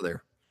make it out of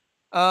there.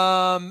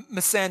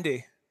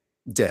 Missandei.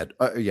 Dead.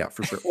 Yeah,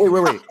 for sure.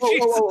 Wait.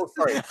 Oh,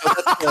 sorry.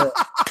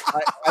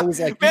 I was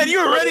like, man,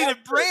 you were ready to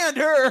brand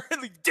her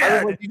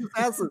dead.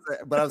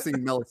 But I was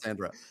thinking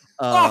Melisandre.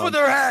 Off with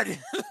her head.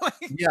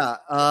 Yeah.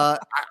 I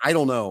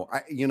don't know.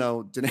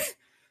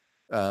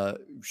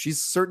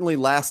 She's certainly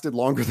lasted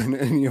longer than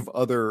any of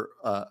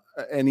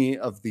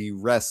the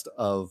rest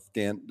of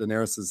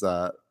Daenerys's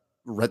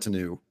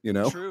retinue.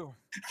 True.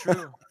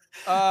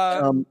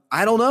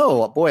 I don't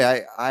know,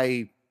 boy.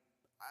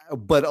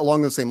 But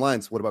along those same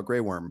lines, what about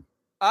Grey Worm?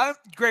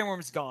 Grey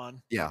Worm's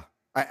gone. Yeah.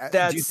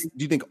 Do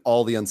you think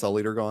all the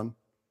Unsullied are gone?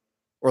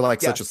 Or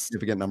such a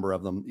significant number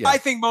of them? Yeah. I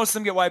think most of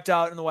them get wiped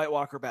out in the White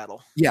Walker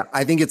battle. Yeah,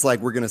 I think it's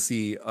we're going to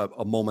see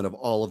a moment of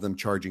all of them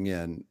charging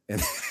in.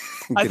 And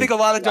I think a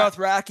lot of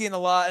Dothraki and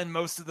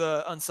most of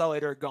the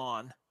Unsullied are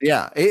gone.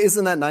 Yeah.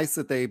 Isn't that nice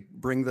that they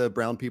bring the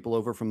brown people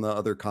over from the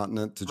other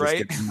continent to just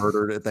get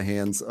murdered at the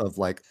hands of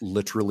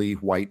literally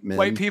white men?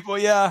 White people,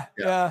 yeah.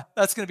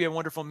 That's going to be a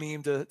wonderful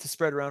meme to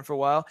spread around for a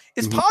while.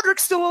 Is Podrick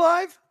still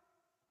alive?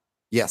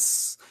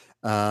 Yes.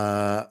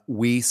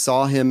 We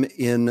saw him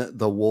in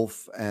The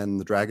Wolf and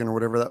the Dragon or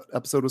whatever that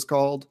episode was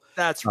called.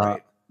 That's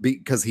right.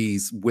 Because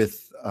he's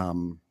with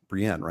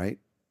Brienne, right?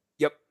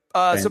 Yep.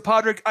 So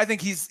Podrick, I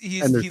think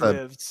he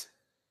lived.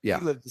 Yeah.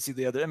 He lived to see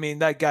the other. I mean,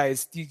 that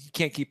guy's, you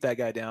can't keep that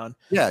guy down.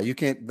 Yeah, you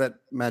can't. That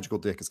magical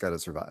dick has got to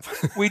survive.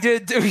 we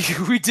did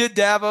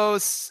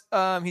Davos.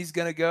 He's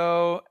going to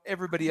go.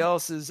 Everybody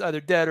else is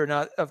either dead or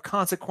not of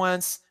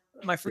consequence.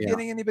 Am I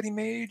forgetting anybody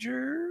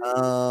major?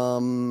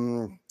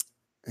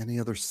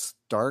 Any other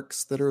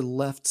Starks that are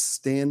left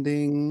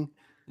standing?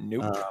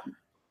 Nope.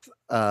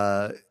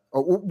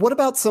 What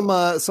about some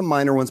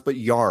minor ones, but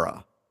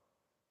Yara?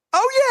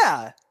 Oh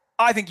yeah,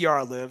 I think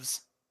Yara lives.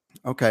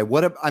 Okay.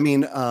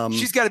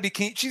 She's got to be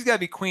king. She's got to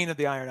be queen of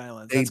the Iron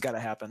Islands. That's got to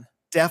happen.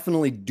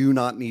 Definitely do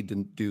not need to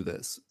do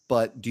this.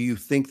 But do you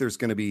think there's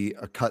going to be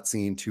a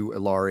cutscene to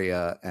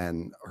Ilaria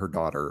and her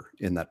daughter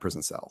in that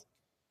prison cell?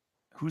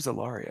 Who's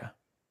Ilaria?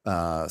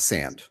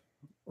 Sand,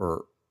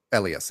 or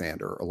Elia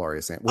Sand, or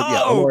Ilaria Sand.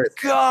 Ilaria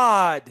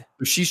God!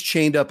 Sand. She's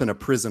chained up in a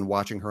prison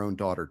watching her own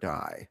daughter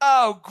die.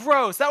 Oh,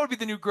 gross! That would be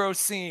the new gross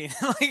scene.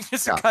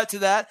 Just a cut to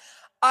that.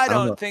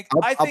 I think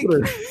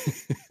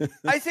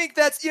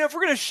that's if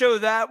we're gonna show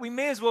that, we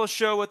may as well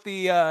show what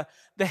the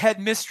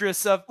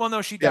headmistress of. Well,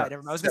 no, she died.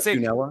 Never mind. I was gonna say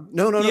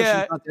No, she's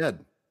not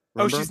dead.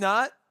 Remember? Oh, she's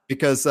not.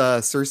 Because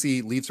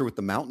Cersei leaves her with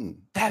the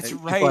mountain. That's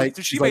right.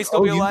 So she may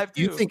still be alive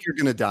too. You think you're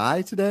gonna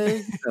die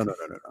today? No.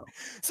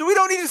 So we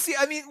don't need to see.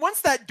 I mean, once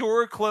that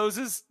door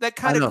closes, that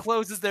kind of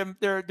closes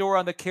their door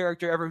on the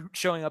character ever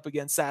showing up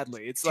again.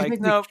 Sadly, it's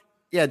no.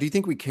 Do you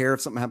think we care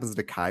if something happens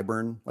to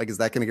Qyburn? Is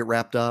that going to get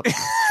wrapped up?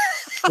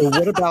 So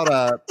what about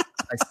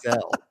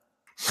Pycelle?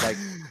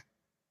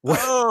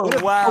 Wow.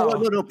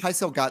 No,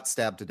 Pycelle got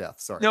stabbed to death.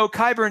 Sorry. No,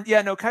 Qyburn.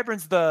 Yeah, no,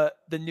 Qyburn's the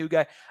new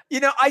guy.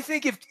 I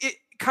think if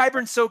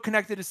Qyburn's so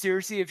connected to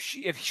Cersei,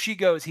 if she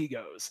goes, he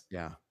goes.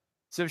 Yeah.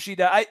 So if she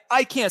died,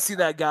 I can't see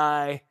that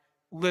guy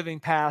living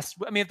past.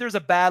 I mean, if there's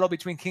a battle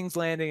between King's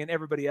Landing and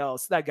everybody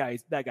else, that guy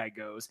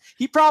goes.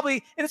 He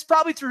probably, and it's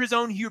probably through his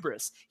own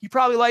hubris. He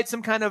probably lights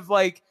some kind of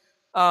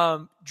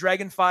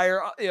dragon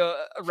fire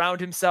around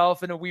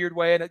himself in a weird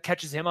way, and it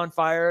catches him on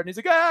fire, and he's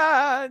like,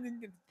 ah.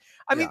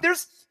 I mean,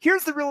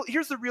 here's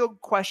the real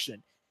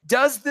question.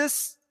 Does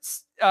this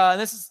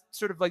and this is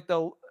sort of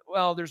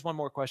there's one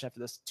more question after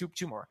this,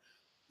 two more.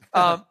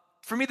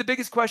 For me, the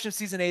biggest question of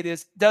season 8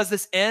 is, does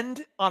this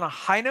end on a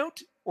high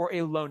note or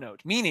a low note?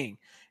 Meaning,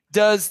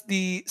 does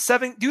the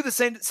seven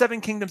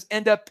kingdoms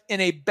end up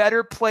in a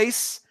better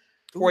place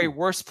or a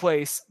worse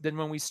place than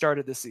when we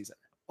started this season?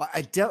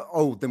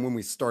 Then when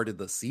we started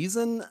the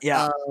season?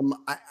 Yeah.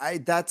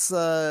 That's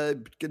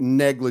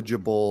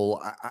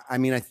negligible. I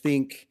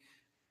think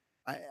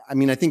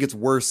it's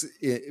worse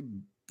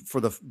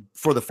for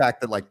the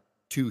fact that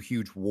two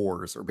huge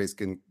wars are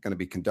basically going to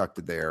be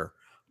conducted there.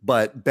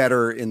 but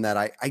better in that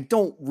I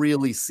don't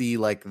really see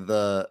like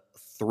the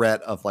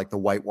threat of like the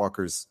White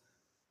Walkers.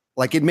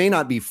 Like it may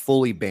not be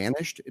fully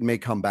banished; it may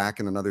come back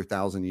in another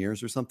 1,000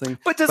 years or something.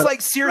 But does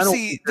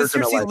Cersei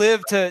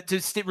live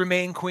to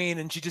remain queen,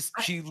 and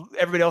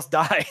everybody else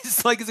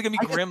dies? Like, is it gonna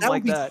be grim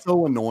like that?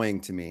 So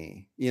annoying to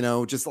me,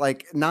 just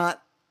like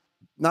not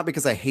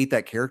because I hate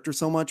that character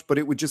so much, but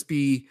it would just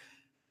be,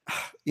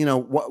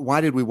 why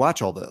did we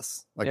watch all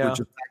this? Like we're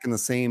just back in the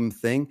same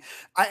thing.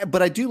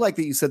 But I do like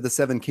that you said the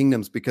 7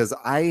 kingdoms, because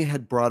I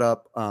had brought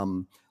up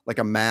like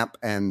a map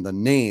and the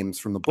names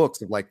from the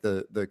books of like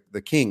the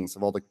kings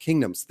of all the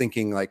kingdoms,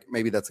 thinking like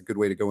maybe that's a good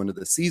way to go into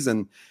the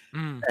season,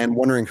 and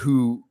wondering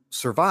who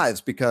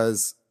survives,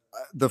 because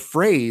the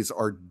Freys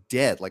are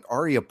dead. Like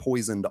Arya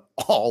poisoned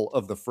all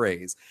of the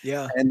Freys.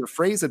 Yeah. And the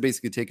Freys had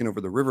basically taken over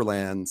the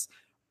Riverlands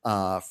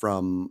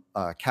from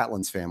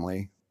Catelyn's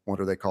family. What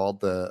are they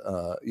called?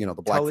 The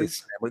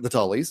Blackfish family, the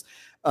Tullys.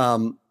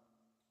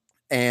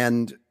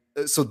 And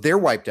so they're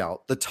wiped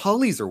out. The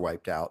Tullys are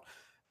wiped out.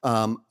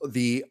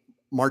 The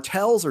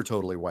Martells are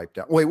totally wiped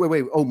out. Wait.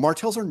 Oh,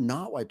 Martells are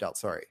not wiped out.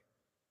 Sorry.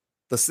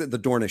 The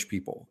Dornish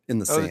people in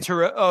the same.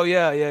 Yeah. Oh,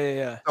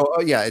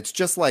 yeah. It's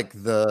just like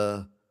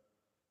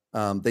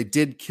they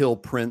did kill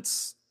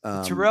Prince. The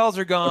Tyrells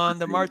are gone.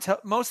 The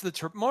most of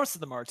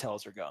the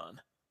Martells are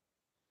gone.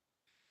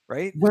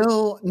 Right?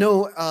 Well,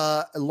 no.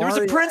 There was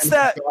a prince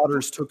that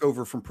daughters took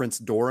over from Prince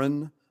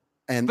Doran.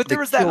 But there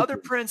was that other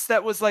prince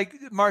that was like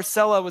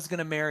Marcella was going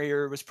to marry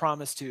or was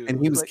promised to,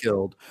 and he was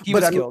killed. He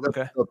was killed.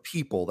 Okay, the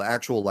people, the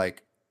actual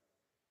like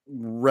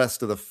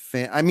rest of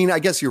the I mean, I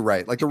guess you're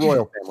right. Like the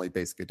royal family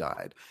basically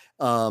died,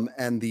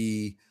 and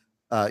the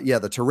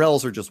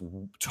Tyrells are just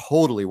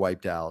totally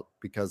wiped out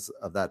because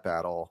of that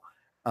battle.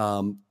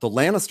 The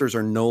Lannisters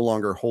are no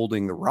longer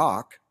holding the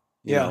rock.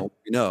 You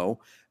know.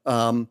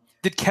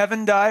 Did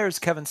Kevin die, or is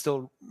Kevin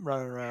still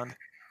running around?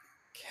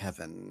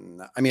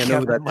 Kevin. I mean, I know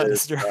who that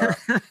is.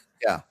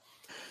 Yeah.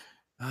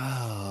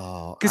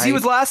 Oh, because he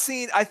was last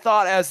seen, I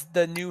thought, as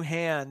the new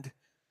hand,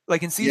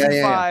 like in season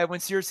 5 when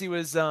Cersei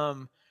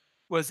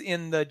was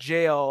in the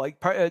jail,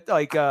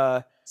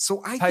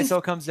 so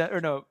Pycelle comes down,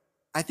 or no?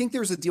 I think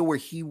there's a deal where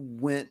he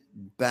went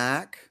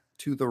back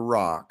to the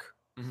Rock,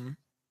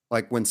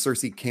 like when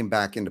Cersei came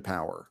back into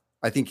power.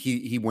 I think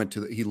he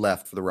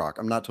left for the Rock.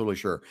 I'm not totally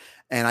sure,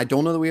 and I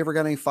don't know that we ever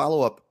got any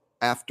follow up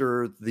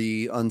after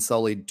the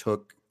Unsullied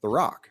took the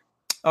Rock.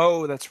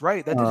 Oh, that's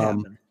right, that did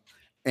happen.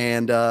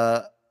 And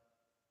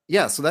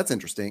so that's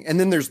interesting. And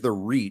then there's the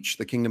Reach,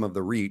 the Kingdom of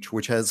the Reach,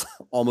 which has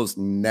almost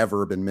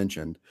never been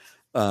mentioned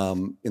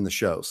in the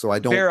show. So I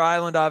don't. Bear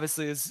Island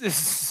obviously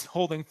is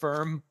holding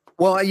firm.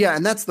 Well, yeah,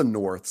 and that's the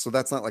North, so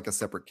that's not like a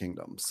separate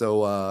kingdom.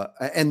 So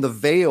and the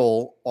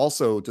Vale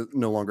also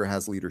no longer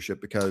has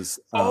leadership because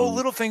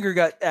Littlefinger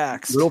got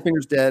axed.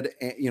 Littlefinger's dead,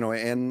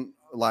 and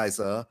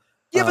Lysa.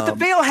 Yeah, but the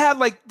Vale had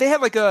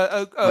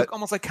a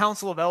almost like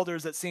council of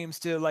elders that seems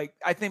to like,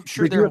 I think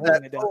they're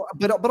holding it down.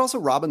 But also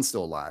Robin's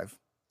still alive.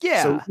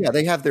 Yeah. So yeah,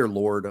 they have their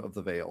Lord of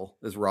the Vale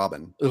is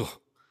Robin. Ugh.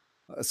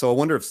 So I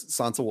wonder if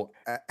Sansa will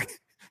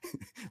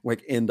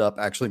like end up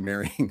actually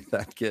marrying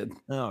that kid.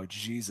 Oh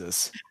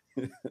Jesus.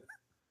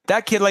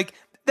 That kid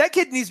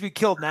needs to be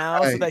killed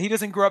now so that he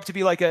doesn't grow up to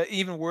be like a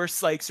even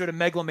worse, like sort of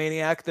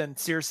megalomaniac than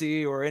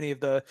Cersei or any of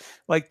the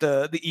like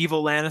the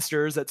evil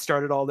Lannisters that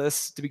started all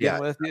this to begin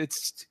with.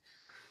 It's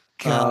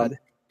God.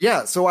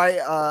 So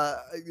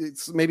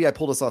maybe I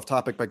pulled us off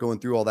topic by going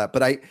through all that,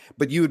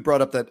 but you had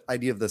brought up that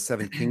idea of the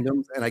 7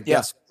 kingdoms, and I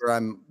guess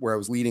where I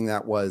was leading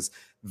that was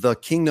the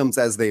kingdoms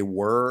as they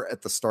were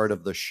at the start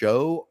of the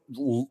show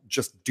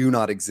just do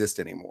not exist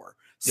anymore.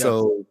 Yeah.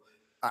 So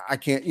I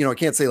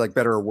can't say like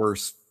better or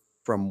worse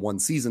from one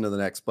season to the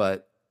next,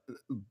 but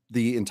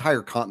the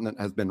entire continent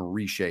has been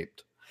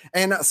reshaped.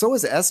 And so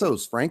is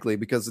Essos, frankly,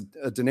 because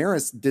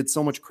Daenerys did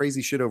so much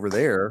crazy shit over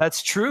there.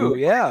 That's true.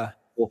 Yeah.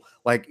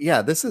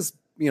 This is,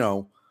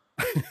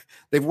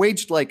 they've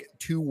waged like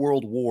 2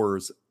 world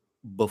wars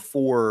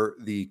before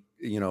the,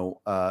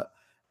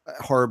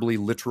 horribly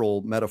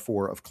literal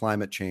metaphor of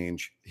climate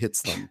change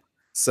hits them.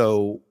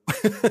 So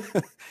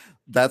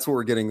that's what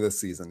we're getting this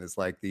season is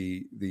like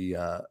the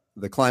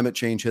climate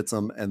change hits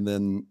them and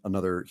then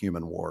another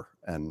human war.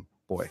 And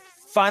boy.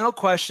 Final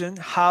question.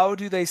 How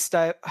do they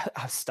stop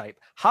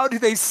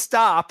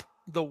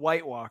the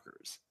White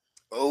Walkers?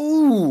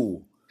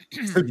 Oh,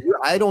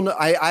 I don't know.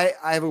 I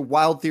have a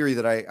wild theory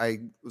that I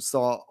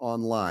saw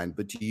online,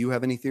 but do you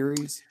have any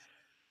theories?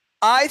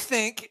 I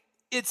think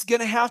it's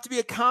going to have to be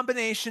a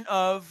combination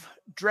of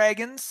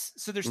dragons.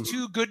 So there's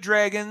 2 good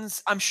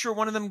dragons. I'm sure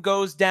one of them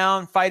goes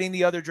down fighting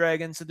the other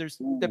dragon. So there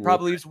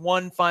probably is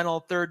one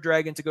final 3rd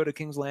dragon to go to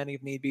King's Landing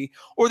if need be,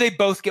 or they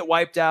both get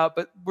wiped out.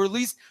 But we're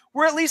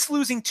at least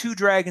losing 2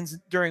 dragons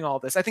during all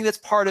this. I think that's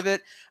part of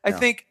it. I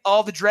think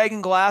all the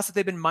dragon glass that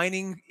they've been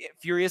mining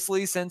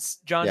furiously since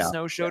Jon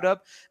Snow showed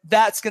up,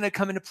 that's going to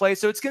come into play.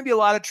 So it's going to be a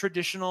lot of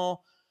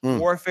traditional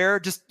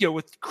warfare, just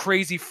with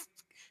crazy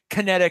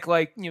kinetic,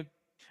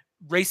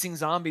 racing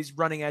zombies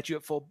running at you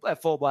at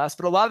full blast.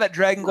 But a lot of that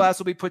dragon glass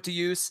will be put to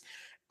use.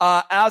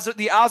 The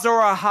Azor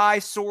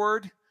Ahai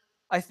sword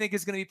I think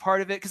is going to be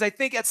part of it, because I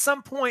think at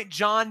some point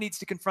Jon needs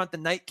to confront the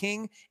Night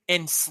King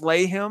and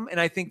slay him, and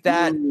I think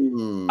that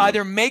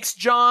either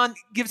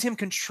gives him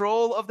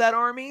control of that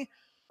army,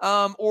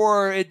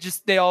 or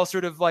they all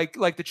sort of like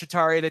the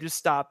Chitauri, they just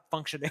stop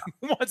functioning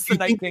once the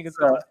Night King is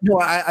gone. No,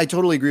 I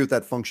totally agree with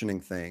that functioning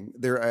thing.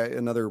 There,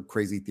 another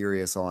crazy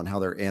theory I saw on how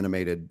they're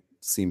animated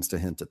seems to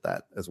hint at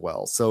that as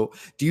well. So,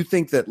 do you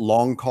think that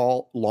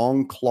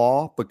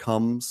Longclaw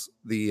becomes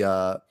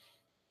the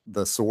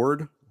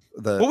sword?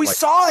 We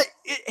saw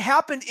it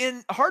happened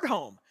in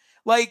Hardhome.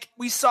 Like,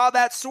 we saw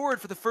that sword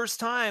for the first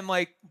time,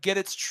 like, get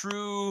its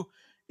true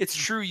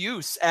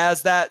use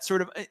as that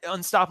sort of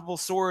unstoppable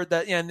sword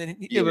that,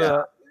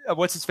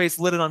 what's his face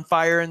lit it on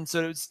fire, and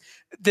so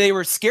they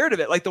were scared of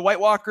it. Like the White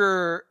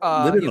Walker,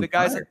 the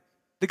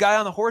guy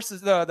on the horses,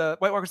 the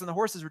White Walkers on the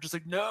horses were just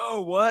like,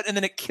 no, what? And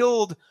then it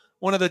killed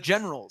one of the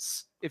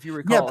generals, if you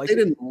recall. Yeah, but they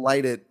didn't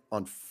light it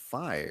on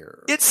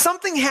fire.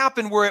 Something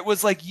happened where it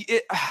was like,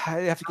 I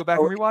have to go back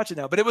and rewatch it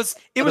now, but it was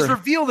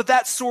revealed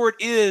that sword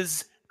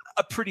is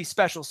a pretty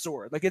special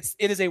sword. Like, it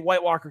is a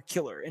White Walker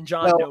killer, and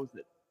Jon knows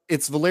it.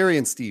 It's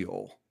Valyrian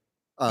steel.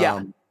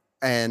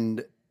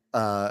 And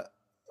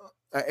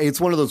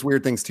it's one of those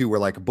weird things too, where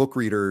like book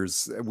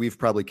readers, we've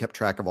probably kept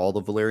track of all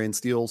the Valyrian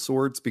steel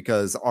swords,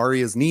 because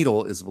Arya's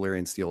needle is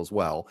Valyrian steel as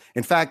well.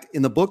 In fact,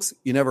 in the books,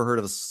 you never heard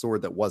of a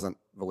sword that wasn't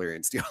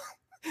Valyrian steel.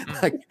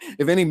 Like,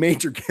 if any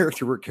major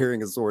character were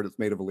carrying a sword, it's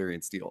made of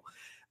Valyrian steel.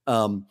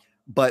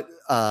 But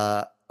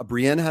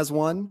Brienne has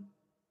one.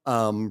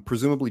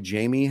 Presumably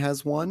Jaime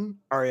has one.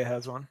 Arya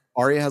has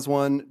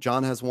one.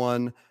 Jon has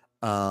one.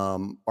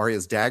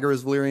 Arya's dagger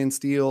is Valyrian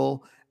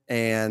steel,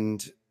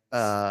 and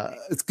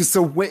it's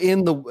so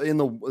in the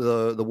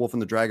Wolf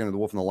and the Dragon, or the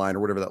Wolf and the Lion, or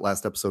whatever that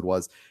last episode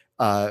was,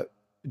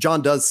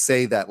 Jon does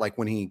say that, like,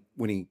 when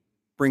he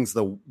brings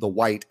the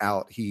white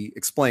out, he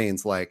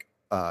explains, like,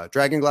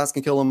 dragon glass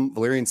can kill him,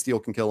 Valyrian steel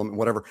can kill him, and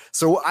whatever.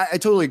 So I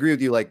totally agree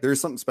with you. Like,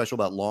 there's something special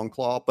about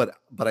Longclaw,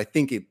 but I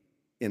think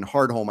in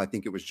Hardhome, I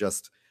think it was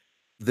just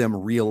them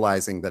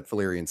realizing that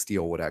Valyrian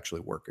steel would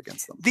actually work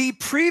against them. The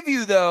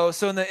preview, though,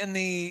 so in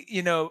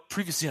the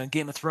previously on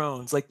Game of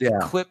Thrones, like the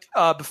clip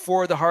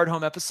before the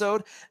Hardhome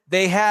episode,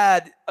 they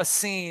had a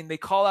scene. They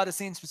call out a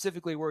scene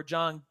specifically where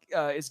Jon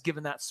is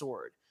given that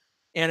sword,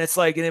 and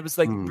it was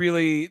like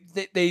really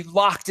they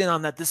locked in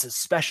on that. This is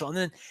special, and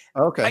then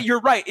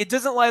you're right. It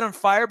doesn't light on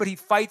fire, but he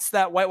fights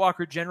that White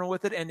Walker general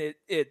with it, and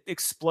it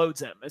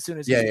explodes him as soon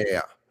as he gets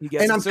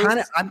and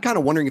it. I'm kind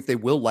of wondering if they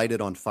will light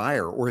it on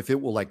fire, or if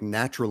it will like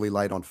naturally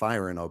light on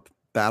fire in a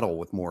battle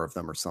with more of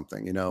them or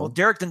something. Well,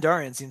 Derek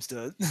Dondarrion seems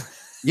to.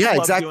 Yeah,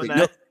 exactly.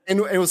 And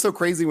it was so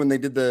crazy when they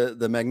did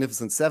the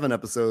Magnificent Seven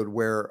episode,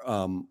 where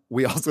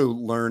we also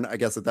learn, I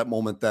guess, at that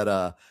moment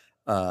that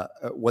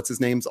what's his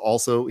name's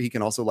also, he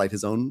can also light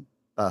his own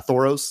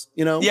Thoros,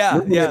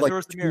 like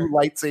Thoros two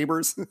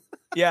lightsabers.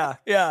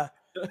 yeah.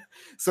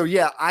 So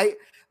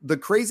the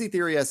crazy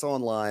theory I saw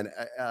online,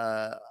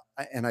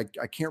 and I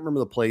can't remember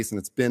the place, and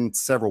it's been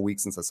several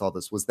weeks since I saw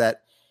this, was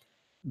that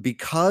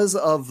because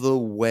of the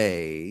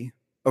way,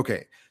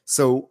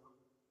 so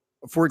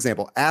for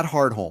example, at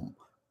Hardhome,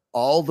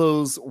 all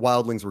those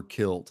wildlings were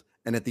killed,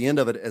 and at the end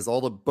of it, as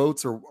all the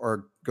boats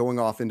are going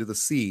off into the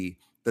sea,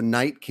 the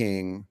Night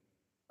King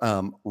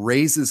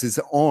raises his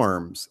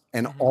arms,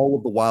 and all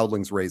of the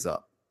wildlings raise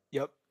up.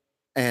 Yep.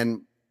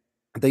 And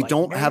they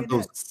don't have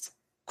those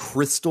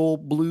crystal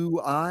blue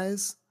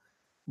eyes,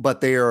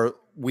 but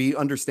we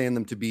understand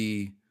them to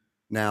be,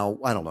 now,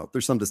 I don't know,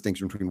 there's some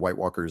distinction between White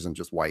Walkers and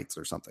just whites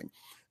or something.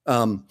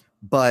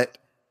 But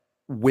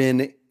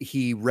when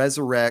he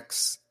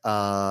resurrects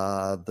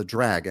the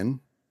dragon,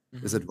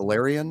 is it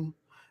Valerian?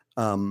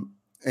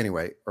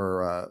 Anyway,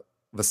 or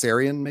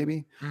Viserion,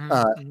 maybe.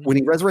 When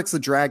he resurrects the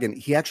dragon,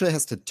 he actually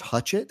has to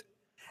touch it,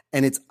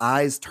 and its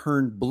eyes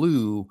turn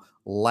blue,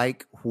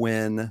 like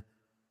when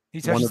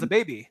he touches the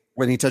baby.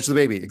 When he touches the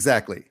baby,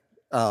 exactly.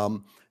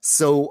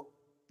 So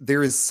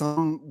there is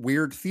some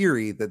weird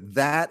theory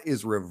that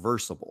is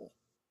reversible.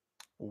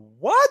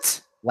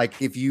 What?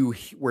 Like, if you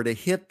were to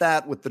hit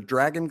that with the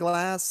dragon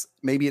glass,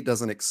 maybe it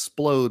doesn't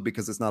explode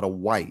because it's not a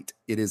white.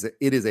 It is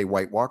a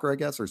White Walker, I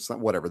guess, or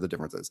whatever the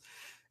difference is.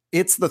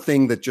 It's the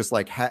thing that just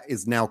like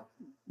is now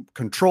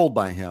controlled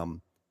by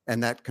him,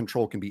 and that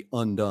control can be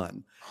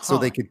undone. So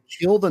they could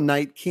kill the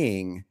Night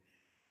King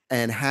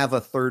and have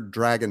a third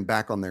dragon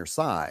back on their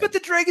side. But the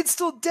dragon's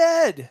still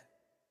dead.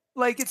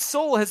 Like, its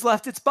soul has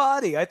left its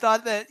body. I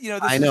thought that,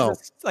 this is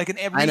just like an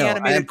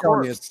reanimated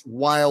corpse.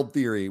 Wild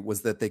theory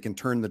was that they can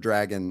turn the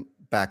dragon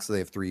back so they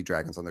have three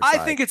dragons on their side.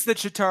 I think it's the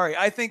Chitauri.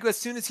 I think as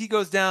soon as he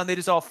goes down, they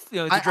just all,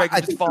 the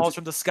dragon just falls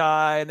from the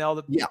sky, and all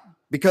the... Yeah,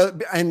 because of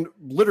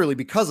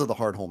the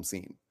Hardhome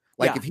scene.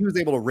 Like, if he was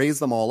able to raise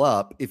them all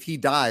up, if he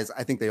dies,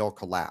 I think they all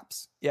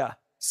collapse. Yeah.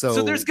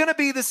 So there's going to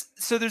be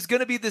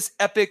this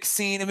epic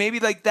scene, and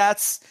maybe like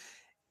that's,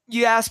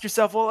 you ask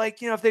yourself, well, like,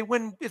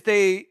 if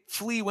they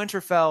flee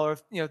Winterfell, or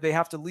if they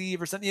have to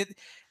leave or something,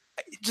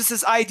 just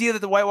this idea that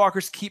the White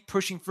Walkers keep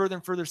pushing further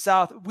and further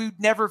south, we'd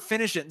never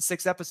finish it in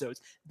 6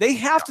 episodes. They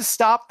have to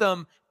stop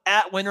them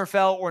at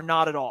Winterfell or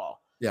not at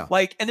all. Yeah.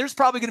 Like, and there's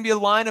probably going to be a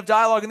line of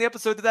dialogue in the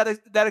episode to that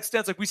extent.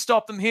 It's like, we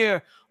stop them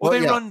here, or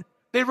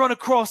they run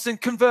across and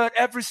convert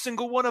every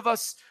single one of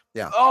us.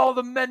 Yeah. All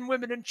the men,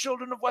 women, and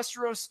children of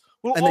Westeros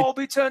will all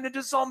be turned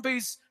into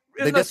zombies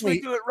unless we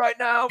do it right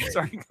now.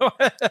 Sorry, go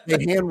ahead.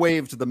 They hand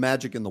waved the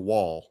magic in the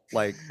wall.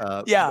 Like,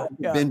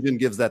 Benjen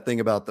gives that thing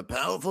about the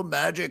powerful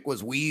magic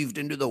was weaved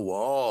into the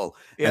wall.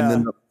 Yeah. And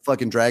then the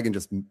fucking dragon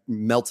just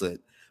melts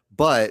it.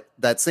 But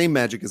that same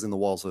magic is in the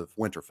walls of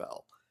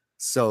Winterfell.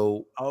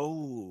 So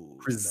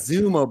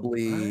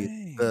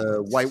presumably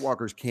the White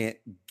Walkers can't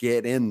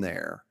get in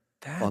there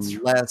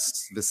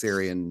unless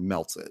Viserion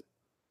melts it.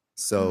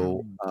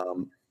 So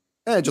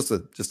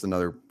just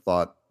another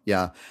thought.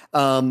 Yeah.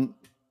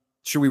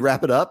 Should we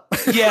wrap it up?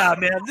 Yeah,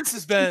 man. This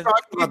has been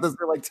talking about this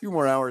for like 2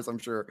 more hours, I'm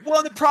sure.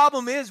 Well, the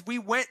problem is we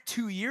went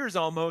 2 years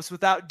almost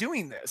without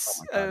doing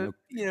this.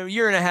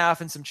 Year and a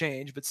half and some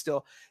change, but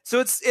still. So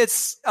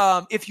it's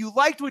if you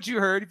liked what you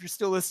heard, if you're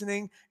still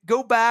listening,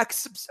 go back,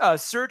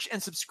 search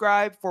and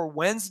subscribe for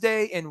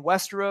Wednesday in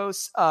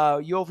Westeros.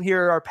 You'll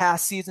hear our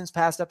past seasons,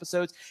 past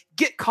episodes.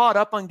 Get caught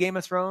up on Game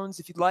of Thrones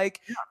if you'd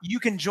like. Yeah. You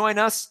can join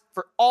us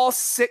for all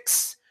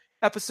 6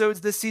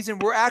 episodes this season.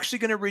 We're actually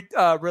going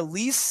to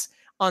release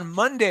on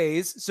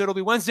Mondays, so it'll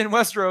be Wednesday in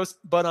Westeros,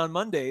 but on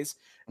Mondays,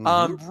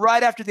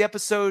 right after the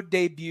episode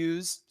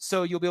debuts.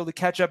 So you'll be able to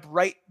catch up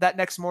right that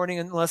next morning,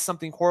 unless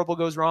something horrible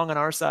goes wrong on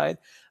our side.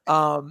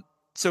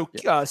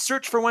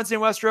 Search for Wednesday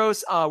in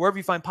Westeros wherever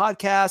you find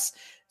podcasts.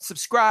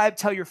 Subscribe,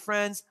 tell your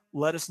friends,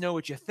 let us know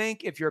what you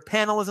think. If you're a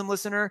Panelism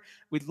listener,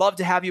 we'd love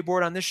to have you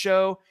aboard on this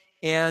show.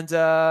 And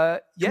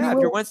if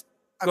you're Wednesday.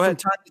 Go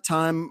ahead. From time to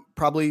time,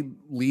 probably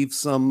leave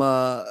some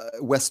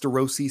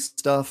Westerosi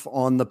stuff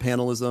on the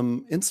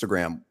Panelism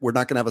Instagram. We're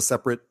not going to have a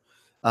separate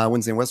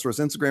Wednesday in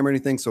Westeros Instagram or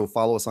anything, so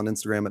follow us on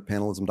Instagram at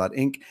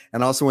panelism.inc.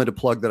 And I also wanted to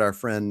plug that our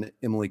friend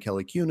Emily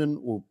Kelly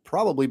Cunin will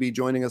probably be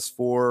joining us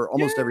for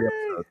almost every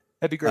episode.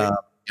 That'd be great.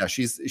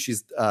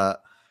 She's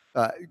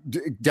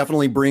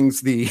definitely brings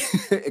the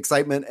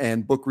excitement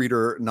and book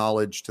reader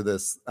knowledge to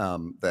this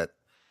that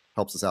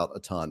helps us out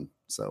a ton.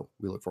 So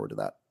we look forward to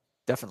that.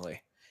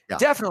 Definitely. Yeah.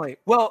 Definitely.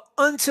 Well,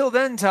 until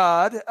then,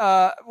 Todd,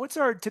 what's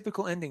our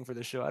typical ending for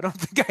the show? I don't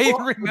think I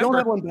even remember. I don't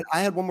have one, but I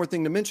had one more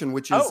thing to mention,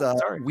 which is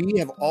we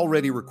have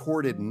already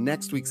recorded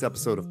next week's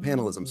episode of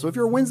Panelism. So if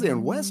you're a Wednesday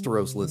in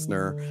Westeros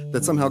listener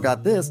that somehow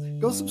got this,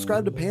 go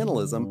subscribe to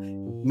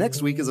Panelism.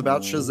 Next week is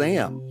about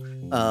Shazam.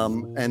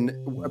 And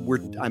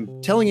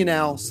I'm telling you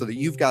now so that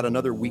you've got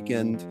another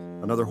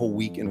whole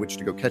week in which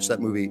to go catch that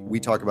movie. We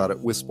talk about it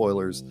with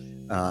spoilers.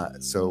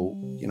 So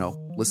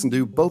listen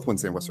to both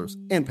Wednesday in Westeros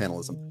and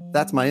Panelism.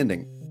 That's my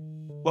ending.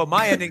 Well,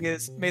 my ending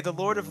is, may the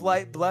Lord of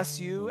Light bless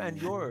you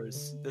and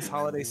yours this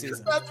holiday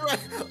season. That's right.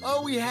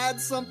 Oh, we had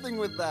something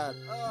with that.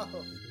 Oh,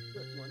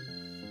 good one.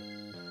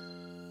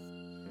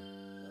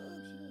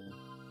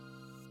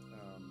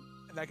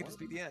 And that could just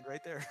be the end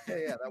right there.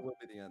 Yeah, that will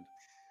be the end.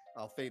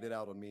 I'll fade it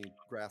out on me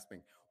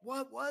grasping.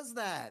 What was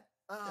that?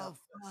 Oh,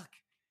 fuck.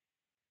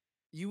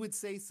 You would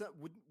say something.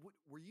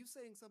 Were you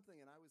saying something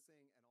and I was saying...